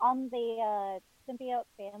the symbiote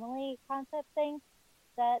family concept thing,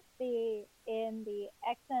 that the in the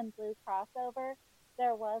X Men Blue crossover,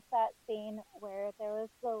 there was that scene where there was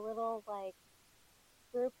the little like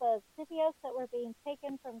group of symbiotes that were being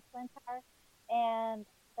taken from Clintar, and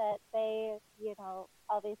that they,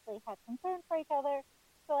 obviously had concern for each other.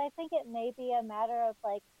 So I think it may be a matter of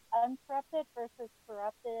like uncorrupted versus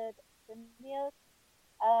corrupted symbiotes.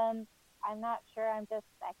 Um, I'm not sure. I'm just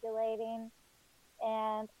speculating.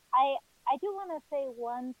 And I do want to say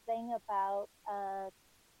one thing about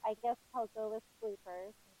I guess I'll go with Sleeper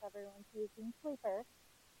since everyone's using Sleeper.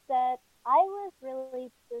 That I was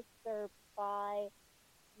really disturbed by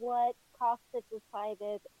what Costa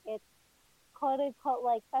decided its quote unquote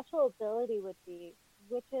like special ability would be,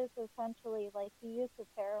 which is essentially like the use of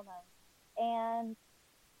pheromones. And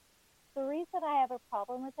the reason I have a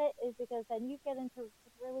problem with it is because then you get into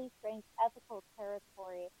really strange ethical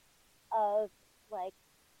territory of like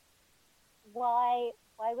why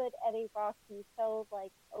would Eddie Brock be so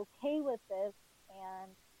like okay with this,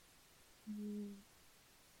 and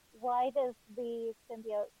why does the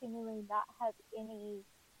symbiote seemingly not have any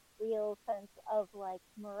real sense of like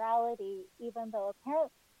morality, even though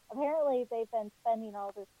apparently they've been spending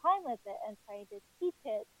all this time with it and trying to teach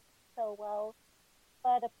it so well,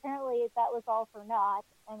 but apparently that was all for naught,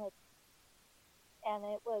 and it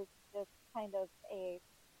was just kind of a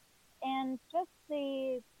and just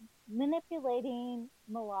the manipulating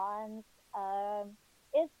Milan's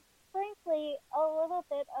is frankly a little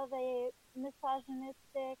bit of a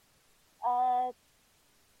misogynistic uh,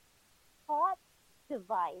 plot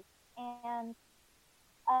device,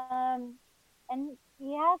 um, and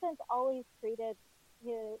he hasn't always treated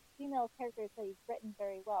his female characters that he's written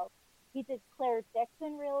very well. He did Claire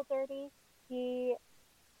Dixon real dirty. He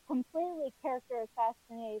completely character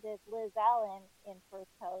assassinated Liz Allen in First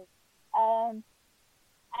Coast. Um,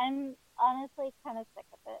 I'm honestly kind of sick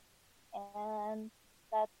of it, and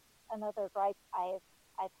that's another gripe I've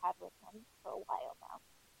had with him for a while now.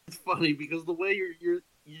 it's funny because the way you're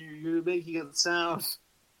making it sound,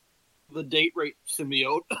 the date rape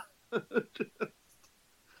symbiote with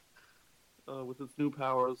its new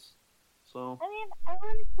powers. So I mean, I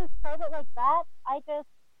wouldn't describe it like that. I just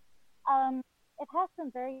it has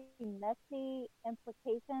some very messy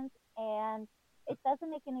implications, and it doesn't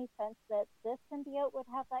make any sense that this symbiote would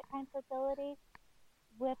have that kind of ability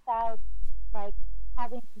without like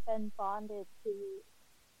having been bonded to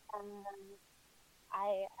and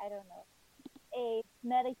I don't know, a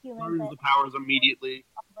metahuman Learns that the powers immediately.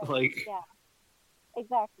 Like yeah,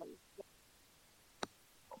 exactly.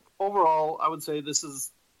 overall, I would say this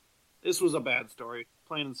was a bad story,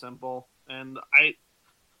 plain and simple. And I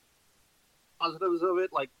positives of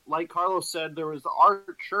it, like Carlos said, there was the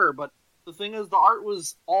art, sure, but the thing is, the art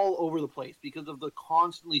was all over the place because of the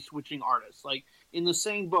constantly switching artists. Like in the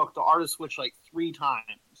same book, the artist switched like 3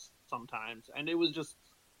 times sometimes, and it was just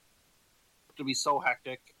to be so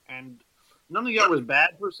hectic. And none of the art was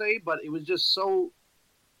bad per se, but it was just so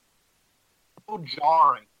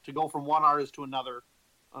jarring to go from one artist to another,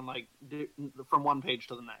 on like from one page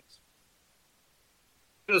to the next.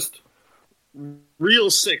 Just real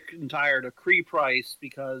sick and tired of Cree Price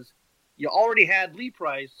because you already had Lee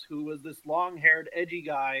Price, who was this long-haired, edgy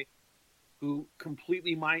guy who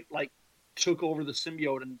completely took over the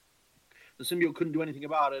symbiote, and the symbiote couldn't do anything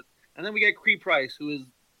about it. And then we get Cree Price, who is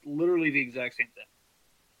literally the exact same thing.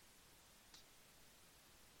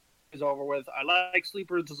 Is over with. I like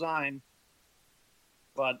Sleeper's design,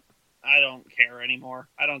 but I don't care anymore.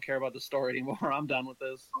 I don't care about the story anymore. I'm done with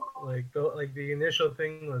this. The initial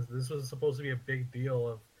thing was this was supposed to be a big deal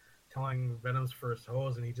of telling Venom's first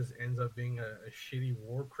hose, and he just ends up being a shitty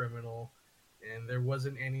war criminal, and there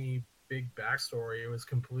wasn't any big backstory. It was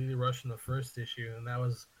completely rushed in the first issue, and that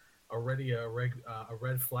was already a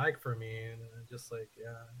red flag for me. And just like,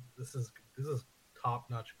 yeah, this is top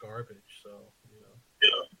notch garbage. So you know.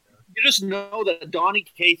 You just know that Donny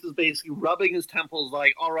Cates is basically rubbing his temples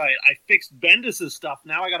like, all right, I fixed Bendis' stuff.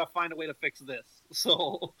 Now I got to find a way to fix this.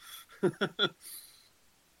 So. All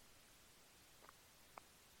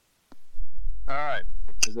right.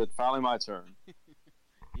 Is it finally my turn?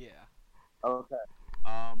 Yeah. Okay.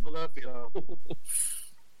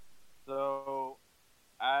 So,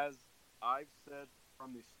 as I've said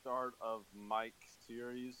from the start of Mike's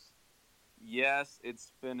series, yes,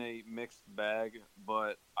 it's been a mixed bag,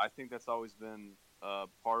 but I think that's always been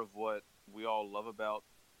part of what we all love about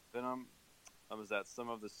Venom. Is that some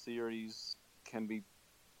of the series can be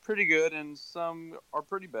pretty good and some are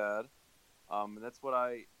pretty bad. And that's what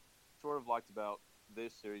I sort of liked about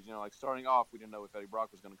this series. You know, like starting off, we didn't know if Eddie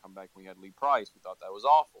Brock was going to come back when we had Lee Price. We thought that was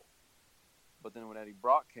awful. But then when Eddie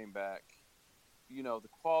Brock came back, you know, the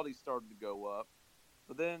quality started to go up.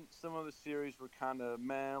 But then some of the series were kind of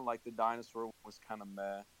meh, like the dinosaur was kind of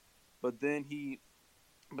meh. But then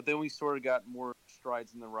we sort of got more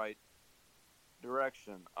strides in the right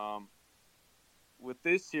direction. With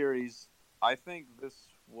this series, I think this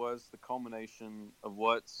was the culmination of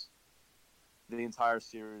what the entire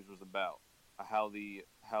series was about. How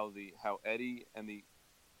Eddie and the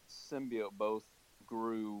symbiote both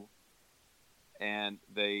grew, and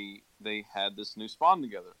they had this new spawn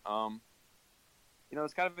together. You know,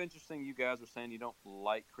 it's kind of interesting. You guys are saying you don't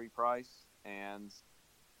like Cree Price, and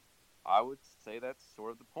I would say that's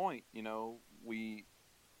sort of the point. You know, when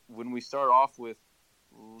we start off with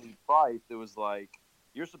Lee Price, it was like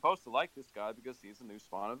you're supposed to like this guy because he's a new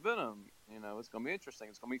spawn of Venom. You know, it's gonna be interesting.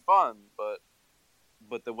 It's gonna be fun, but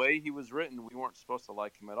the way he was written, we weren't supposed to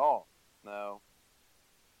like him at all. Now,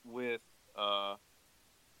 with and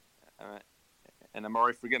I'm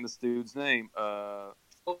already forgetting this dude's name.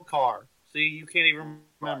 Car. See, you can't even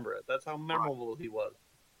remember it. That's how memorable he was.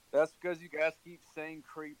 That's because you guys keep saying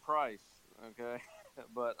Cree Price, okay?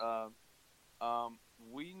 But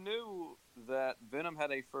we knew that Venom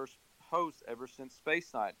had a first host ever since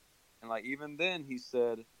Space Knight, and like even then, he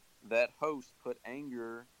said that host put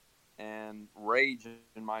anger and rage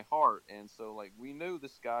in my heart, and so like we knew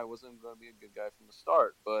this guy wasn't going to be a good guy from the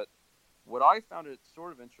start. But what I found it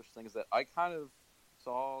sort of interesting is that I kind of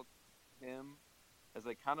saw him as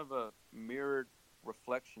a kind of a mirrored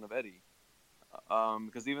reflection of Eddie,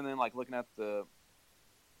 because even then, like looking at the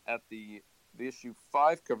issue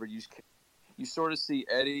 5 cover, you sort of see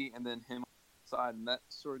Eddie and then him on the side, and that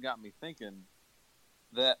sort of got me thinking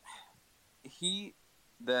that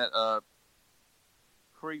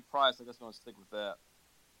Cree Price, I guess I'm going to stick with that.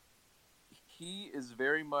 He is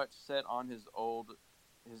very much set on his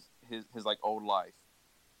like old life.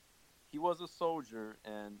 He was a soldier,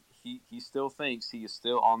 and he still thinks he is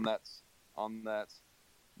still on that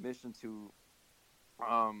mission to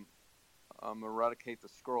eradicate the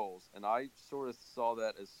Skrulls. And I sort of saw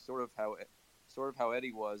that as sort of how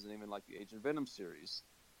Eddie was, and even like the Agent Venom series.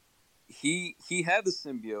 He had the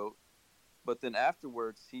symbiote, but then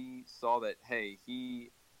afterwards he saw that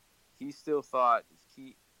he still thought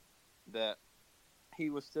that he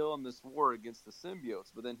was still in this war against the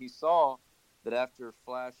symbiotes. But then he saw that after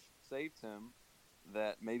Flash saved him,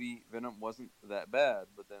 that maybe Venom wasn't that bad.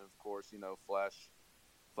 But then, of course, you know, Flash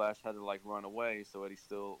Flash had to like run away, so Eddie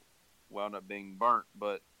still wound up being burnt.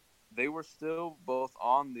 But they were still both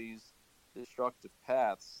on these destructive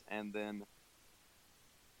paths, and then,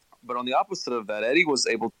 but on the opposite of that, Eddie was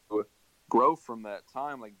able to grow from that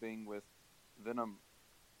time, like being with Venom,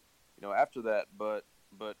 after that. But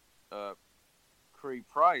uh, Curry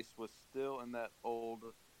Price was still in that old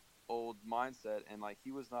mindset, and like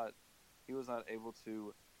he was not able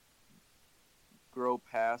to grow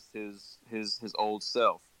past his old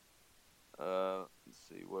self. Let's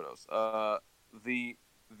see what else.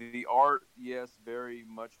 The art, yes, very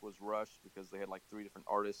much was rushed because they had like three different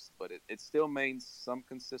artists, but it still maintained some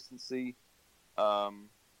consistency. Um,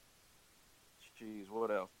 Jeez, what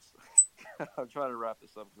else? I'm trying to wrap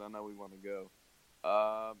this up because I know we want to go.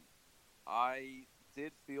 Um, I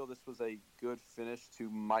did feel this was a good finish to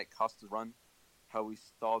Mike Costa's run. How we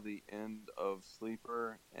saw the end of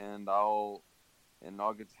Sleeper, and I'll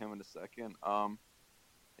get to him in a second.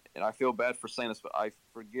 And I feel bad for saying this, but I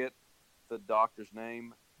forget the doctor's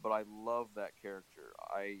name, but I love that character.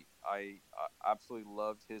 I absolutely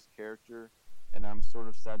loved his character, and I'm sort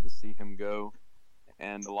of sad to see him go.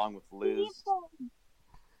 And along with Liz,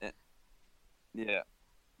 eh, yeah,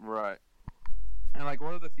 right. And like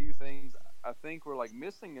one of the few things I think we're like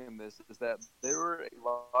missing in this is that there were a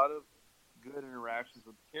lot of good interactions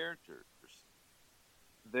with characters.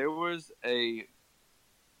 There was a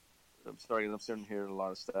I'm sorry, I'm starting to hear a lot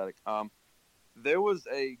of static. There was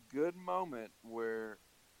a good moment where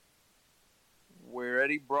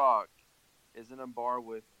Eddie Brock is in a bar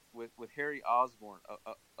with Harry Osborn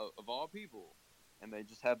of all people, and they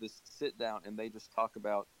just have this sit down and they just talk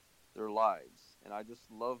about their lives, and I just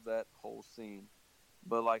love that whole scene.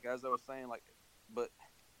 But like as I was saying, but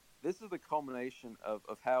this is the culmination of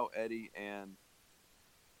how Eddie and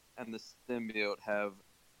the symbiote have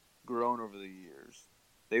grown over the years.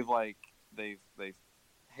 They've like they've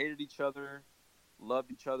hated each other,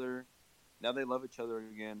 loved each other. Now they love each other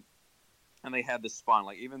again, and they had this spawn.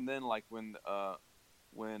 Like even then, like when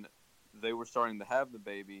they were starting to have the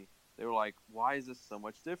baby, they were like, "Why is this so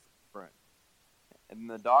much different?" And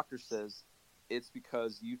the doctor says, "It's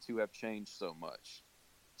because you two have changed so much."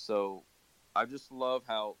 So I just love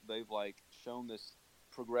how they've like shown this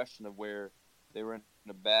progression of where they were in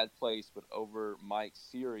a bad place, but over Mike's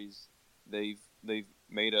series, they've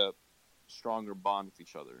made a stronger bond with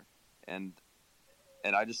each other, and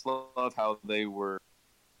I just love how they were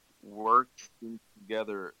working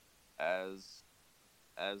together as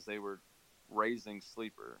they were raising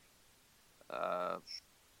Sleeper. Uh,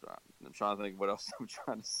 I'm trying to think what else I'm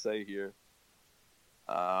trying to say here.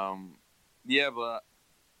 Yeah, but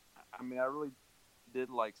I mean, I really did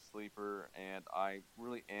like Sleeper, and I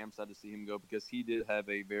really am sad to see him go because he did have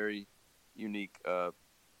a very unique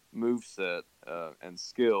move set and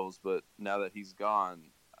skills. But now that he's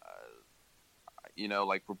gone,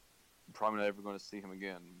 like we're probably not ever going to see him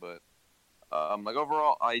again. But like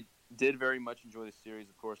overall, I did very much enjoy the series.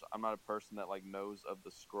 Of course, I'm not a person that like knows of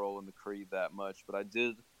the Skrull and the Kree that much, but I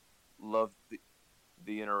did love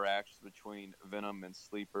the interactions between Venom and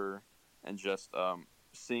Sleeper, and just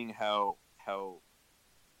seeing how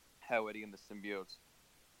Eddie and the symbiotes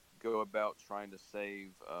go about trying to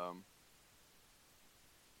save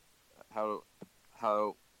how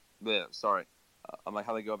how yeah, sorry I'm like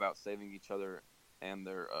how they go about saving each other and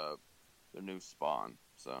their new spawn.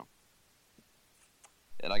 So,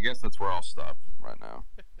 and I guess that's where I'll stop right now.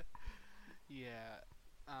 Yeah.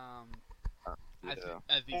 Um, I Yeah. think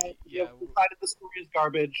I think And we yeah. have decided the story is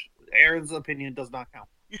garbage. Aaron's opinion does not count.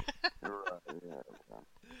 Right, yeah.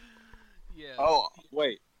 Yeah. Oh,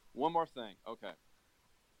 wait. One more thing. Okay.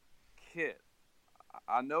 Kid,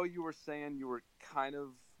 I know you were saying you were kind of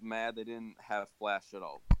mad they didn't have Flash at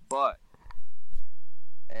all, but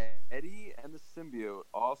Eddie and the symbiote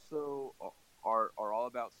also are all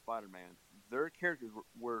about Spider-Man. Their characters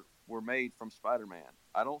were made from Spider-Man.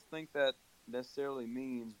 I don't think that necessarily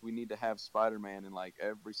means we need to have Spider-Man in like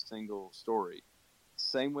every single story.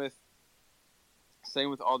 Same with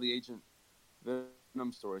all the Agent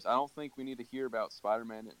Venom stories. I don't think we need to hear about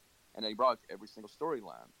Spider-Man and Eddie Brock every single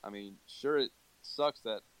storyline. I mean, sure, it sucks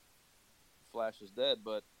that Flash is dead,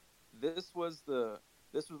 but this was the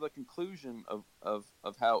conclusion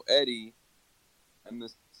of how Eddie and the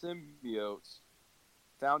symbiotes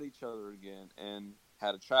found each other again and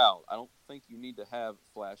had a child. I don't think you need to have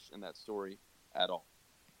Flash in that story at all.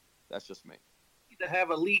 That's just me. To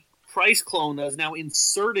have a Lee Price clone that is now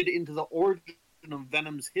inserted into the origin of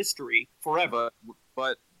Venom's history forever.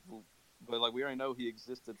 But like we already know he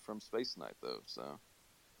existed from Space Knight though, so.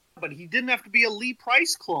 But he didn't have to be a Lee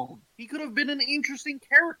Price clone. He could have been an interesting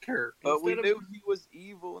character. But we knew he was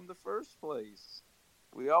evil in the first place.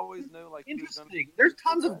 We always knew like he was going to. Interesting. There's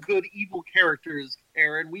tons of good evil characters,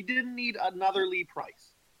 Aaron. We didn't need another Lee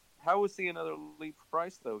Price. How is he another Lee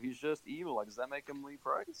Price though? He's just evil. Like, does that make him Lee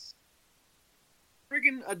Price?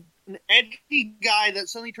 Friggin' an edgy guy that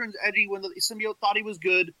suddenly turns edgy when the symbiote thought he was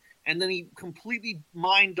good, and then he completely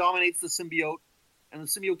mind dominates the symbiote, and the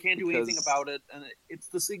symbiote can't do anything about it, and it's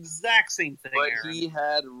this exact same thing. But Aaron. he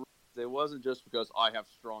had. It wasn't just because I have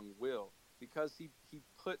strong will. Because he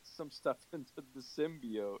put some stuff into the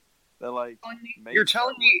symbiote that like. You're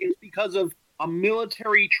telling me it's because of a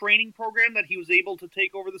military training program that he was able to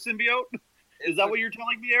take over the symbiote? Is that what you're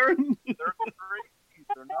telling me, Aaron? They're trees.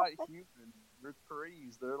 They're not human. They're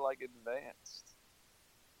trees. They're like advanced.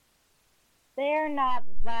 They're not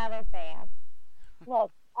that advanced.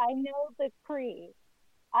 Look, I know the Kree.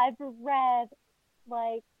 I've read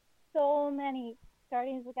like so many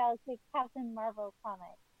Guardians of the Galaxy, Captain Marvel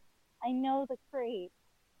comics. I know the Kree.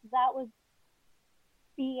 That was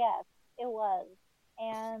BS. It was.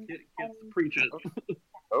 And preach it.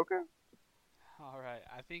 Okay. All right,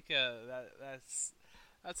 I think that's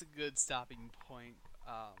a good stopping point.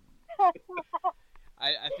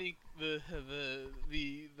 I think the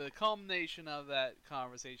culmination of that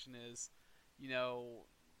conversation is,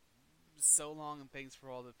 so long and thanks for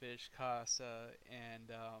all the fish, Casa,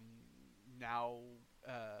 and now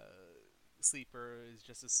Sleeper is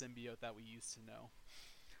just a symbiote that we used to know.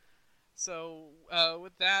 So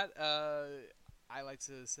with that, I like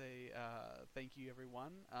to say thank you,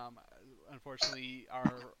 everyone. Unfortunately,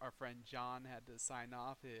 our friend John had to sign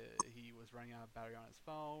off. He was running out of battery on his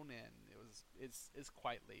phone, and it's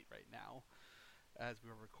quite late right now as we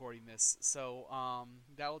were recording this. So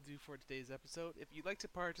that will do for today's episode. If you'd like to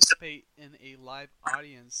participate in a live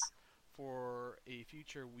audience for a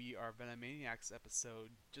future We Are Venomaniacs episode,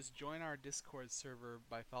 just join our Discord server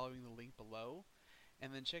by following the link below.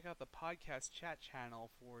 And then check out the podcast chat channel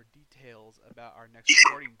for details about our next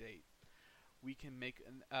recording date. We can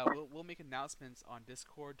we'll make announcements on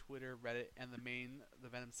Discord, Twitter, Reddit, and the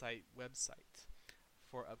Venom site website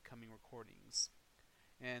for upcoming recordings.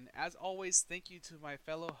 And as always, thank you to my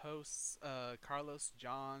fellow hosts Carlos,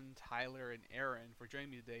 John, Tyler, and Aaron for joining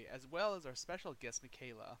me today, as well as our special guest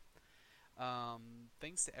Michaela.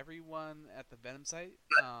 Thanks to everyone at the Venom site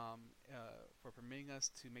for permitting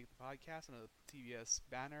us to make the podcast under the TBS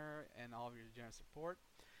banner and all of your generous support.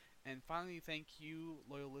 And finally, thank you,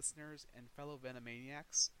 loyal listeners and fellow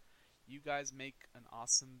Venomaniacs. You guys make an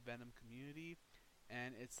awesome Venom community,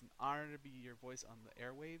 and it's an honor to be your voice on the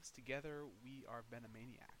airwaves. Together, we are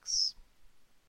Venomaniacs.